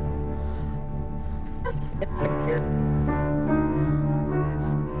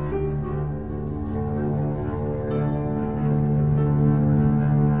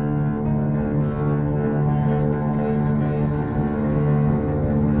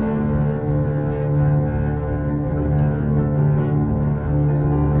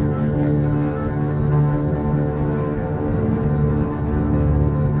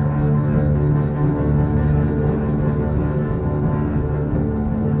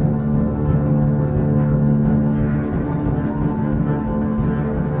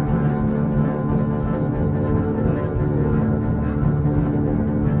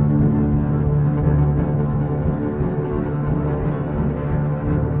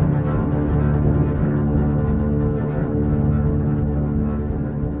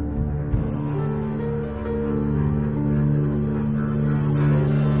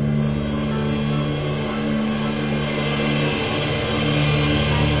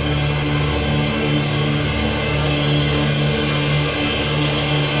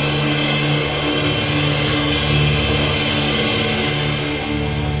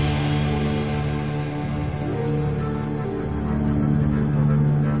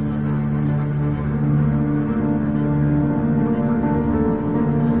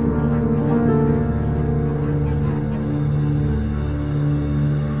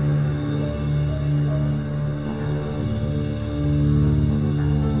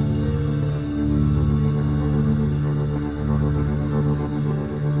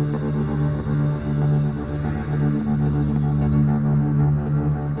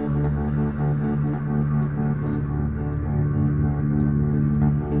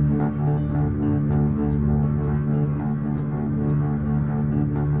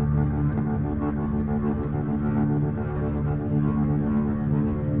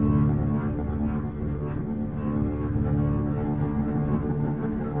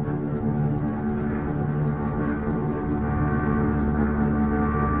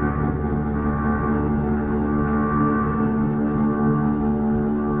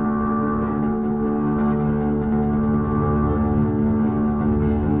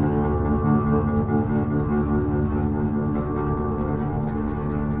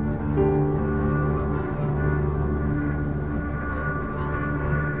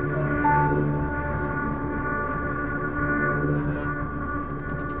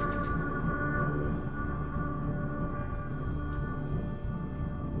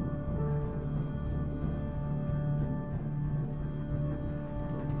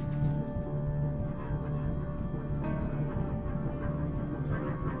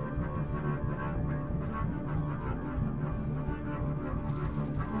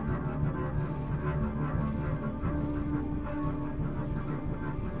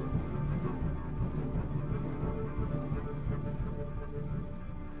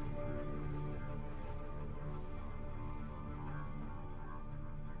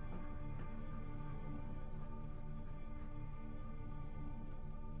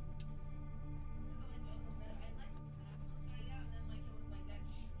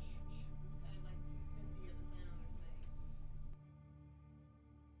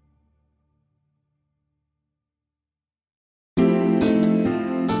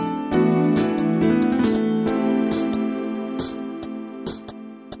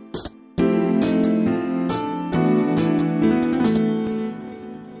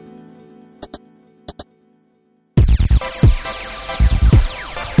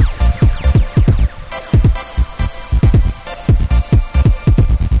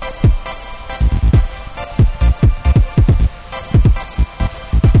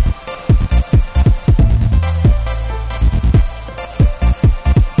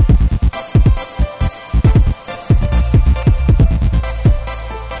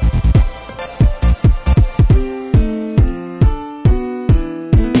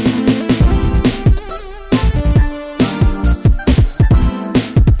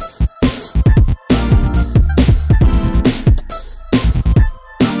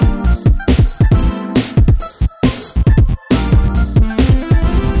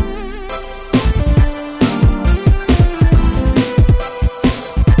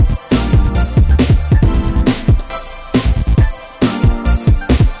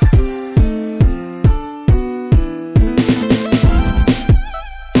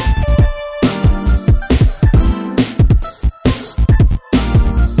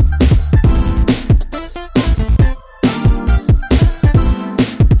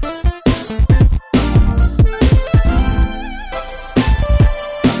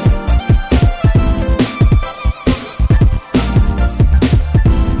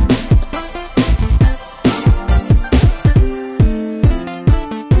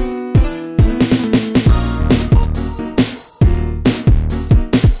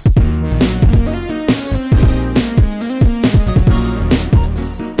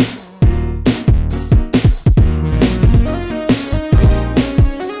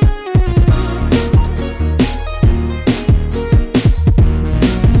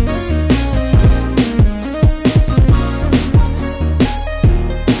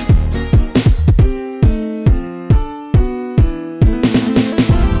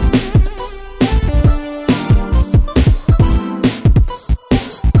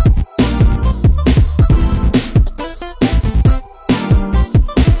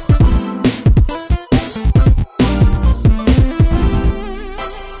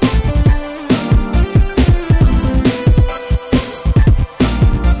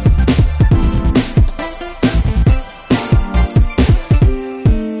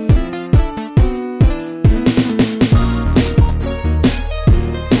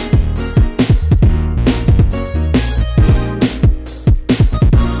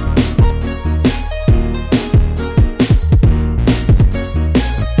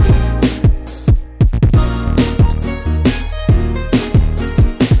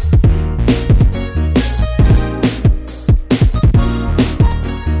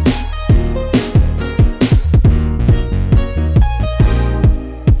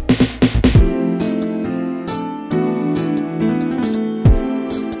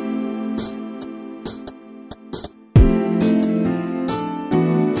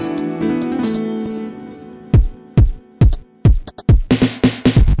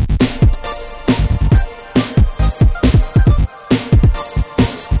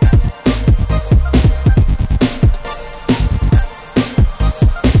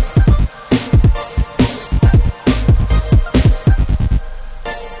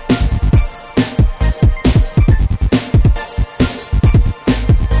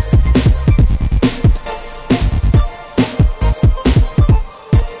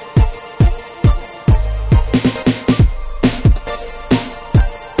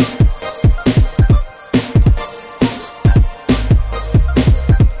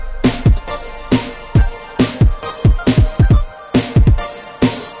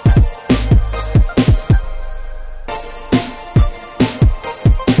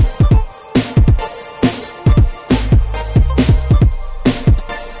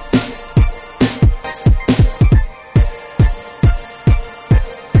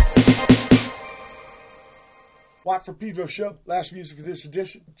Hot for Pedro Show. Last music of this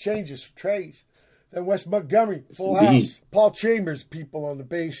edition. Changes for Tryezz. Then West Montgomery, full house. Paul Chambers people on the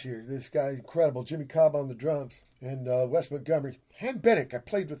bass here. This guy incredible. Jimmy Cobb on the drums. And West Montgomery. Han Bennick, I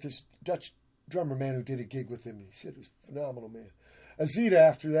played with this Dutch drummer man who did a gig with him. He said it was phenomenal, man. Azita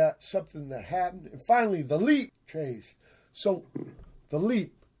after that, Something That Happened. And finally, The Leap, Tryezz. So, The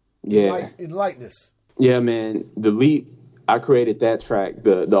Leap, in lightness. Yeah, man. The Leap, I created that track.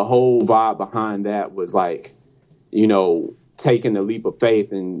 The whole vibe behind that was like, you know, taking the leap of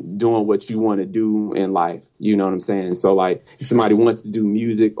faith and doing what you want to do in life. You know what I'm saying? So like if somebody wants to do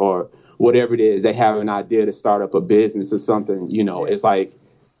music or whatever it is, they have an idea to start up a business or something, you know, it's like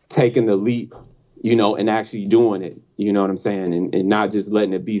taking the leap, you know, and actually doing it. You know what I'm saying? And not just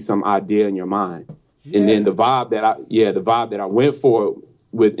letting it be some idea in your mind. Yeah. And then the vibe that I went for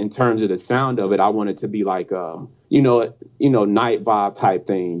with in terms of the sound of it, I wanted to be like you know, night vibe type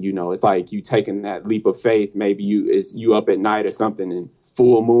thing. You know, it's like you taking that leap of faith. Maybe you up at night or something and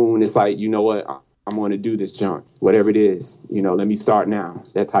full moon. It's like, you know what, I'm going to do this junk, whatever it is. You know, let me start now.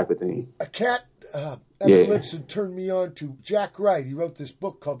 That type of thing. A cat, Evan Lipson turned me on to Jack Wright. He wrote this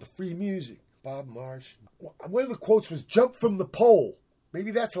book called The Free Music. Bob Marsh. One of the quotes was "Jump from the pole."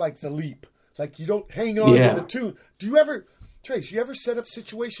 Maybe that's like the leap. Like you don't hang on to the tune. Do you ever, Tryezz? You ever set up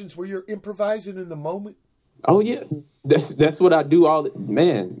situations where you're improvising in the moment? Oh yeah, that's what I do.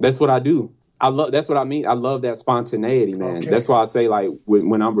 That's what I do. That's what I mean. I love that spontaneity, man. Okay. That's why I say like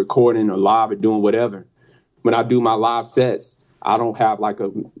when I'm recording or live or doing whatever, when I do my live sets, I don't have like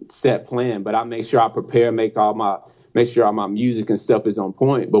a set plan, but I make sure I prepare, make sure all my music and stuff is on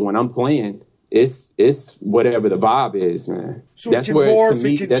point. But when I'm playing, it's whatever the vibe is, man. So that's where to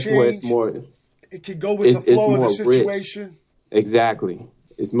me, that's where it's more. It can go with the flow of the situation. Rich. Exactly.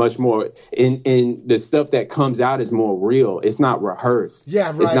 It's much more, and the stuff that comes out is more real. It's not rehearsed. Yeah,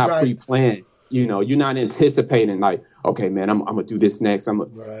 right. It's not pre-planned. You know, you're not anticipating like, okay, man, I'm gonna do this next.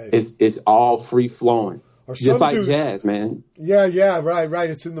 It's all free flowing. Just like dudes, jazz, man. Yeah, right.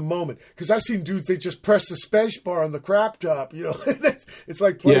 It's in the moment. Because I've seen dudes, they just press the space bar on the crap top. You know, it's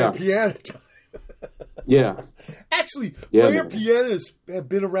like playing piano. Yeah. Actually, player pianos have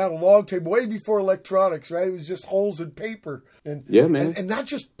been around a long time, way before electronics, right? It was just holes in paper. And and not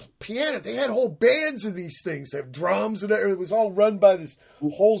just piano. They had whole bands of these things. They have drums and everything. It was all run by these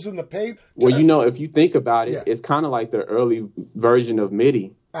holes in the paper. Well, you know, if you think about it, it's kind of like the early version of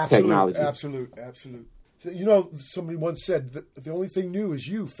MIDI technology. Absolute. So, you know, somebody once said that the only thing new is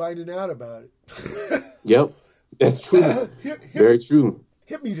you finding out about it. Yep. That's true. Very true.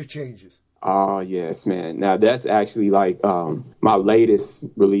 Hit me to changes. Oh, yes, man. Now, that's actually like my latest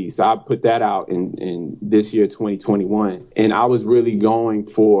release. I put that out in this year, 2021. And I was really going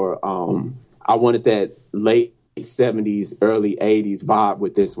for, I wanted that late 70s, early 80s vibe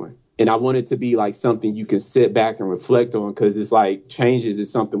with this one. And I want it to be like something you can sit back and reflect on because it's like changes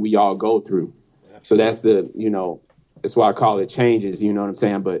is something we all go through. Absolutely. So that's the, you know, that's why I call it changes, you know what I'm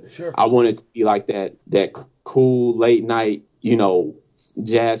saying? But I want it to be like that cool late night, you know,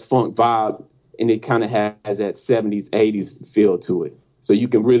 jazz funk vibe, and it kind of has that 70s 80s feel to it, so you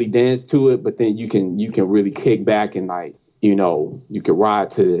can really dance to it, but then you can really kick back and like, you know, you can ride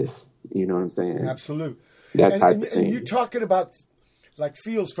to this, you know what I'm saying? Absolutely. That type of thing. And you're talking about like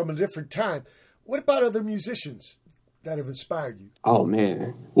feels from a different time. What about other musicians that have inspired you? Oh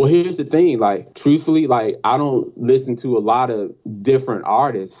man, well here's the thing, like truthfully, like I don't listen to a lot of different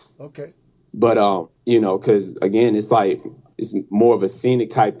artists. Okay. But you know, because again, it's like it's more of a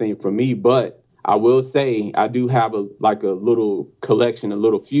scenic type thing for me. But I will say I do have a little collection, a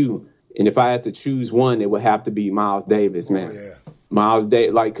little few. And if I had to choose one, it would have to be Miles Davis, man. Oh, yeah. Miles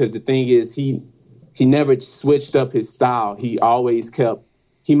Davis, like, because the thing is, he never switched up his style. He always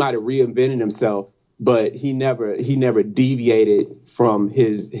he might have reinvented himself, but he never deviated from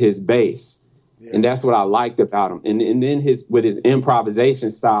his base. Yeah. And that's what I liked about him. And then with his improvisation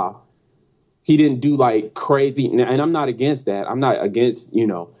style, he didn't do like crazy, and I'm not against that. I'm not against, you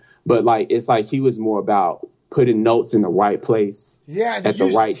know, but like it's like he was more about putting notes in the right place at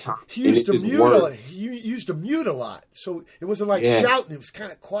the right time. He used to mute a lot, so it wasn't like shouting. It was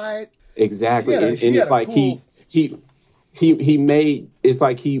kind of quiet. Exactly, and it's like he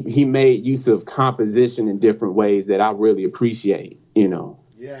made use of composition in different ways that I really appreciate. You know.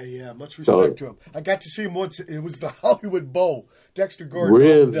 Yeah. Much respect to him. I got to see him once. It was the Hollywood Bowl. Dexter Gordon.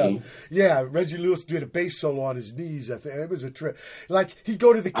 Really? Yeah, Reggie Lewis did a bass solo on his knees. I think it was a trip. Like he'd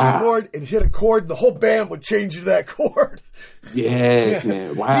go to the keyboard and hit a chord, and the whole band would change to that chord. Yes,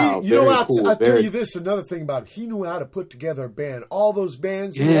 man. Wow. I'll tell you this. Another thing about him, he knew how to put together a band. All those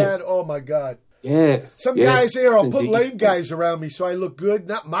bands he had. Oh my God. Yes. Some yes, guys there, I'll put indeed. lame guys around me so I look good.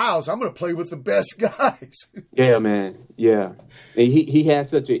 Not Miles. I'm going to play with the best guys. Yeah, man. Yeah. And he has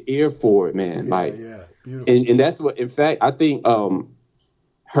such an ear for it, man. Yeah, beautiful. And that's what, in fact, I think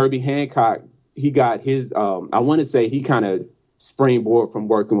Herbie Hancock, he got his, I want to say he kind of springboard from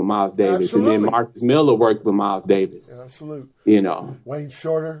working with Miles Davis. Absolutely. And then Marcus Miller worked with Miles Davis. Absolute. You know. Wayne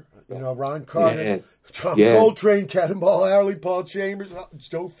Shorter, Ron Carter, Yes. John Yes. Coltrane, Cannonball Alley, Paul Chambers,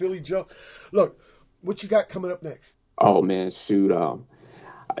 Joe Philly Joe. Look, what you got coming up next? Oh, man, shoot.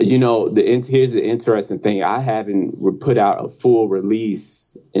 Here's the interesting thing. I haven't put out a full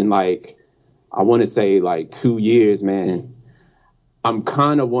release in like, I want to say like 2 years, man. I'm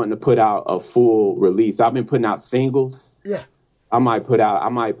kind of wanting to put out a full release. I've been putting out singles. Yeah. I might put out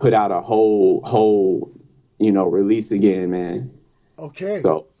a whole, release again, man. Okay.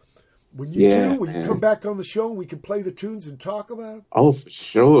 So when you yeah, do, will you come back on the show and we can play the tunes and talk about them? Oh, for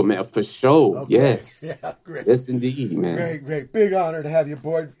sure, man. For sure. Okay. Yes. Yeah, great. Yes, indeed, man. Great. Big honor to have you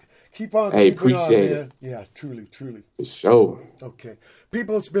aboard. Keep on Hey, keeping appreciate on, man. it. Yeah, truly. For sure. Okay.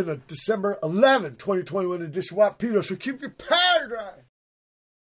 People, it's been a December 11, 2021 edition of Pedro Show. Keep your powder dry.